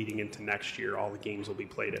Valley, but leading into next year, all the games will be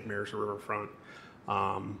played at Mayor's Riverfront.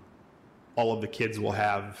 All of the kids will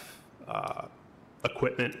have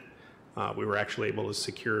equipment. We were actually able to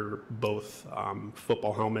secure both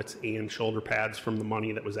football helmets and shoulder pads from the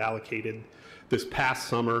money that was allocated this past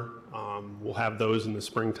summer. We'll have those in the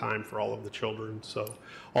springtime for all of the children. So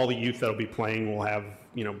all the youth that'll be playing will have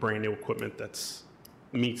brand new equipment that's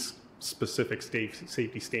meets specific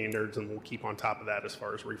safety standards, and we'll keep on top of that as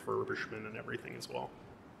far as refurbishment and everything as well.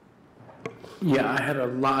 Yeah, I had a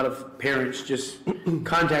lot of parents just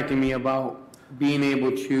contacting me about being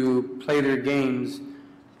able to play their games.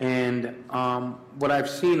 And what I've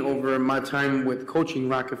seen over my time with coaching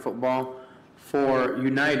Rocket football for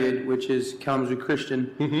United, which is Kalamazoo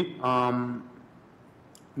Christian,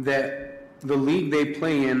 that the league they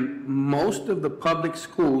play in, most of the public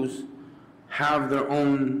schools have their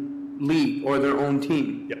own league or their own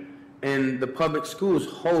team. Yep. And the public schools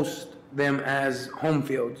host them as home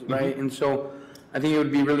fields, right? And so I think it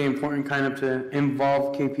would be really important kind of to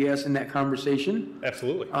involve KPS in that conversation.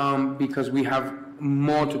 Absolutely. Because we have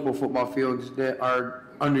multiple football fields that are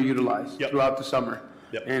underutilized throughout the summer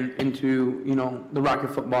and into, the Rocket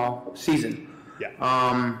football season. Yeah.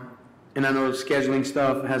 And I know the scheduling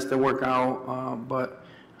stuff has to work out, but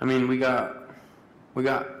I mean, we got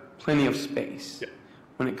plenty of space.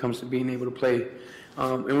 when it comes to being able to play.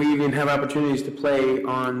 And we even have opportunities to play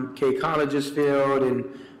on K College's field and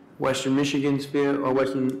Western Michigan's field, or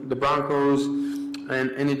the Broncos,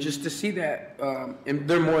 and it just to see that, and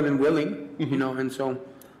they're more than willing, you know, and so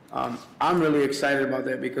I'm really excited about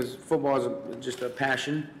that because football is just a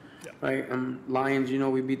passion, right? Lions, you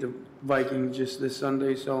know, we beat the Vikings just this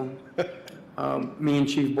Sunday, so me and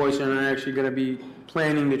Chief Boyson are actually going to be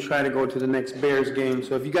planning to try to go to the next Bears game.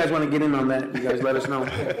 So if you guys want to get in on that, you guys let us know.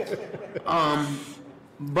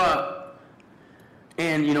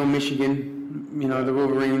 And you know, Michigan, you know, the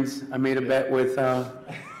Wolverines. I made a bet with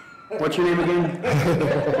what's your name again?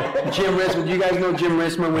 Jim Risman. Do you guys know Jim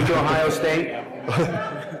Risman went to Ohio State?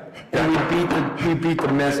 And we beat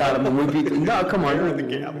the mess out of them. No, come on.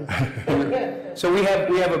 So we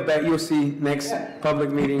have a bet. You'll see next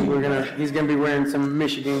public meeting. He's gonna be wearing some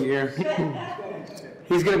Michigan gear.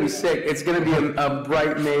 He's gonna be sick. It's gonna be a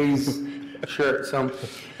bright maize shirt. So,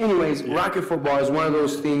 anyways, Rocket football is one of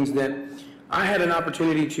those things that I had an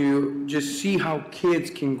opportunity to just see how kids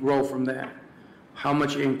can grow from that. How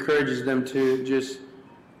much it encourages them to just,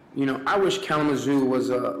 you know, I wish Kalamazoo was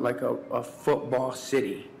like a football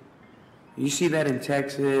city. You see that in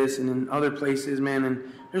Texas and in other places, man, and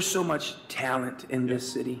there's so much talent in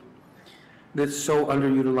this city that's so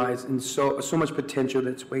underutilized and so much potential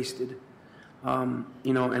that's wasted.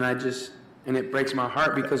 You know, and it breaks my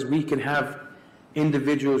heart because we can have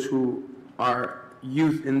individuals who are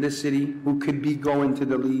youth in this city who could be going to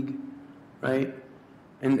the league, right?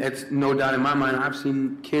 And it's no doubt in my mind, I've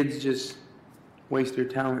seen kids just waste their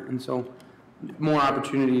talent, and so more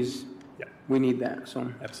opportunities. We need that.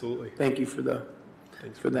 So absolutely. Thank you for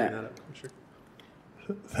that.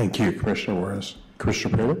 Thank you, Commissioner Juarez.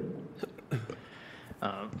 Commissioner Prater?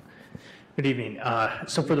 Good evening.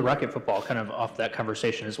 So for the Rocket football, kind of off that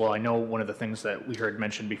conversation as well, I know one of the things that we heard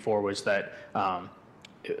mentioned before was that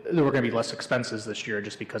there were going to be less expenses this year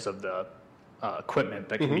just because of the equipment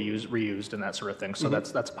that can be reused and that sort of thing. So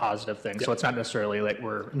that's a positive thing. Yep. So it's not necessarily like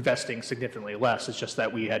we're investing significantly less. It's just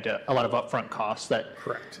that we had a lot of upfront costs that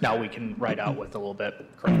now we can ride out with a little bit.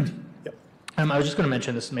 Correct. Yep. I was just going to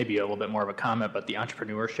mention this, maybe a little bit more of a comment, but the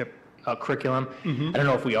entrepreneurship curriculum. I don't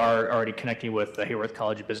know if we are already connecting with the Hayworth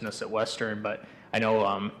College of Business at Western, but I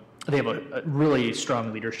know they have a really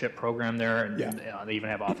strong leadership program there, and they even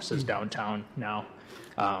have offices downtown now.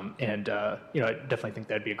 You know, I definitely think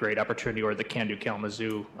that'd be a great opportunity, or the Can Do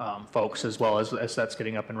Kalamazoo folks, as well as that's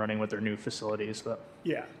getting up and running with their new facilities. But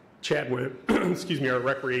yeah, Chad, our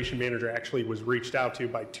recreation manager actually was reached out to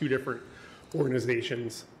by 2 different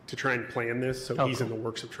organizations to try and plan this, so he's in the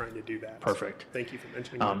works of trying to do that. Perfect. So thank you for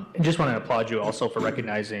mentioning that. And just want to applaud you also for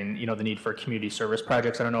recognizing, you know, the need for community service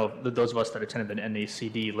projects. I don't know if those of us that attended the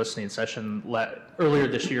NACD listening session earlier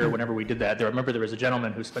this year, whenever we did that, I remember there was a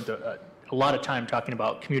gentleman who spent a lot of time talking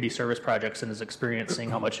about community service projects and his experience, seeing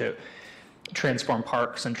how much it transform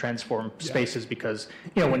parks and transform spaces, because,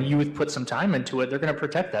 you know, when youth put some time into it, they're going to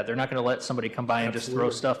protect that. They're not going to let somebody come by and just throw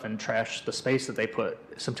stuff and trash the space that they put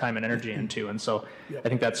some time and energy into. And so I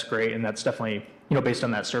think that's great, and that's definitely, you know, based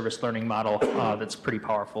on that service learning model, that's pretty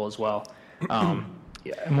powerful as well. I'm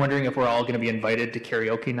wondering if we're all going to be invited to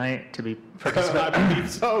karaoke night to be participating. I believe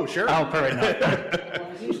so, sure. Oh, perfect.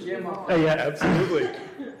 Yeah, absolutely.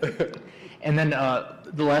 And then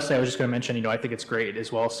the last thing I was just going to mention, you know, I think it's great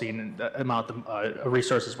as well, seeing the amount of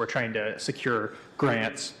resources we're trying to secure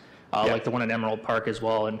grants, like the one at Emerald Park as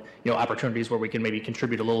well, and, you know, opportunities where we can maybe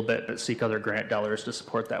contribute a little bit, but seek other grant dollars to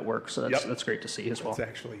support that work. So that's great to see as well. That's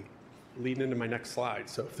actually leading into my next slide.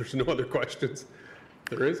 So if there's no other questions,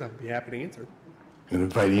 if there is, I'll be happy to answer. And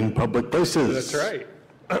inviting public places. That's right.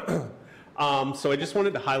 So I just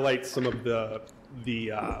wanted to highlight some of the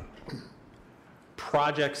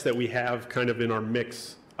projects that we have kind of in our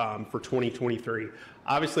mix for 2023.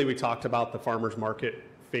 Obviously, we talked about the Farmers Market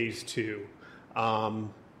Phase 2.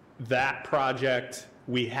 That project,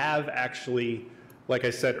 we have actually, like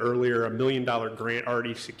I said earlier, $1 million grant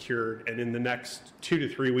already secured, and in the next 2 to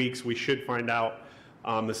 3 weeks, we should find out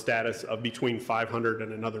the status of between $500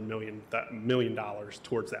 and another $1 million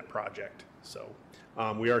towards that project. So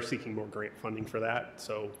we are seeking more grant funding for that,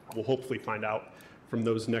 so we'll hopefully find out from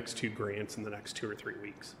those next 2 grants in the next 2 or 3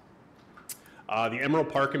 weeks. The Emerald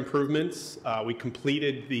Park improvements, we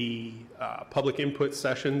completed the public input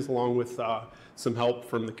sessions along with some help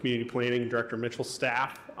from the Community Planning Director Mitchell's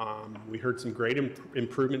staff. We heard some great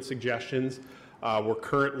improvement suggestions. We're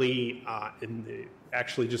currently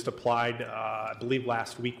actually just applied, I believe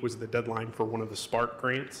last week was the deadline for one of the Spark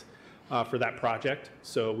grants for that project.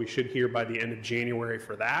 So we should hear by the end of January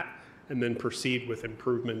for that, and then proceed with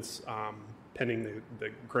improvements pending the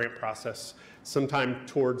grant process sometime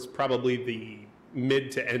towards probably the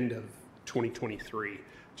mid to end of 2023,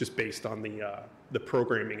 just based on the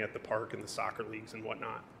programming at the park and the soccer leagues and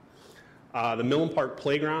whatnot. The Millen Park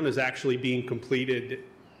Playground is actually being completed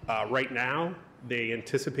right now. They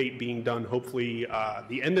anticipate being done hopefully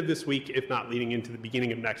the end of this week, if not leading into the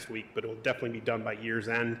beginning of next week, but it will definitely be done by year's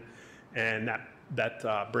end. And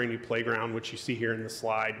that brand new playground, which you see here in the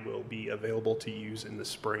slide, will be available to use in the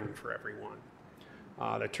spring for everyone.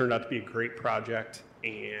 That turned out to be a great project,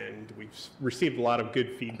 and we've received a lot of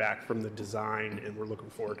good feedback from the design, and we're looking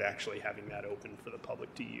forward to actually having that open for the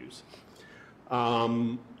public to use.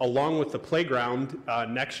 Along with the playground,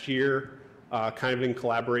 next year, kind of in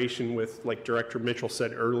collaboration with, like Director Mitchell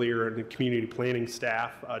said earlier, and the community planning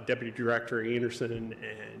staff, Deputy Director Anderson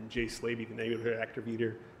and Jay Slavey, the neighborhood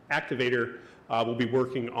activator, will be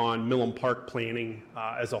working on Millen Park planning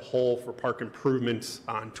as a whole for park improvements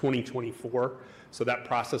on 2024. So that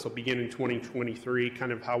process will begin in 2023,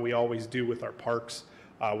 kind of how we always do with our parks,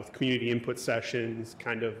 with community input sessions,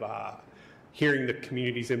 kind of hearing the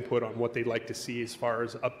community's input on what they'd like to see as far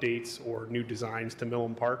as updates or new designs to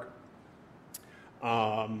Millen Park.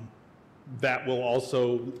 That will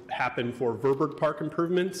also happen for Verburg Park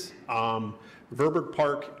improvements. Verburg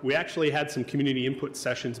Park, we actually had some community input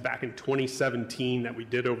sessions back in 2017 that we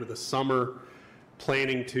did over the summer,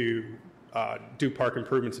 planning to do park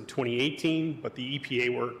improvements in 2018, but the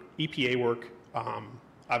EPA work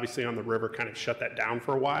obviously on the river kind of shut that down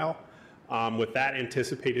for a while. With that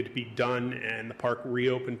anticipated to be done and the park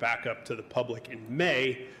reopened back up to the public in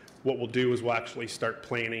May, what we'll do is we'll actually start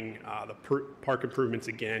planning the park improvements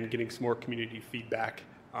again, getting some more community feedback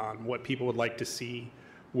on what people would like to see,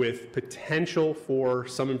 with potential for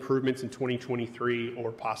some improvements in 2023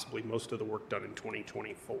 or possibly most of the work done in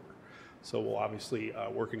 2024. So we'll obviously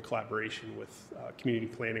work in collaboration with community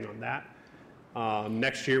planning on that.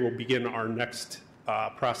 Next year we'll begin our next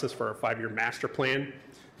process for our 5-year master plan.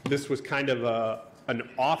 This was kind of an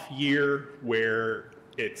off year where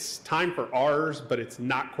it's time for ours, but it's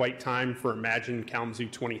not quite time for Imagine Kalamazoo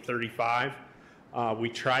 2035. We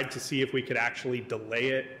tried to see if we could actually delay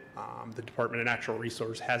it. The Department of Natural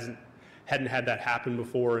Resources hadn't had that happen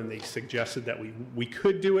before, and they suggested that we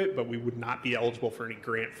could do it, but we would not be eligible for any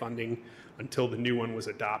grant funding until the new one was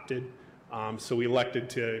adopted. So we elected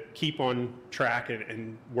to keep on track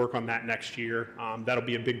and work on that next year. That'll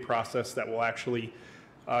be a big process that will actually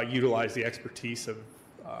utilize the expertise of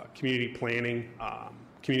community planning,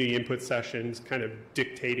 community input sessions, kind of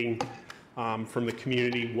dictating from the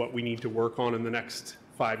community what we need to work on in the next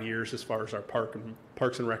 5 years as far as our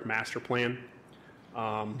Parks and Rec master plan.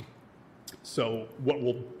 So what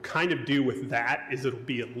we'll kind of do with that is it'll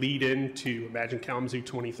be a lead-in to Imagine Kalamazoo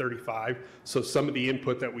 2035. So some of the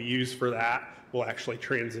input that we use for that will actually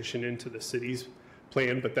transition into the city's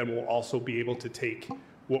plan, but then we'll also be able to take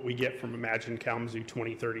what we get from Imagine Kalamazoo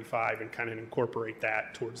 2035 and kind of incorporate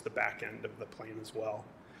that towards the back end of the plan as well.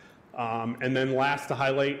 And then last to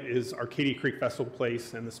highlight is Arcadia Creek Festival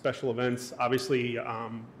Place and the special events. Obviously,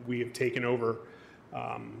 we have taken over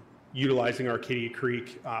utilizing Arcadia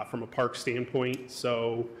Creek from a park standpoint.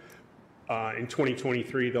 So in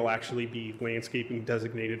 2023, there'll actually be landscaping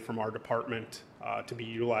designated from our department to be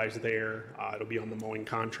utilized there. It'll be on the mowing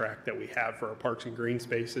contract that we have for our parks and green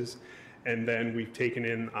spaces. And then we've taken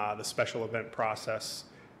in the special event process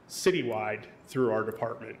citywide through our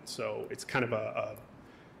department. So it's kind of a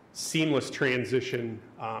seamless transition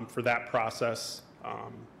for that process.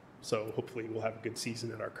 So hopefully we'll have a good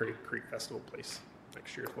season at our Creek Festival Place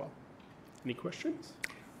next year as well. Any questions?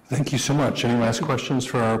 Thank you so much. Any last questions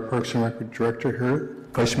for our Parks and Rec Director here?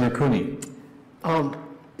 Vice Mayor Cooney.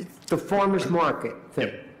 The farmer's market thing,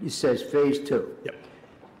 Yep. it says phase 2. Yep.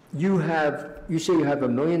 You say you have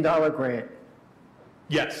 $1 million grant,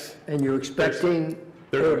 Yes. and you're expecting...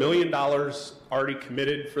 There's $1 million already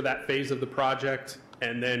committed for that phase of the project,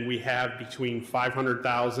 and then we have between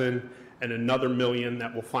 $500,000 and another $1 million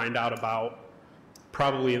that we'll find out about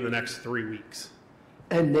probably in the next 3 weeks.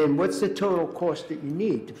 And then what's the total cost that you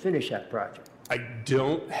need to finish that project? I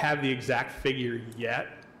don't have the exact figure yet.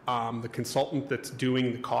 The consultant that's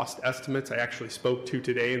doing the cost estimates, I actually spoke to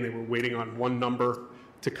today, and they were waiting on one number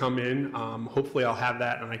to come in. Hopefully I'll have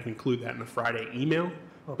that, and I can include that in the Friday email,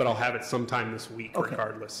 but I'll have it sometime this week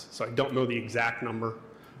regardless. So I don't know the exact number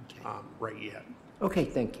right yet. Okay,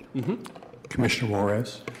 thank you. Commissioner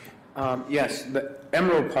Juarez. Yes, the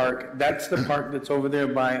Emerald Park, that's the park that's over there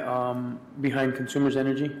by, behind Consumers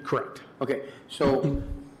Energy? Correct. Okay, so,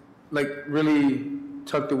 like, really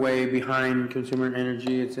tucked away behind Consumer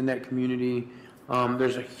Energy, it's in that community.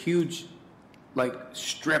 There's a huge, like,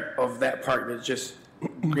 strip of that park that's just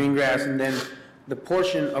green grass, and then the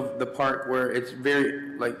portion of the park where it's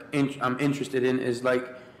very, like, I'm interested in is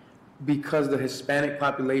like, because the Hispanic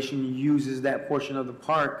population uses that portion of the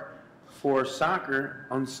park for soccer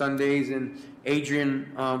on Sundays, and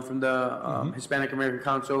Adrian from the Hispanic American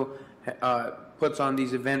Council puts on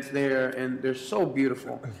these events there, and they're so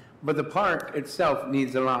beautiful. But the park itself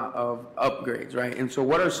needs a lot of upgrades, right? And so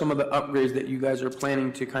what are some of the upgrades that you guys are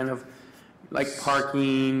planning to kind of, like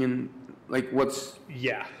parking and like what's...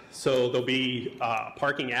 Yeah, so there'll be a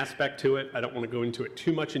parking aspect to it. I don't want to go into it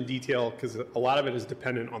too much in detail because a lot of it is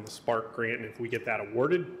dependent on the Spark grant and if we get that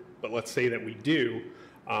awarded. But let's say that we do,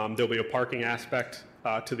 there'll be a parking aspect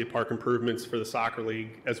to the park improvements for the soccer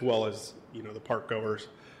league as well as, you know, the park goers.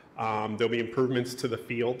 There'll be improvements to the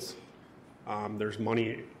fields. There's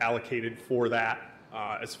money allocated for that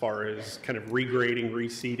as far as kind of regrading,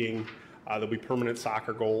 reseeding. There'll be permanent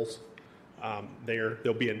soccer goals.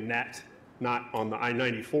 There'll be a net, not on the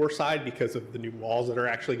I-94 side because of the new walls that are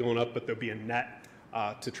actually going up, but there'll be a net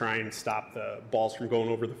to try and stop the balls from going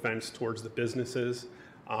over the fence towards the businesses.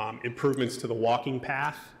 Improvements to the walking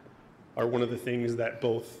path are one of the things that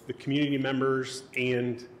both the community members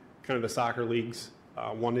and kind of the soccer leagues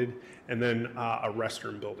wanted, and then a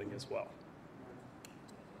restroom building as well.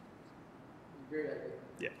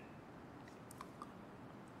 Yeah.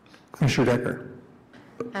 Commissioner Decker.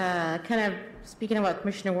 Kind of speaking of what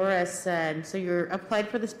Commissioner Juarez said, so you're applied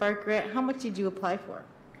for the Spark grant. How much did you apply for?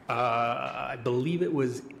 I believe it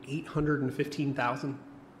was $815,000.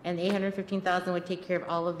 And the $815,000 would take care of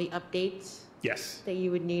all of the updates? Yes. That you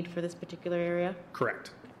would need for this particular area?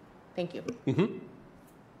 Correct. Thank you. Mm-hmm.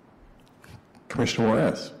 Commissioner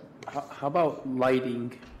Juarez. How about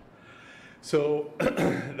lighting? So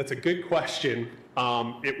that's a good question.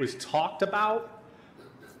 It was talked about.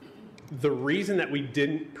 The reason that we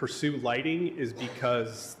didn't pursue lighting is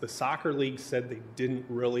because the soccer league said they didn't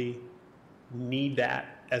really need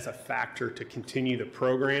that as a factor to continue the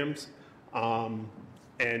programs.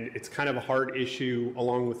 And it's kind of a hard issue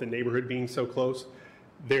along with the neighborhood being so close.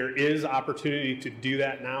 There is opportunity to do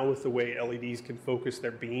that now with the way LEDs can focus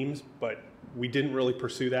their beams, but we didn't really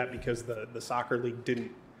pursue that because the soccer league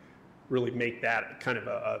didn't really make that kind of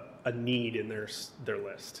a need in their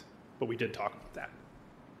list. But we did talk about that.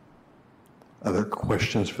 Other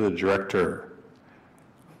questions for the director?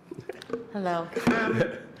 Hello.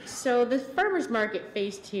 So the farmer's market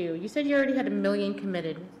phase 2, you said you already had $1 million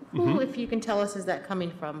committed. Who, if you can tell us, is that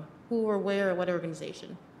coming from? Who or where or what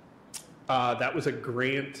organization? That was a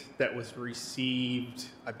grant that was received,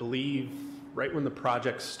 I believe, right when the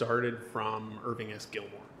project started from Irving S.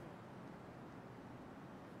 Gilmore.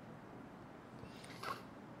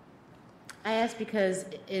 I ask because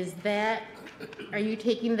are you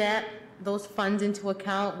taking those funds into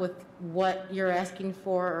account with what you're asking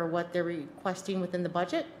for or what they're requesting within the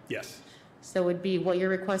budget? Yes. So it would be what you're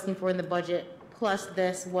requesting for in the budget plus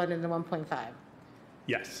this one and the 1.5?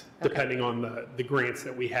 Yes, depending on the grants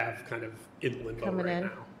that we have kind of in limbo Coming right in.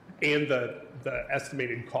 now. And the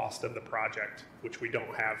estimated cost of the project, which we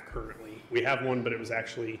don't have currently. We have one, but it was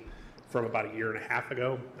actually from about 1.5 years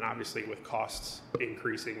ago. And obviously with costs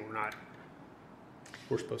increasing,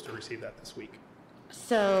 we're supposed to receive that this week.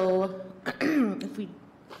 So if we,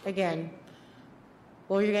 again,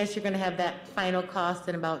 well, you guys are going to have that final cost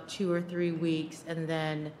in about 2 or 3 weeks, and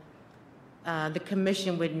then the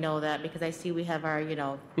commission would know that because I see we have our,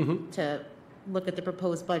 to look at the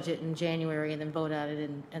proposed budget in January and then vote on it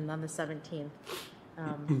and on the 17th.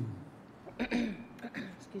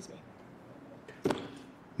 Excuse me.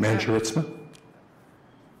 Manager Ritzman.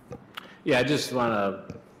 Yeah, I just want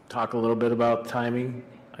to talk a little bit about timing.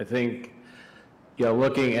 I think,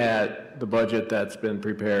 looking at the budget that's been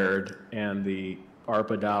prepared and the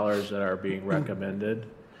ARPA dollars that are being recommended,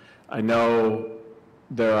 I know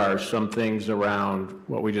there are some things around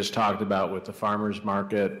what we just talked about with the farmers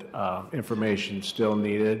market, information still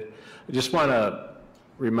needed. I just want to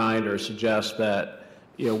remind or suggest that,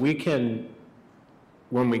 we can,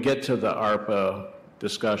 when we get to the ARPA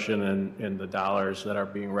discussion and the dollars that are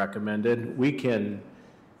being recommended, we can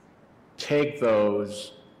take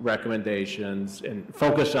those recommendations and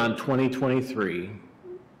focus on 2023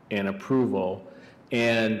 and approval.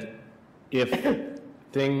 And if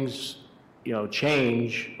things,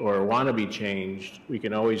 change or want to be changed, we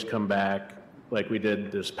can always come back like we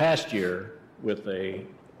did this past year with a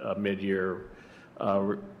mid-year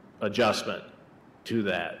adjustment to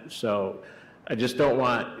that. So I just don't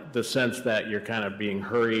want the sense that you're kind of being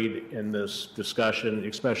hurried in this discussion,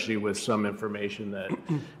 especially with some information that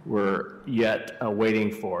we're yet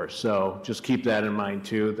waiting for. So just keep that in mind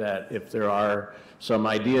too, that if there are some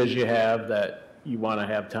ideas you have that you want to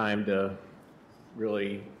have time to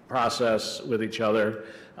really process with each other,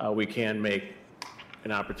 we can make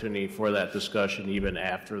an opportunity for that discussion even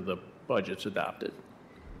after the budget's adopted.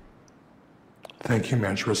 Thank you,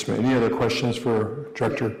 Manager Rissman. Any other questions for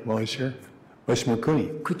Director while he's here? Vice Mayor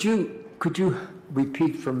Cooney. Could you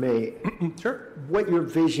repeat for me? Sure. What your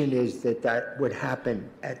vision is that would happen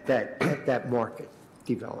at that market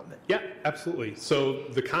development? Yeah, absolutely. So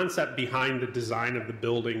the concept behind the design of the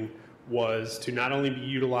building was to not only be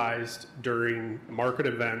utilized during market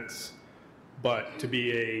events, but to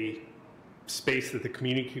be a space that the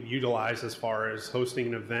community could utilize as far as hosting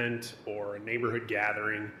an event or a neighborhood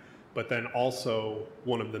gathering. But then also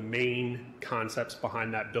one of the main concepts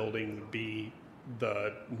behind that building would be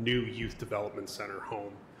the new Youth Development Center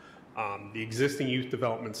home. The existing Youth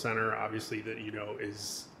Development Center, obviously, that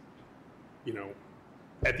is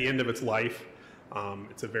at the end of its life.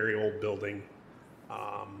 It's a very old building.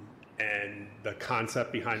 And the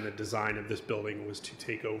concept behind the design of this building was to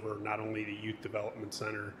take over not only the Youth Development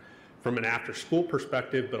Center from an after-school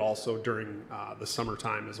perspective, but also during the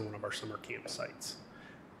summertime as one of our summer camp sites.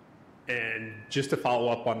 And just to follow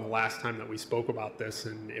up on the last time that we spoke about this,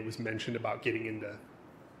 and it was mentioned about getting into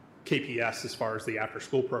KPS as far as the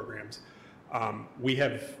after-school programs, we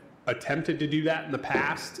have attempted to do that in the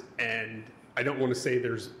past, and I don't want to say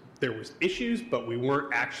there was issues, but we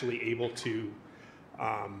weren't actually able to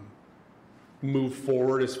move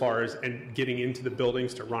forward as far as and getting into the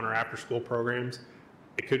buildings to run our after-school programs.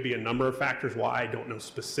 It could be a number of factors why, I don't know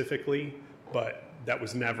specifically, but that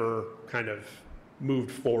was never kind of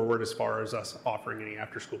moved forward as far as us offering any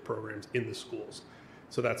after-school programs in the schools.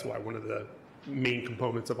 So that's why one of the main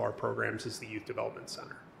components of our programs is the Youth Development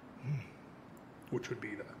Center, which would be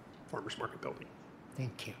the Farmers Market building.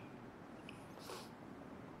 Thank you.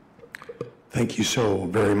 Thank you so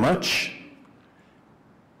very much.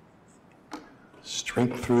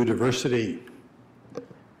 Strength through diversity.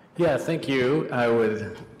 Yeah, thank you. I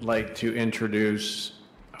would like to introduce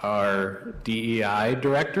our DEI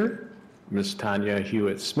director, Ms. Tanya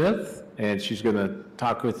Hewitt-Smith, and she's going to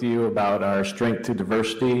talk with you about our Strength to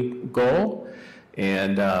Diversity goal.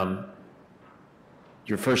 And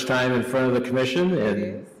your first time in front of the commission,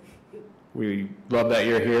 and we love that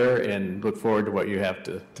you're here and look forward to what you have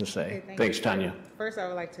to say. Okay, Thanks, you. Tanya. First, I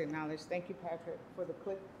would like to acknowledge, thank you, Patrick, for the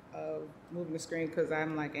clip of moving the screen, because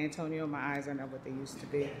I'm like Antonio, my eyes are not what they used to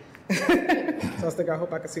be. So I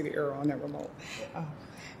hope I can see the arrow on that remote.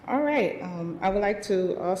 All right, I would like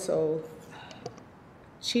to also,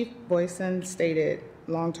 Chief Boyson stated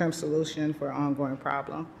long-term solution for ongoing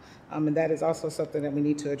problem. And that is also something that we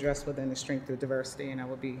need to address within the Strength Through Diversity, and I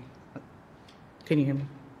will be, can you hear me?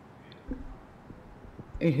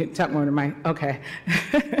 You talk more to mic, okay.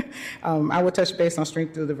 I will touch base on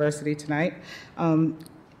Strength Through Diversity tonight.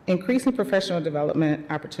 Increasing professional development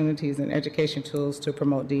opportunities and education tools to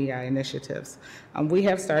promote DEI initiatives. We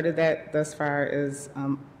have started that thus far as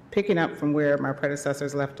picking up from where my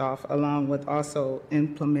predecessors left off, along with also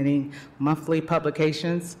implementing monthly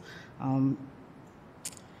publications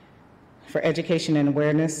for education and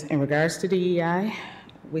awareness in regards to DEI.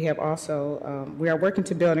 We have also, we are working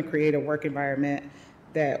to build and create a work environment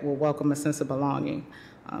that will welcome a sense of belonging.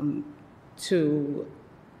 To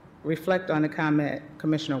reflect on the comment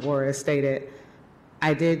Commissioner Juarez stated,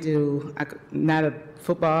 I did do, not a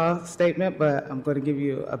football statement, but I'm going to give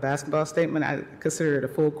you a basketball statement. I consider it a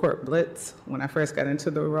full court blitz when I first got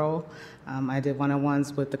into the role. I did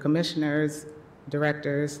one-on-ones with the commissioners,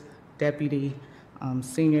 directors, deputy,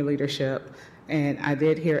 senior leadership, and I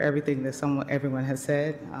did hear everything that everyone has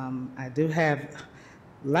said. I do have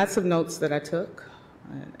lots of notes that I took,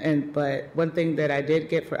 but one thing that I did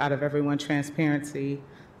get out of everyone, transparency,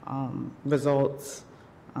 results,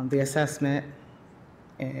 the assessment,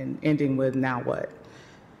 and ending with now what.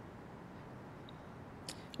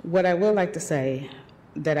 What I would like to say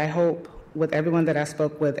that I hope with everyone that I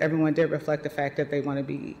spoke with, everyone did reflect the fact that they want to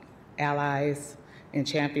be allies and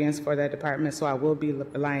champions for that department. So I will be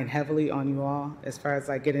relying heavily on you all as far as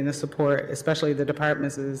like getting the support, especially the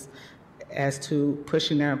departments, as to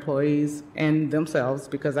pushing their employees and themselves,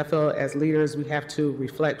 because I feel as leaders we have to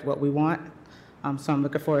reflect what we want. So I'm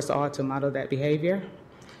looking for us all to model that behavior.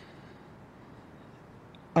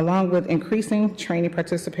 Along with increasing training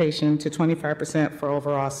participation to 25% for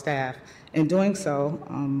overall staff. In doing so,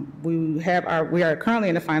 we are currently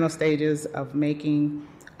in the final stages of making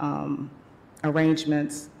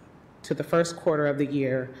arrangements to the first quarter of the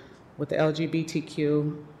year with the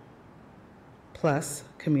LGBTQ plus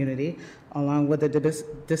community, along with the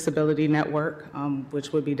Disability Network,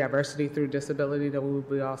 which would be Diversity Through Disability that we will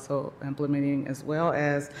be also implementing, as well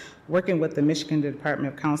as working with the Michigan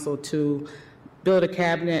Department of Council to build a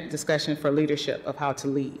cabinet discussion for leadership of how to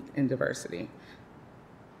lead in diversity.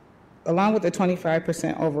 Along with the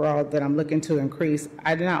 25% overall that I'm looking to increase,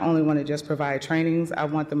 I do not only want to just provide trainings, I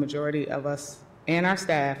want the majority of us and our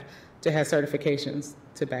staff to have certifications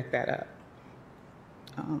to back that up,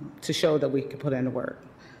 to show that we can put in the work.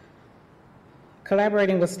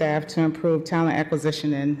 Collaborating with staff to improve talent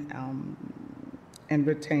acquisition and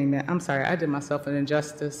retainment. I'm sorry, I did myself an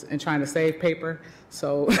injustice in trying to save paper,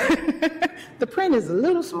 so the print is a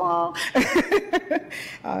little small.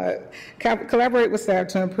 Collaborate with staff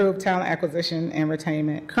to improve talent acquisition and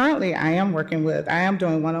retainment. Currently, I am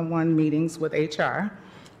doing one-on-one meetings with HR.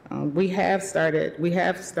 We have started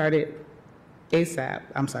ASAP,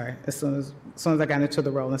 I'm sorry, as soon as I got into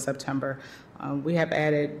the role in September. We have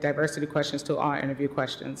added diversity questions to all interview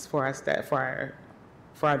questions for our staff, for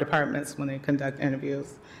our departments when they conduct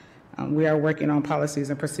interviews. We are working on policies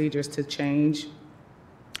and procedures to change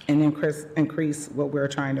and increase what we're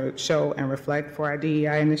trying to show and reflect for our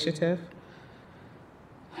DEI initiative.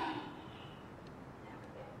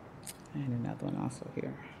 And another one also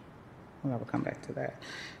here. Well, I will come back to that.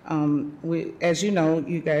 As you know,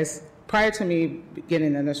 you guys, prior to me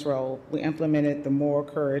getting in this role, we implemented the Moral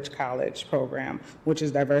Courage College program, which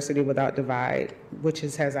is diversity without divide, which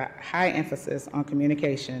has a high emphasis on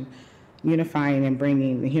communication, unifying and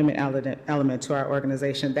bringing the human element to our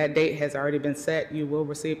organization. That date has already been set. You will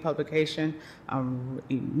receive publication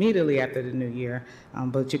immediately after the new year,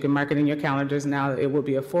 but you can mark it in your calendars now. It will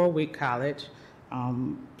be a 4-week college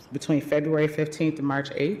between February 15th and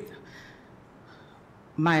March 8th.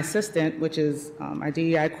 My assistant, which is our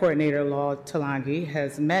DEI coordinator, Law Talangi,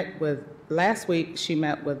 has met with, last week she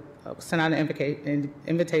met with, sent out an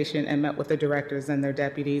invitation and met with the directors and their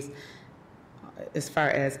deputies as far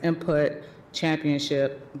as input,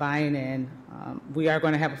 championship, buying in. We are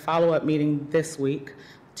going to have a follow-up meeting this week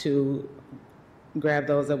to grab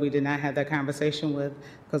those that we did not have that conversation with,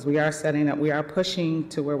 because we are pushing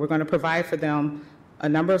to where we're going to provide for them a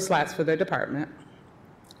number of slots for their department,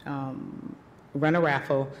 run a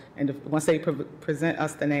raffle, and once they present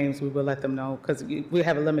us the names, we will let them know, because we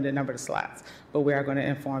have a limited number of slots, but we are going to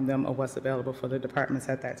inform them of what's available for the departments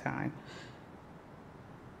at that time.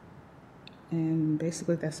 And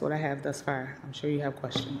basically, that's what I have thus far. I'm sure you have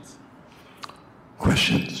questions.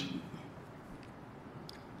 Questions?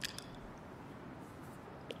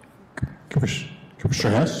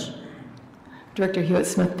 Commissioner Hess? Director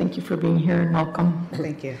Hewitt-Smith, thank you for being here and welcome.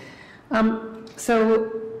 Thank you.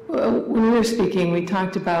 When we were speaking, we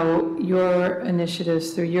talked about your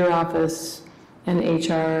initiatives through your office and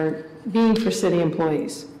HR being for city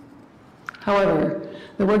employees. However,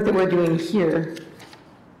 the work that we're doing here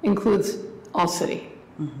includes all city.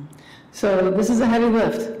 Mm-hmm. So this is a heavy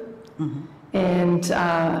lift. Mm-hmm.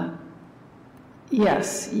 And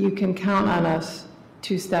yes, you can count on us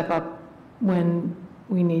to step up when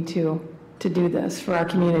we need to do this for our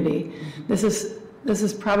community. Mm-hmm. This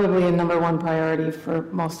is probably a #1 priority for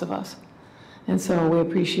most of us. And so we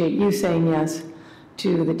appreciate you saying yes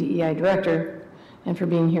to the DEI director and for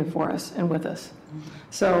being here for us and with us. Mm-hmm.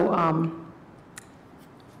 So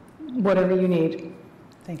whatever you need,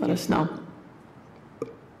 let us know.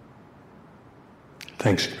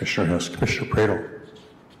 Thanks, Commissioner Hess. Commissioner Pradel.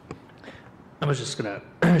 I was just going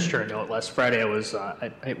to share a note. Last Friday, I was,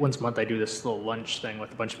 once a month, I do this little lunch thing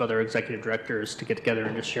with a bunch of other executive directors to get together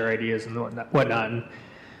and just share ideas and whatnot. And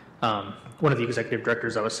one of the executive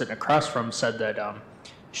directors I was sitting across from said that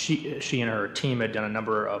she and her team had done a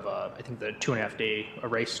number of, I think, the 2.5-day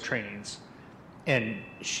race trainings. And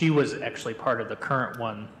she was actually part of the current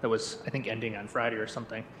one that was, I think, ending on Friday or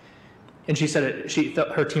something. And she said she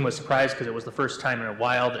thought her team was surprised because it was the first time in a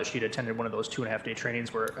while that she'd attended one of those 2.5-day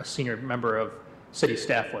trainings where a senior member of city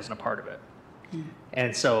staff wasn't a part of it. Mm.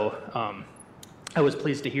 And so I was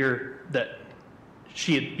pleased to hear that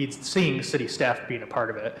she had been seeing city staff being a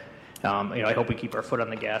part of it. I hope we keep our foot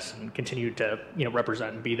on the gas and continue to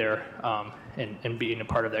represent and be there and being a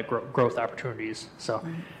part of that growth opportunities. So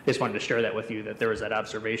I just wanted to share that with you, that there was that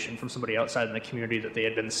observation from somebody outside in the community that they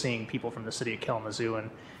had been seeing people from the city of Kalamazoo,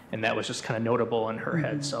 and that was just kind of notable in her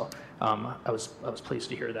head. So I was pleased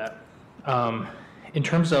to hear that. In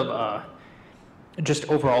terms of just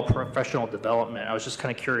overall professional development, I was just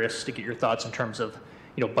kind of curious to get your thoughts in terms of,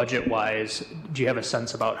 budget-wise. Do you have a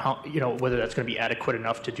sense about how, whether that's going to be adequate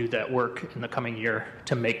enough to do that work in the coming year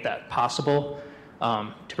to make that possible,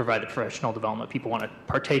 to provide the professional development people want to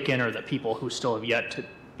partake in, or the people who still have yet to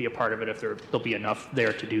be a part of it, if there'll be enough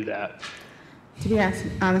there to do that? To be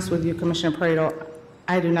honest with you, Commissioner Pradel,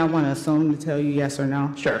 I do not want to assume to tell you yes or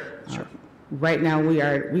no. Sure. Right now, we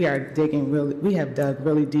are digging really, we have dug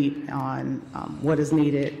really deep on what is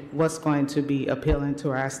needed, what's going to be appealing to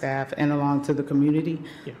our staff and along to the community.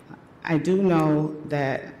 Yeah. I do know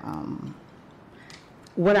that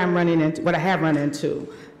what I have run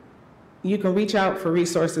into, you can reach out for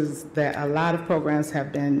resources that a lot of programs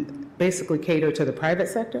have been basically catered to the private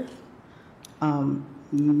sector. On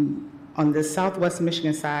the Southwest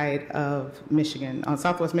Michigan side of Michigan, on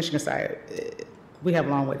Southwest Michigan side, we have a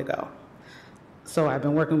long way to go. So I've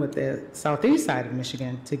been working with the Southeast side of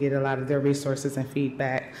Michigan to get a lot of their resources and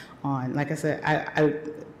feedback on, like I said,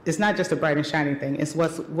 it's not just a bright and shining thing, it's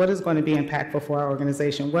what is going to be impactful for our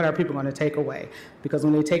organization, what are people going to take away? Because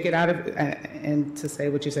when they take it out of, and to say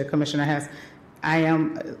what you said, Commissioner Hess, I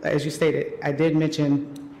am, as you stated, I did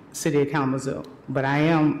mention City of Kalamazoo, but I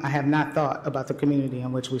have not thought about the community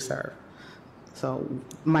in which we serve. So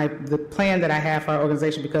the plan that I have for our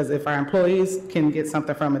organization, because if our employees can get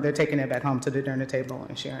something from it, they're taking it back home to the dinner table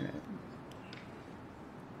and sharing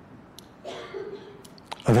it.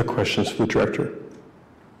 Other questions for the director?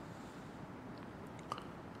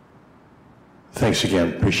 Thanks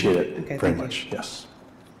again. Appreciate it very much. Yes.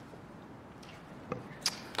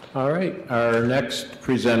 All right. Our next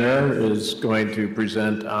presenter is going to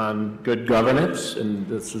present on good governance, and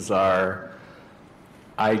this is our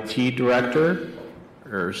IT director,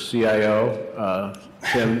 or CIO,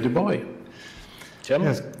 Tim DuBois. Tim?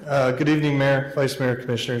 Yes. Good evening, Mayor, Vice Mayor,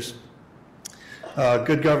 Commissioners.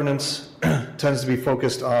 Good governance tends to be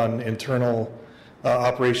focused on internal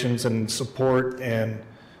operations and support and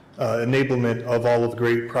enablement of all of the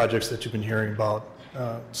great projects that you've been hearing about.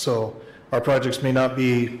 So our projects may not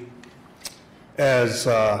be as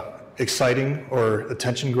exciting or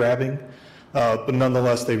attention-grabbing, but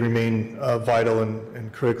nonetheless, they remain vital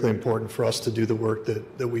and critically important for us to do the work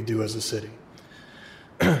that we do as a city.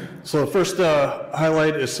 So the first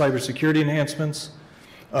highlight is cybersecurity enhancements.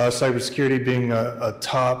 Cybersecurity being a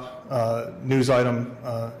top news item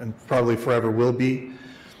and probably forever will be.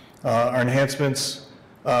 Our enhancements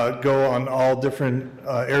go on all different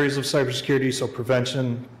areas of cybersecurity, so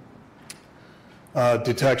prevention,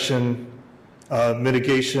 detection,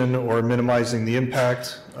 mitigation or minimizing the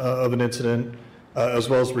impact of an incident, as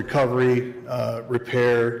well as recovery,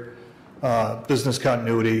 repair, business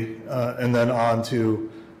continuity, and then on to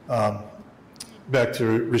back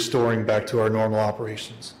to restoring back to our normal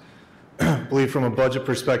operations. I believe from a budget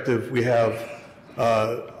perspective, we have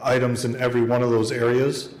items in every one of those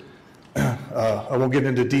areas. I won't get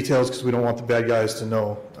into details because we don't want the bad guys to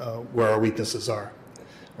know where our weaknesses are,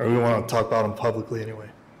 or we don't want to talk about them publicly anyway.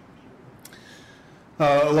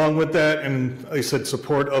 Along with that, and like I said,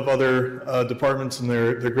 support of other departments and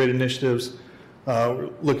their great initiatives, we're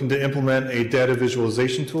looking to implement a data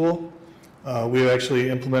visualization tool. We actually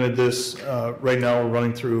implemented this. Right now we're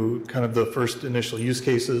running through kind of the first initial use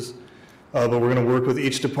cases, but we're going to work with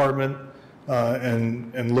each department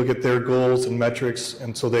and look at their goals and metrics,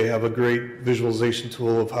 and so they have a great visualization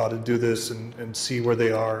tool of how to do this and see where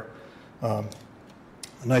they are. A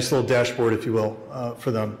nice little dashboard, if you will, for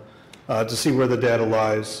them. To see where the data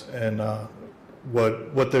lies and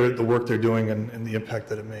what the work they're doing and the impact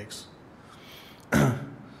that it makes.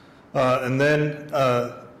 And then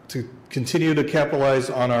to continue to capitalize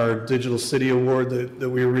on our Digital City Award that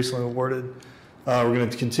we were recently awarded, we're going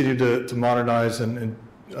to continue to modernize and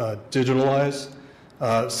digitalize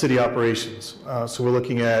city operations. So we're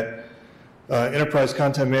looking at enterprise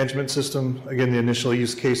content management system. Again, the initial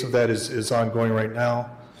use case of that is ongoing right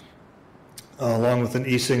now. Along with an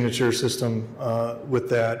e-signature system with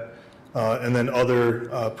that, and then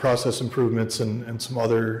other process improvements and some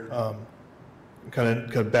other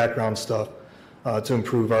kind of background stuff to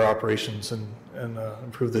improve our operations and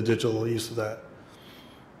improve the digital use of that.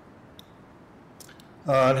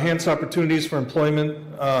 Enhance opportunities for employment,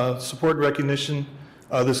 support and recognition.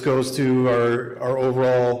 This goes to our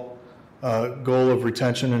overall goal of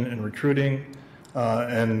retention and recruiting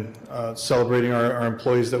and celebrating our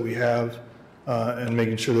employees that we have. And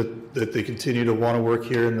making sure that they continue to want to work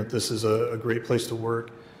here and that this is a great place to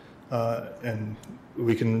work and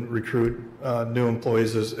we can recruit new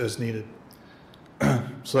employees as needed.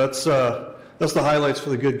 So that's the highlights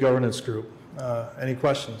for the good governance group. Any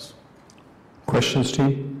questions? Questions,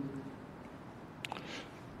 team?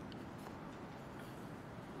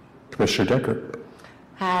 Commissioner Decker.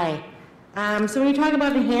 Hi. So when you talk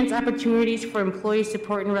about enhanced opportunities for employee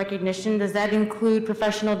support and recognition, does that include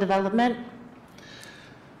professional development?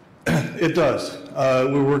 It does.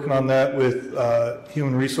 We're working on that with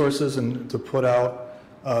Human Resources and to put out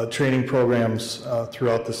training programs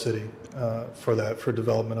throughout the city for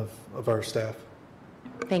development of our staff.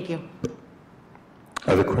 Thank you.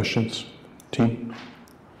 Other questions? Team?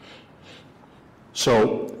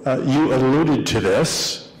 So you alluded to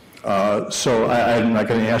this, so I'm not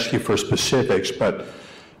going to ask you for specifics, but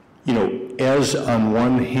you know, as on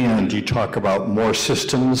one hand you talk about more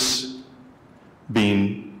systems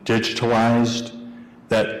being digitalized,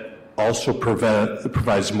 that also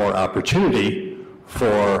provides more opportunity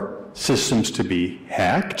for systems to be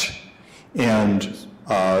hacked, and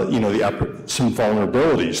you know, some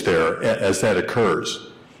vulnerabilities there as that occurs.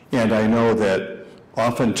 And I know that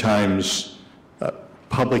oftentimes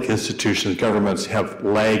public institutions, governments have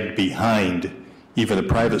lagged behind even the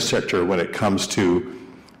private sector when it comes to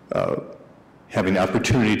having the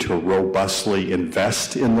opportunity to robustly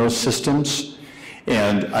invest in those systems.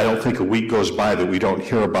 And I don't think a week goes by that we don't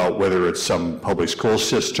hear about whether it's some public school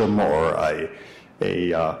system or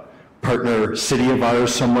a partner city of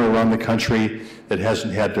ours somewhere around the country that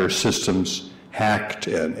hasn't had their systems hacked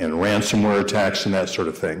and ransomware attacks and that sort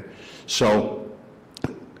of thing. So,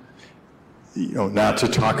 you know, not to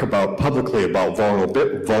talk about publicly about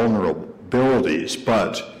vulnerabilities,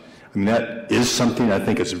 but I mean, that is something I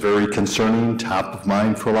think is very concerning, top of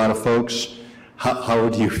mind for a lot of folks. How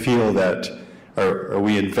do you feel that, are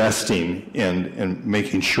we investing in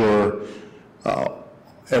making sure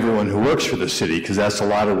everyone who works for the city, because that's a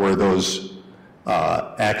lot of where those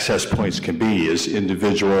access points can be, is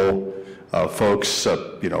individual folks,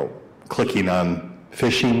 you know, clicking on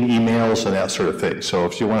phishing emails and that sort of thing. So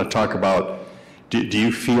if you want to talk about, do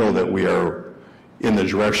you feel that we are in the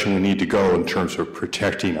direction we need to go in terms of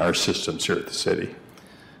protecting our systems here at the city?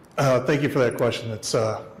 Thank you for that question. It's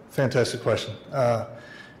a fantastic question.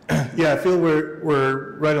 Yeah, I feel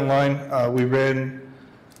we're right in line. We ran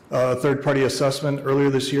a third-party assessment earlier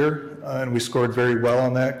this year, and we scored very well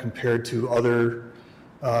on that compared to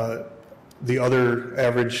the other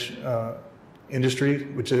average industry,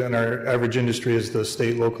 which in our average industry is the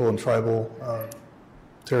state, local, and tribal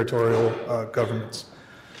territorial governments.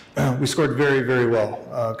 We scored very, very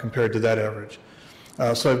well compared to that average.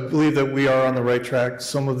 So I believe that we are on the right track.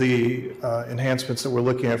 Some of the enhancements that we're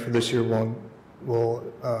looking at for this year will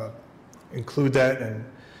include that and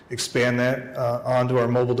expand that onto our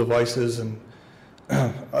mobile devices and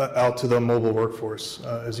out to the mobile workforce,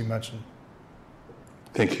 as you mentioned.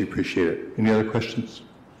 Thank you, appreciate it. Any other questions?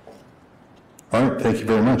 All right, thank you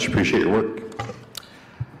very much, appreciate your work.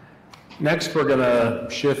 Next, we're going to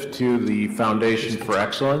shift to the Foundation for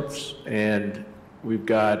Excellence, and we've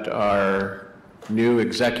got our new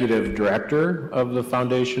Executive Director of the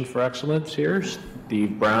Foundation for Excellence here,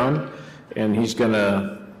 Steve Brown, and he's going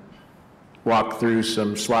to walk through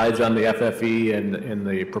some slides on the FFE and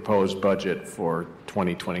the proposed budget for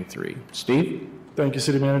 2023. Steve? Thank you,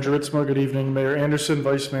 City Manager Ritzmore. Good evening, Mayor Anderson,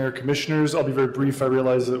 Vice Mayor, Commissioners. I'll be very brief. I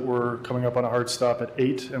realize that we're coming up on a hard stop at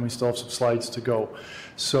 8 and we still have some slides to go.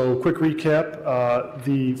 So quick recap,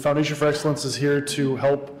 the Foundation for Excellence is here to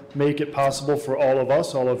help make it possible for all of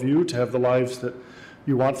us, all of you, to have the lives that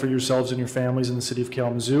you want for yourselves and your families in the city of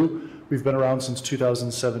Kalamazoo. We've been around since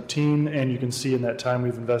 2017, and you can see in that time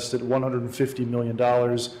we've invested $150 million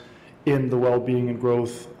in the well-being and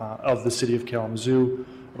growth of the city of Kalamazoo.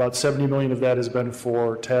 About $70 million of that has been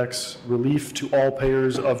for tax relief to all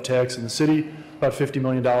payers of tax in the city. About $50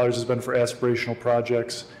 million has been for aspirational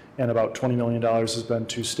projects, and about $20 million has been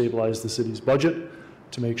to stabilize the city's budget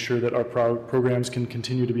to make sure that our programs can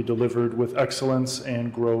continue to be delivered with excellence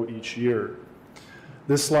and grow each year.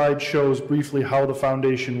 This slide shows briefly how the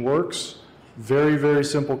foundation works. Very, very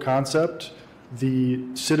simple concept. The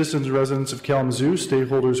citizens and residents of Kalamazoo,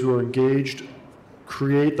 stakeholders who are engaged,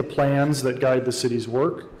 create the plans that guide the city's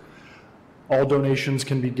work. All donations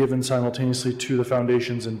can be given simultaneously to the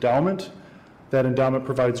foundation's endowment. That endowment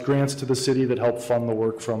provides grants to the city that help fund the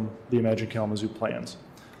work from the Imagine Kalamazoo plans.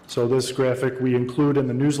 So this graphic we include in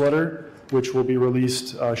the newsletter, which will be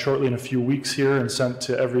released shortly in a few weeks here and sent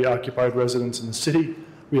to every occupied residence in the city.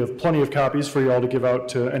 We have plenty of copies for you all to give out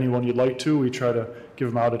to anyone you'd like to. We try to give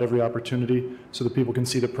them out at every opportunity so that people can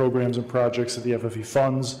see the programs and projects that the FFE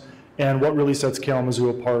funds and what really sets Kalamazoo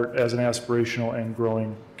apart as an aspirational and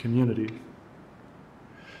growing community.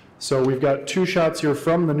 So we've got two shots here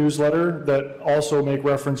from the newsletter that also make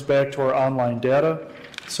reference back to our online data.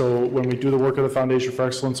 So when we do the work of the Foundation for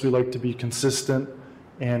Excellence, we like to be consistent,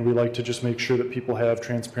 and we like to just make sure that people have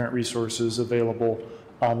transparent resources available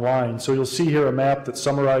online. So you'll see here a map that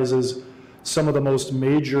summarizes some of the most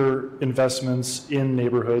major investments in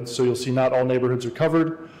neighborhoods. So you'll see not all neighborhoods are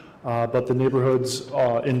covered, but the neighborhoods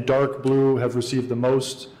in dark blue have received the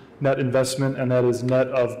most net investment, and that is net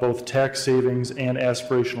of both tax savings and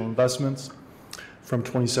aspirational investments from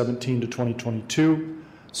 2017 to 2022.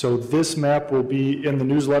 So this map will be in the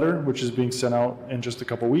newsletter, which is being sent out in just a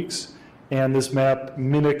couple weeks. And this map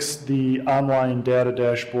mimics the online data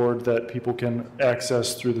dashboard that people can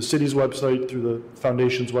access through the city's website, through the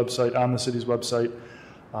foundation's website, on the city's website,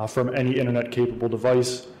 from any internet-capable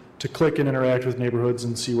device to click and interact with neighborhoods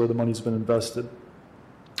and see where the money's been invested.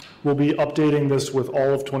 We'll be updating this with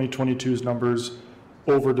all of 2022's numbers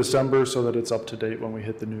over December so that it's up to date when we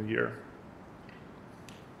hit the new year.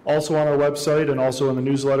 Also on our website and also in the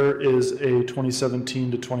newsletter is a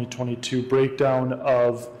 2017 to 2022 breakdown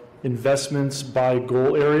of investments by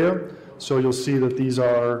goal area. So you'll see that these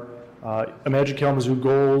are Imagine Kalamazoo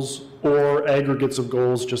goals or aggregates of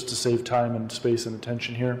goals, just to save time and space and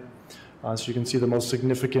attention here. So you can see the most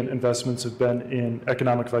significant investments have been in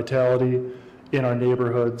economic vitality, in our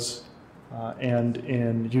neighborhoods, and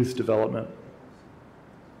in youth development.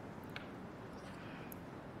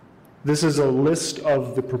 This is a list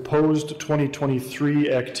of the proposed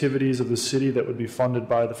 2023 activities of the city that would be funded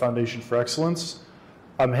by the Foundation for Excellence.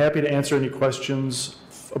 I'm happy to answer any questions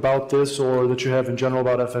about this or that you have in general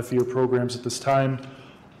about FFE or programs at this time.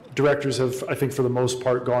 Directors have, I think for the most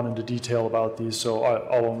part, gone into detail about these, so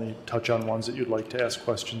I'll only touch on ones that you'd like to ask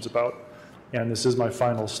questions about. And this is my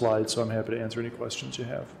final slide, so I'm happy to answer any questions you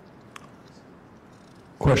have.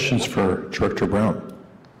 Questions for Director Brown?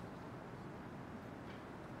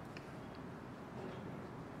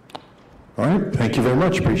 All right, thank you very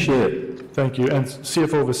much, appreciate it. Thank you, and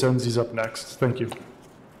CFO Vicenzi's up next. Thank you.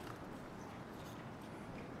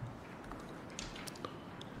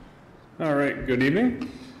 All right, good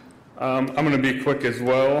evening. I'm going to be quick as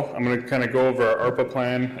well. I'm going to kind of go over our ARPA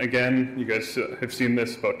plan again. You guys have seen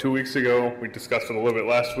this about 2 weeks ago. We discussed it a little bit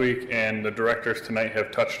last week, and the directors tonight have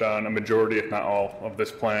touched on a majority, if not all, of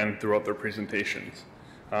this plan throughout their presentations.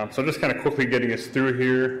 So just kind of quickly getting us through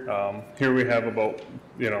here. Here we have about,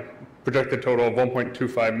 projected total of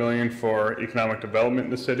 $1.25 million for economic development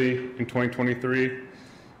in the city in 2023,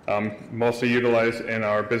 mostly utilized in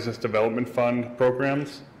our business development fund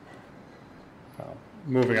programs.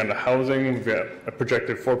 Moving on to housing, we've got a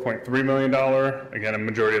projected $4.3 million. Again, a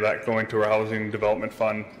majority of that going to our housing development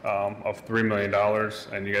fund of $3 million.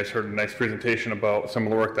 And you guys heard a nice presentation about some of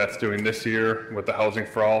the work that's doing this year with the Housing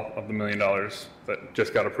for All of the $1 million that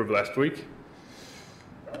just got approved last week.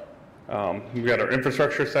 We've got our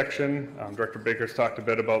infrastructure section. Director Baker's talked a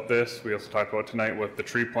bit about this. We also talked about tonight with the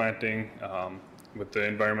tree planting, with the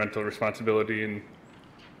environmental responsibility, and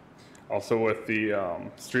also with the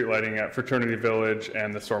street lighting at Fraternity Village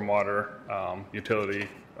and the stormwater utility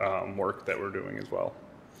work that we're doing as well.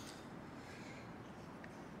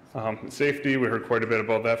 Safety, we heard quite a bit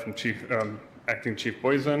about that from Acting Chief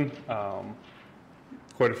Boysen.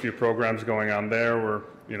 Quite a few programs going on there. We're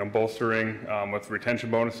bolstering with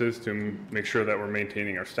retention bonuses to make sure that we're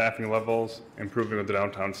maintaining our staffing levels, improving with the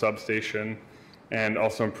downtown substation, and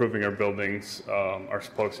also improving our buildings, our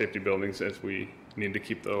public safety buildings, as we need to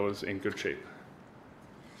keep those in good shape.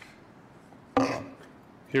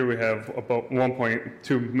 Here we have about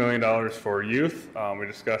 $1.2 million for youth. We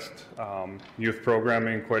discussed youth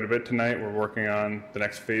programming quite a bit tonight. We're working on the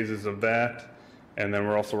next phases of that. And then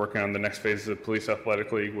we're also working on the next phases of Police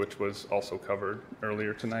Athletic League, which was also covered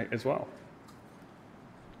earlier tonight as well.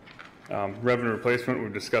 Revenue replacement,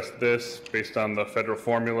 we've discussed this based on the federal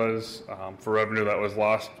formulas for revenue that was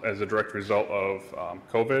lost as a direct result of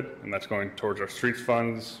COVID, and that's going towards our streets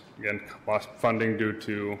funds. Again, lost funding due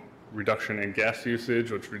to reduction in gas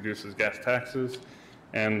usage, which reduces gas taxes,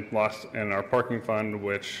 and lost in our parking fund,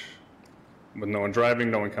 which with no one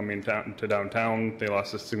driving, no one coming to downtown, they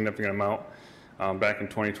lost a significant amount back in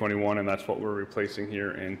 2021, and that's what we're replacing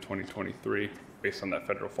here in 2023 based on that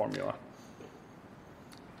federal formula.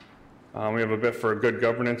 We have a bit for good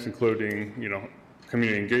governance, including,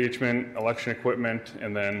 community engagement, election equipment,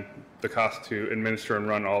 and then the cost to administer and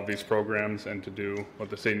run all of these programs and to do what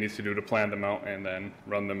the state needs to do to plan them out and then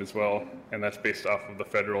run them as well. And that's based off of the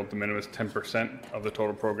federal de minimis 10% of the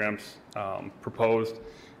total programs proposed,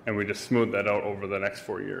 and we just smooth that out over the next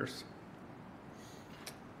 4 years.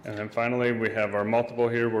 And then finally, we have our multiple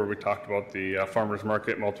here where we talked about the farmers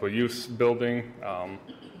market multiple use building.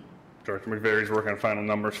 Director McVeary is working on final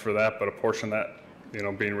numbers for that, but a portion of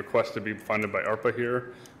that, being requested to be funded by ARPA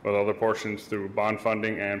here, with other portions through bond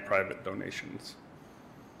funding and private donations.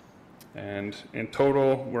 And in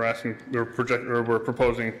total, we're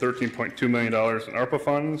proposing $13.2 million in ARPA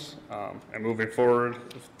funds, and moving forward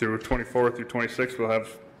through 24 through 26, we'll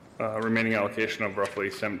have a remaining allocation of roughly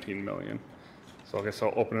 $17 million. So I guess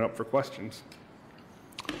I'll open it up for questions.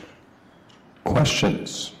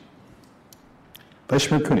 Questions? Vice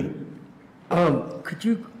Mayor Cooney. Could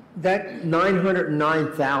you, that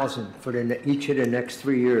 $909,000 for each of the next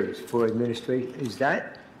 3 years for administration, is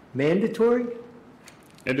that mandatory?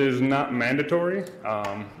 It is not mandatory.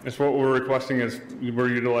 It's what we're requesting is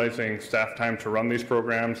we're utilizing staff time to run these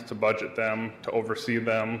programs, to budget them, to oversee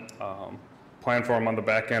them, plan for them on the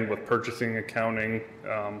back end with purchasing, accounting,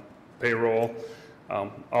 payroll,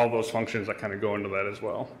 all those functions that kind of go into that as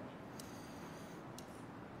well.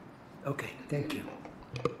 Okay, thank you.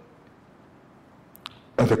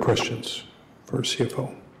 Other questions for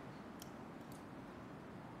CFO?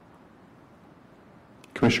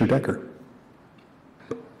 Commissioner Decker.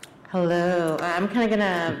 Hello. I'm kind of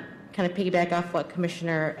going to piggyback off what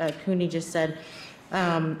Commissioner Cooney just said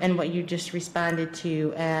and what you just responded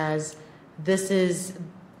to as this is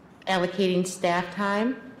allocating staff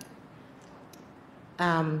time.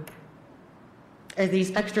 Are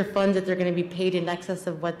these extra funds that they're going to be paid in excess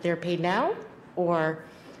of what they're paid now? Or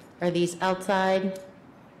are these outside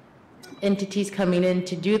entities coming in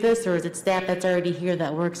to do this? Or is it staff that's already here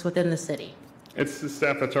that works within the city? It's the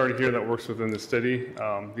staff that's already here that works within the city.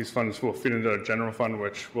 These funds will feed into a general fund,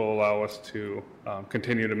 which will allow us to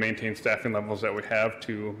continue to maintain staffing levels that we have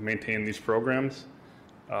to maintain these programs.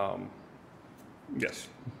 Yes.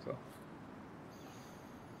 So.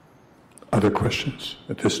 Other questions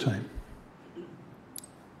at this time?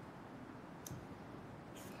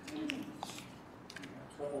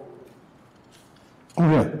 Oh,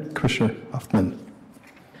 yeah, Commissioner Hoffman.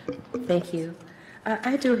 Thank you.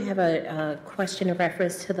 I do have a question in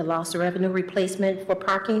reference to the lost revenue replacement for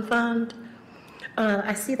parking fund.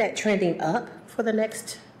 I see that trending up for the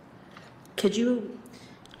next. Could you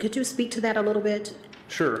speak to that a little bit?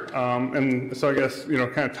 Sure. And so I guess,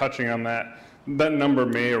 kind of touching on that, that number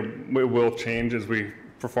may or will change as we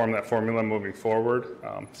perform that formula moving forward.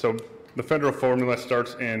 So the federal formula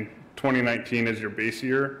starts in 2019 as your base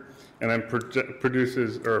year, and then projects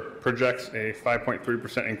a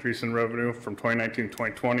 5.3% increase in revenue from 2019 to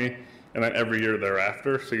 2020, and then every year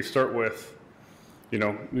thereafter. So you start with,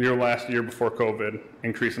 your last year before COVID,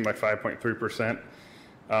 increasing by 5.3%.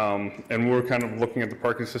 And we're kind of looking at the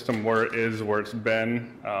parking system where it is, where it's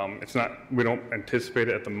been. We don't anticipate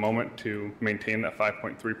it at the moment to maintain that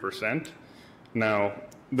 5.3%. Now,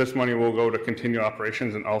 this money will go to continue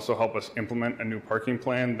operations and also help us implement a new parking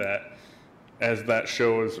plan that, as that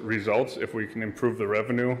shows results, if we can improve the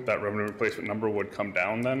revenue, that revenue replacement number would come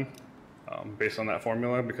down then, based on that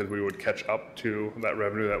formula, because we would catch up to that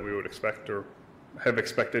revenue that we would expect or have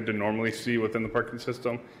expected to normally see within the parking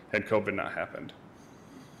system had COVID not happened.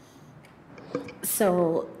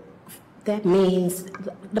 So that means,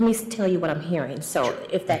 let me tell you what I'm hearing. So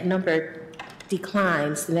if that number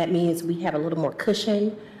declines, then that means we have a little more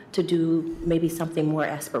cushion to do maybe something more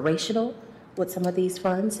aspirational with some of these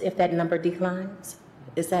funds if that number declines.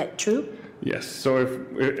 Is that true? Yes. So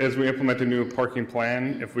as we implement a new parking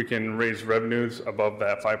plan, if we can raise revenues above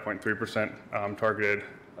that 5.3% targeted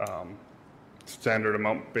standard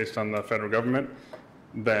amount based on the federal government,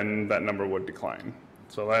 then that number would decline.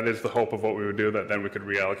 So that is the hope of what we would do, that then we could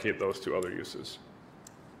reallocate those to other uses.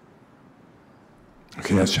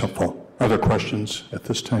 Okay, that's helpful. Other questions at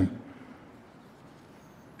this time?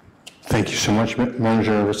 Thank you so much,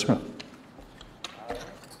 Manager Ritzma.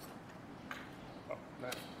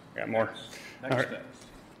 Got more. All right.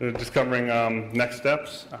 Just covering next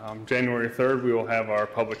steps. January 3rd, we will have our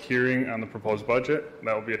public hearing on the proposed budget.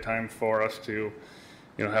 That will be a time for us to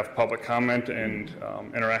have public comment and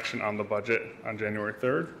interaction on the budget on January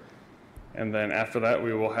 3rd. And then after that,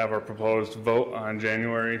 we will have our proposed vote on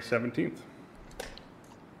January 17th.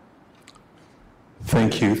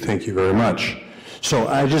 Thank you very much. So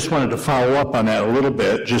I just wanted to follow up on that a little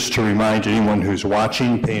bit, just to remind anyone who's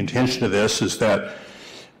watching, paying attention to this, is that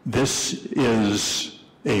this is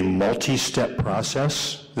a multi-step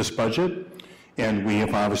process, this budget, and we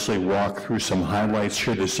have obviously walked through some highlights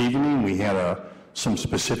here this evening. We had some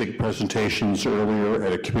specific presentations earlier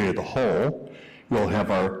at a committee of the whole. We'll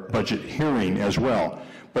have our budget hearing as well.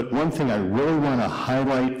 But one thing I really want to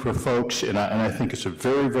highlight for folks, and I think it's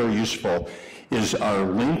very, very useful, is our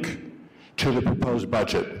link to the proposed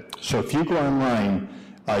budget. So if you go online,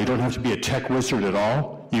 you don't have to be a tech wizard at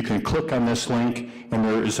all. You can click on this link, and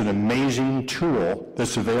there is an amazing tool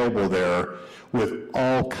that's available there with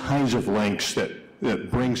all kinds of links that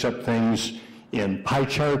brings up things in pie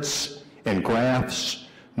charts and graphs,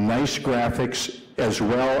 nice graphics, as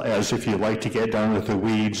well as if you like to get down with the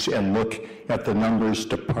weeds and look at the numbers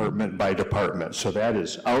department by department. So that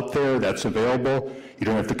is out there, that's available. You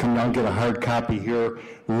don't have to come down and get a hard copy here.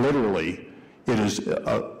 Literally, it is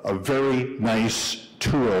a very nice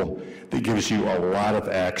tool that gives you a lot of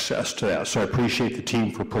access to that. So I appreciate the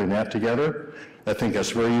team for putting that together. I think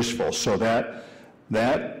that's very useful. So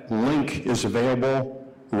that link is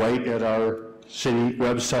available right at our city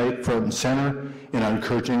website front and center, and I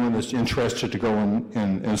encourage anyone that's interested to go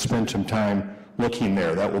and spend some time looking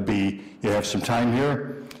there. That will be, you have some time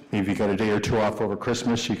here. Maybe you got a day or two off over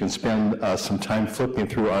Christmas, you can spend some time flipping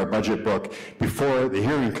through our budget book before the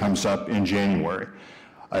hearing comes up in January.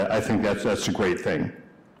 I think that's a great thing.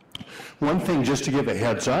 One thing, just to give a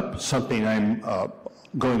heads up, something I'm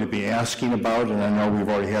going to be asking about, and I know we've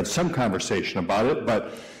already had some conversation about it,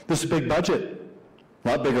 but this is a big budget, a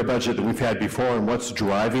lot bigger budget than we've had before, and what's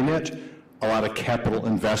driving it? A lot of capital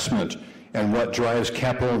investment. And what drives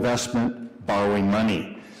capital investment? Borrowing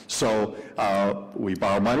money. So we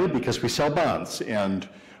borrow money because we sell bonds, and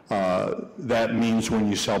that means when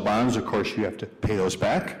you sell bonds, of course, you have to pay those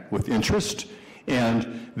back with interest.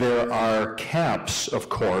 And there are caps, of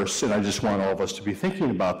course, and I just want all of us to be thinking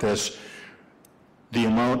about this. The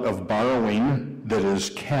amount of borrowing that is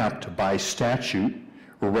capped by statute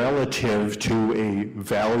relative to a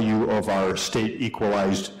value of our state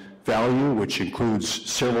equalized value, which includes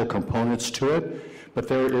several components to it. But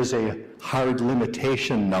there is a hard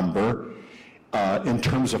limitation number in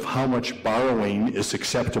terms of how much borrowing is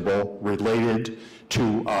acceptable related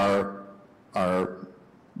to our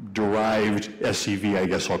derived SEV, I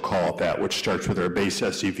guess I'll call it that, which starts with our base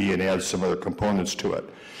SEV and adds some other components to it.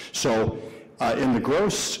 So in the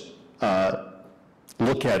gross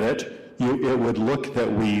look at it, it would look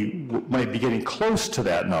that we might be getting close to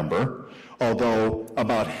that number, although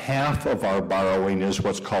about half of our borrowing is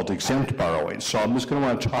what's called exempt borrowing. So I'm just going to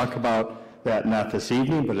want to talk about that not this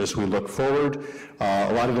evening, but as we look forward,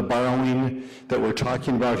 a lot of the borrowing that we're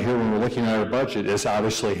talking about here when we're looking at our budget is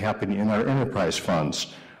obviously happening in our enterprise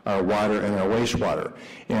funds, our water and our wastewater.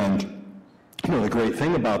 And you know, the great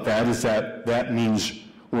thing about that is that that means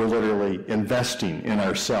we're literally investing in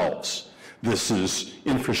ourselves. This is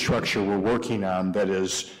infrastructure we're working on that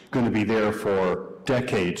is going to be there for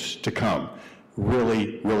decades to come.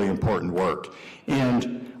 Really, really important work.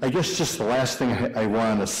 And I guess just the last thing I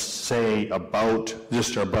want to say about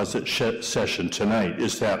just our budget session tonight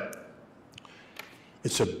is that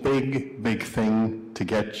it's a big, big thing to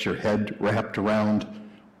get your head wrapped around,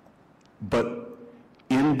 but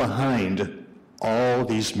in behind all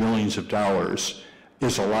these millions of dollars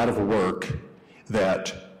is a lot of work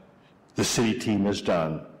that the city team has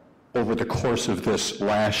done over the course of this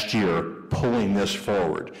last year, pulling this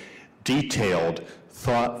forward. Detailed,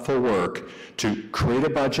 thoughtful work to create a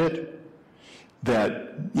budget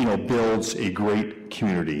that, you know, builds a great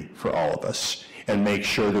community for all of us and make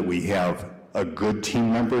sure that we have a good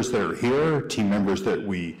team members that are here, team members that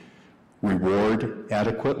we reward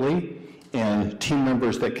adequately, and team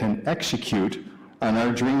members that can execute on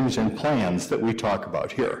our dreams and plans that we talk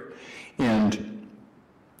about here. And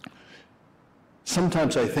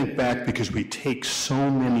sometimes I think back because we take so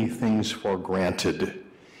many things for granted.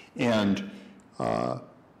 And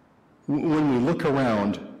when we look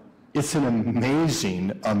around, it's an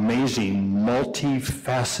amazing, amazing,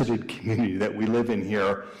 multifaceted community that we live in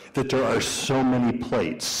here, that there are so many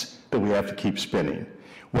plates that we have to keep spinning,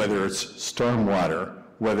 whether it's stormwater,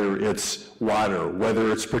 whether it's water,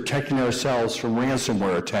 whether it's protecting ourselves from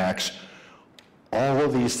ransomware attacks. All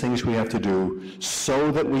of these things we have to do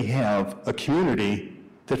so that we have a community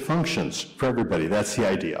that functions for everybody. That's the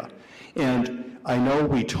idea. And I know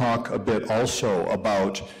we talk a bit also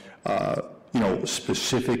about,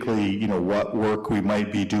 specifically, what work we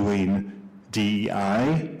might be doing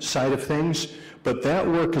DEI side of things, but that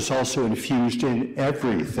work is also infused in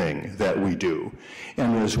everything that we do.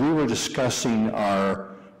 And as we were discussing our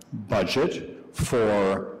budget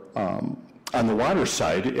for on the water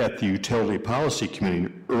side at the Utility Policy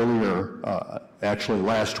Committee earlier, actually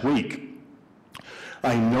last week,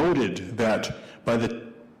 I noted that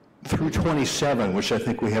through 27, which I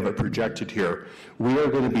think we have it projected here, we are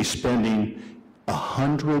going to be spending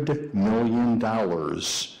 $100 million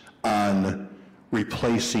on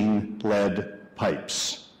replacing lead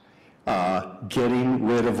pipes, getting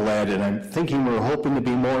rid of lead, and I'm thinking we're hoping to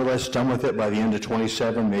be more or less done with it by the end of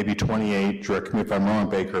 27, maybe 28, correct me if I'm wrong,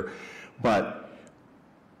 Baker, but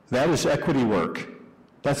that is equity work.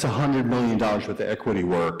 That's $100 million worth of equity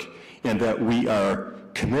work, and that we are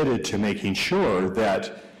committed to making sure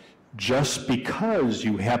that just because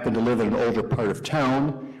you happen to live in an older part of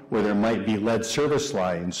town where there might be lead service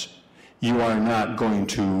lines, you are not going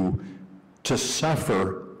to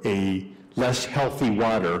suffer a less healthy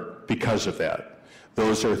water because of that.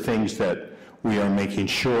 Those are things that we are making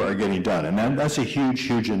sure are getting done. And that's a huge,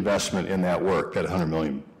 huge investment in that work, that $100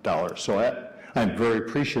 million. So I'm very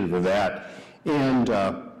appreciative of that. And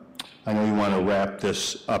I know you want to wrap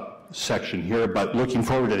this up section here, but looking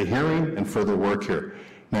forward to the hearing and further work here.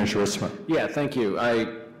 Manager Ritzman. Yeah, thank you.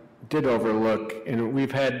 I did overlook, and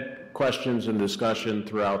we've had questions and discussion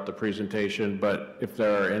throughout the presentation, but if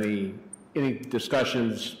there are any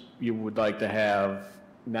discussions you would like to have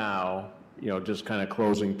now, just kind of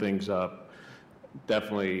closing things up,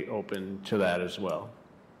 definitely open to that as well.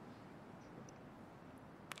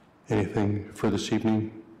 Anything for this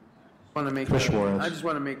evening? I just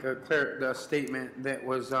want to make a statement that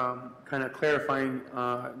was kind of clarifying,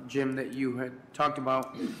 Jim, that you had talked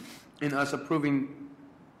about in us approving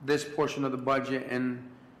this portion of the budget and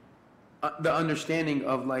the understanding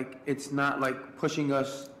of like, it's not like pushing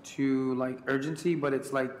us to like urgency, but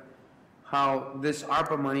it's like how this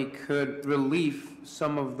ARPA money could relieve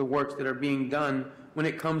some of the works that are being done when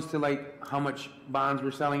it comes to like how much bonds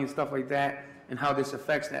we're selling and stuff like that, and how this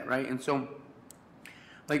affects that, right? And so,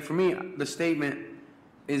 like for me, the statement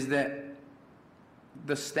is that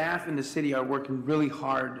the staff in the city are working really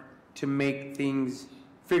hard to make things,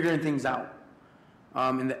 figuring things out,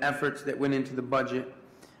 in the efforts that went into the budget.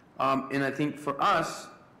 And I think for us,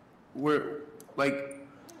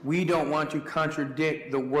 we don't want to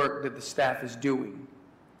contradict the work that the staff is doing.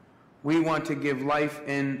 We want to give life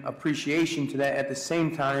and appreciation to that. At the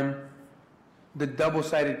same time, the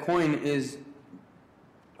double-sided coin is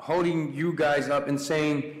holding you guys up and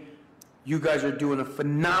saying, you guys are doing a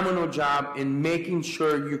phenomenal job in making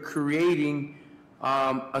sure you're creating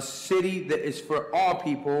a city that is for all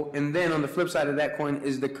people. And then on the flip side of that coin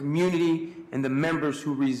is the community and the members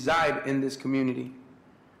who reside in this community.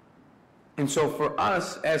 And so for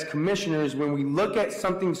us as commissioners, when we look at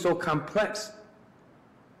something so complex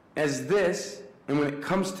as this, and when it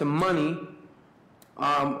comes to money,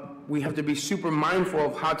 we have to be super mindful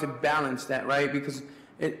of how to balance that, right? Because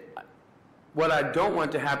what I don't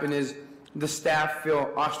want to happen is the staff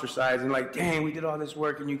feel ostracized and like, dang, we did all this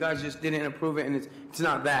work and you guys just didn't approve it, and it's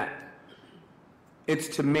not that. It's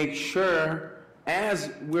to make sure,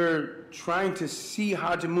 as we're trying to see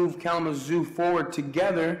how to move Kalamazoo forward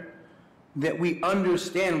together, that we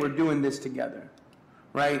understand we're doing this together,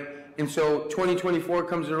 right? And so 2024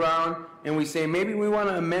 comes around and we say, maybe we want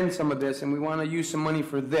to amend some of this and we want to use some money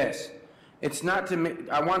for this. It's not to make,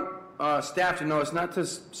 I want staff to know, it's not to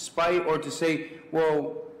spite or to say,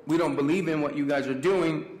 well, we don't believe in what you guys are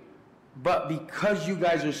doing, but because you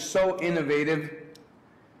guys are so innovative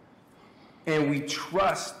and we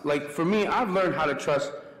trust, like for me, I've learned how to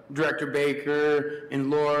trust Director Baker and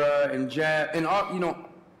Laura and Jeff and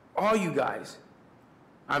all you guys.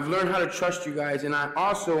 I've learned how to trust you guys, and I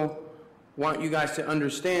also want you guys to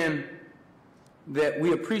understand that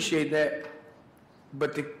we appreciate that,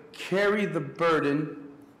 but to carry the burden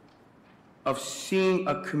of seeing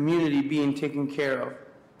a community being taken care of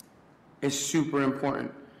is super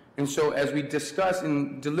important. And so as we discuss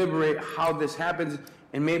and deliberate how this happens,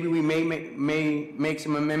 and maybe we may make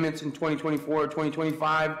some amendments in 2024 or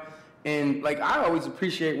 2025, and like I always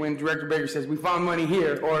appreciate when Director Baker says, we found money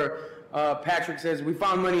here, or Patrick says, we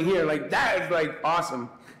found money here. Like that is like awesome.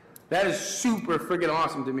 That is super freaking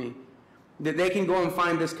awesome to me, that they can go and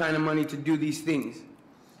find this kind of money to do these things.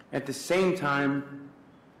 At the same time,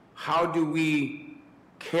 how do we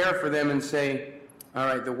care for them and say, all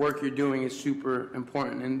right, the work you're doing is super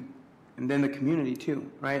important, and then the community too,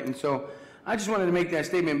 right? And so I just wanted to make that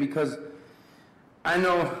statement because I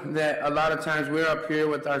know that a lot of times we're up here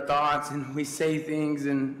with our thoughts and we say things,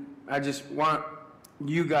 and I just want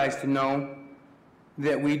you guys to know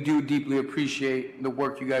that we do deeply appreciate the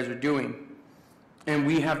work you guys are doing. And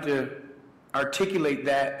we have to articulate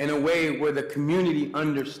that in a way where the community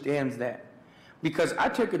understands that. Because I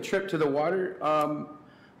took a trip to the water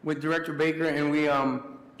with Director Baker, and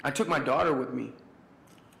I took my daughter with me.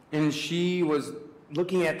 And she was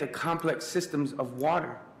looking at the complex systems of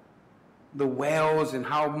water, the wells and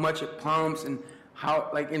how much it pumps and how,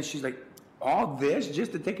 like, and she's like, all this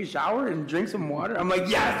just to take a shower and drink some water? I'm like,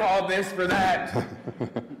 yes, all this for that,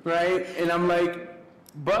 right? And I'm like,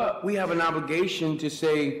 but we have an obligation to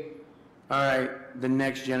say, all right, the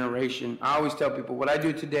next generation. I always tell people, what I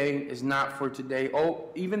do today is not for today. Oh,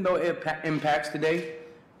 even though it impacts today,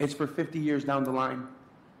 it's for 50 years down the line.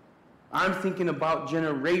 I'm thinking about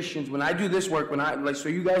generations. When I do this work, so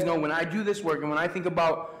you guys know, when I do this work and when I think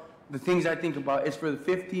about the things I think about, it's for the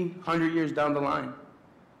 50, 100 years down the line.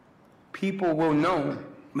 People will know,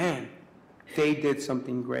 man, they did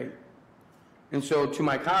something great. And so to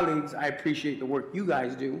my colleagues, I appreciate the work you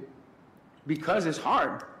guys do because it's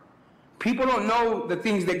hard. People don't know the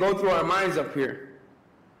things that go through our minds up here.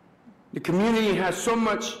 The community has so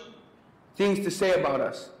much things to say about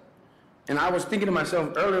us. And I was thinking to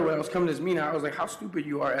myself earlier when I was coming to this meeting, I was like, how stupid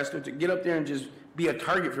you are, Esther, to get up there and just be a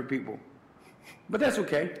target for people. But that's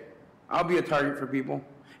okay. I'll be a target for people.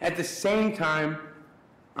 At the same time,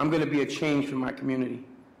 I'm going to be a change for my community,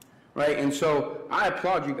 right? And so I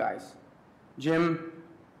applaud you guys. Jim,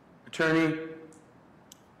 attorney,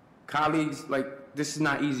 colleagues, like, this is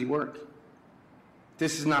not easy work.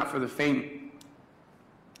 This is not for the faint.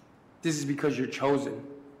 This is because you're chosen.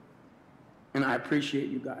 And I appreciate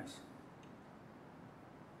you guys.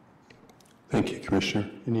 Thank you, Commissioner.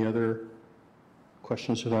 Any other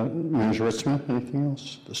questions about Manager Ritzman? Anything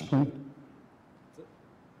else at this point?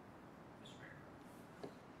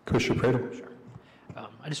 Commissioner Praedel. Sure.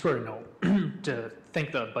 I just wrote a note to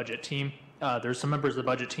thank the budget team. There's some members of the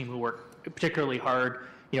budget team who work particularly hard,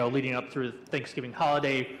 leading up through the Thanksgiving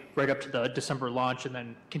holiday, right up to the December launch, and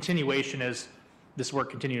then continuation as this work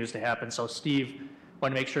continues to happen. So Steve,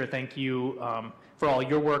 want to make sure to thank you for all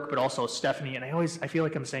your work, but also Stephanie, and I feel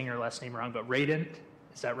like I'm saying her last name wrong, but Radant,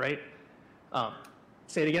 is that right?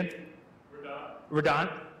 Say it again.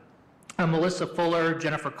 Radant. Melissa Fuller,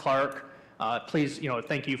 Jennifer Clark, please,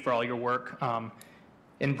 thank you for all your work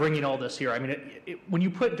in bringing all this here. I mean, when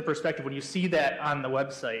you put it into perspective, when you see that on the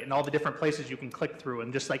website and all the different places you can click through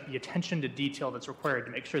and just like the attention to detail that's required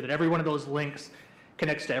to make sure that every one of those links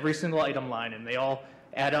connects to every single item line and they all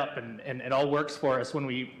add up and it all works for us when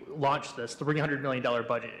we launch this $300 million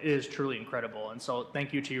budget. It is truly incredible. And so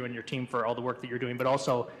thank you to you and your team for all the work that you're doing, but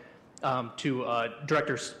also to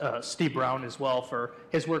Director Steve Brown as well for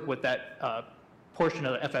his work with that portion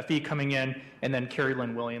of the FFE coming in, and then Carrie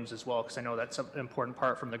Lynn Williams as well, because I know that's an important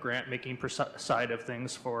part from the grant making side of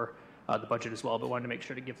things for the budget as well, but wanted to make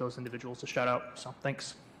sure to give those individuals a shout out. So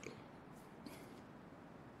thanks.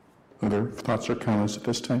 Other thoughts or comments at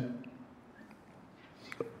this time?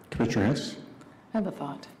 Commissioner Hess? I have a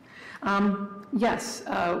thought. Yes,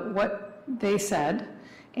 what they said,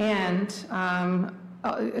 and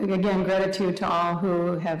again, gratitude to all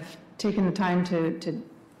who have taken the time to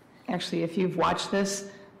actually, if you've watched this,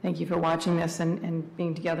 thank you for watching this and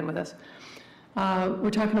being together with us. We're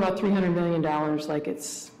talking about $300 million like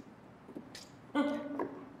it's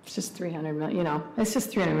just $300 million, it's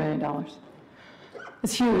just $300 million.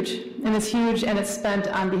 It's huge, and it's spent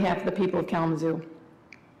on behalf of the people of Kalamazoo.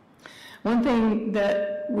 One thing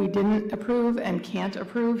that we didn't approve and can't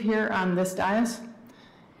approve here on this dais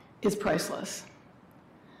is priceless.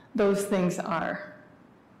 Those things are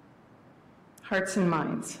hearts and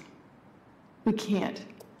minds. We can't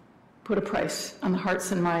put a price on the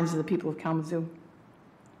hearts and minds of the people of Kalamazoo.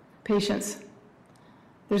 Patience.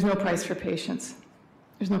 There's no price for patience.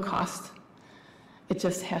 There's no cost. It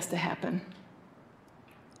just has to happen.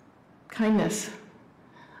 Kindness.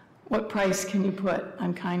 What price can you put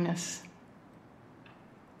on kindness?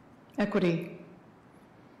 Equity.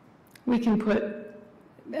 We can put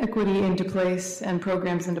equity into place and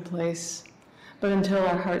programs into place, but until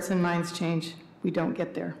our hearts and minds change, we don't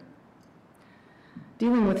get there.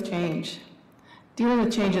 Dealing with change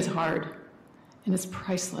is hard, and it's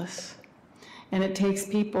priceless. And it takes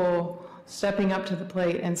people stepping up to the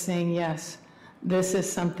plate and saying, yes, this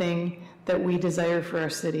is something that we desire for our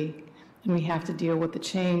city, and we have to deal with the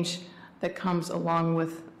change that comes along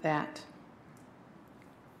with that.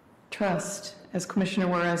 Trust, as Commissioner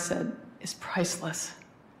Juarez said, is priceless.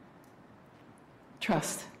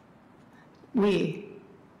 Trust. We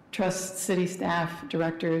trust city staff,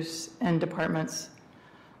 directors, and departments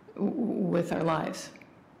with our lives.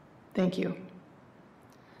 Thank you.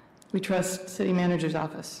 We trust city manager's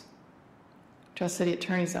office, trust city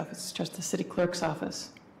attorney's office, trust the city clerk's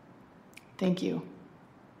office. Thank you.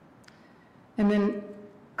 And then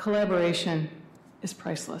collaboration is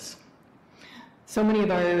priceless. So many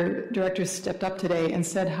of our directors stepped up today and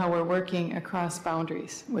said how we're working across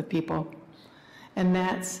boundaries with people. And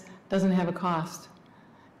that doesn't have a cost.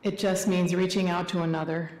 It just means reaching out to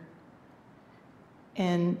another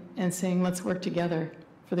and saying, let's work together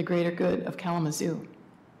for the greater good of Kalamazoo.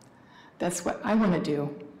 That's what I want to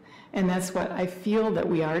do. And that's what I feel that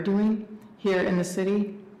we are doing here in the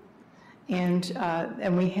city. And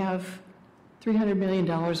we have $300 million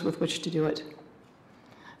with which to do it.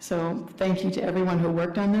 So thank you to everyone who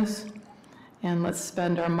worked on this, and let's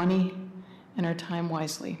spend our money and our time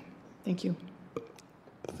wisely. Thank you.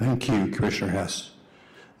 Thank you, Commissioner Hess.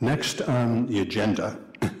 Next on the agenda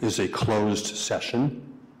is a closed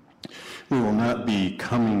session. We will not be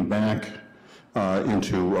coming back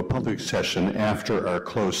into a public session after our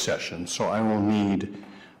closed session, so I will need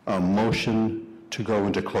a motion to go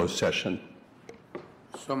into closed session.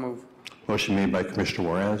 So move. Motion made by Commissioner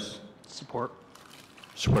Juarez. Support.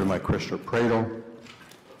 Supported by Commissioner Praedel.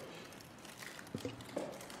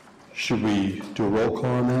 Should we do a roll call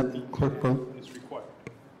on that, Clerk Brown? It's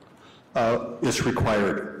required. It's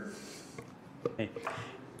required. Okay.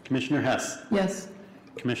 Commissioner Hess. Yes.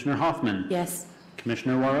 Commissioner Hoffman. Yes.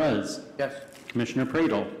 Commissioner Juarez. Yes. Commissioner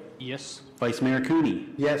Pradel. Yes. Vice Mayor Cooney.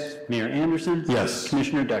 Yes. Mayor Anderson. Yes.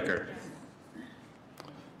 Commissioner Decker.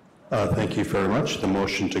 Thank you very much. The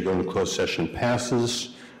motion to go into closed session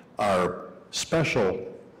passes. Our special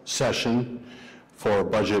session for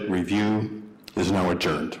budget review is now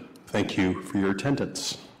adjourned. Thank you for your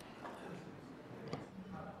attendance.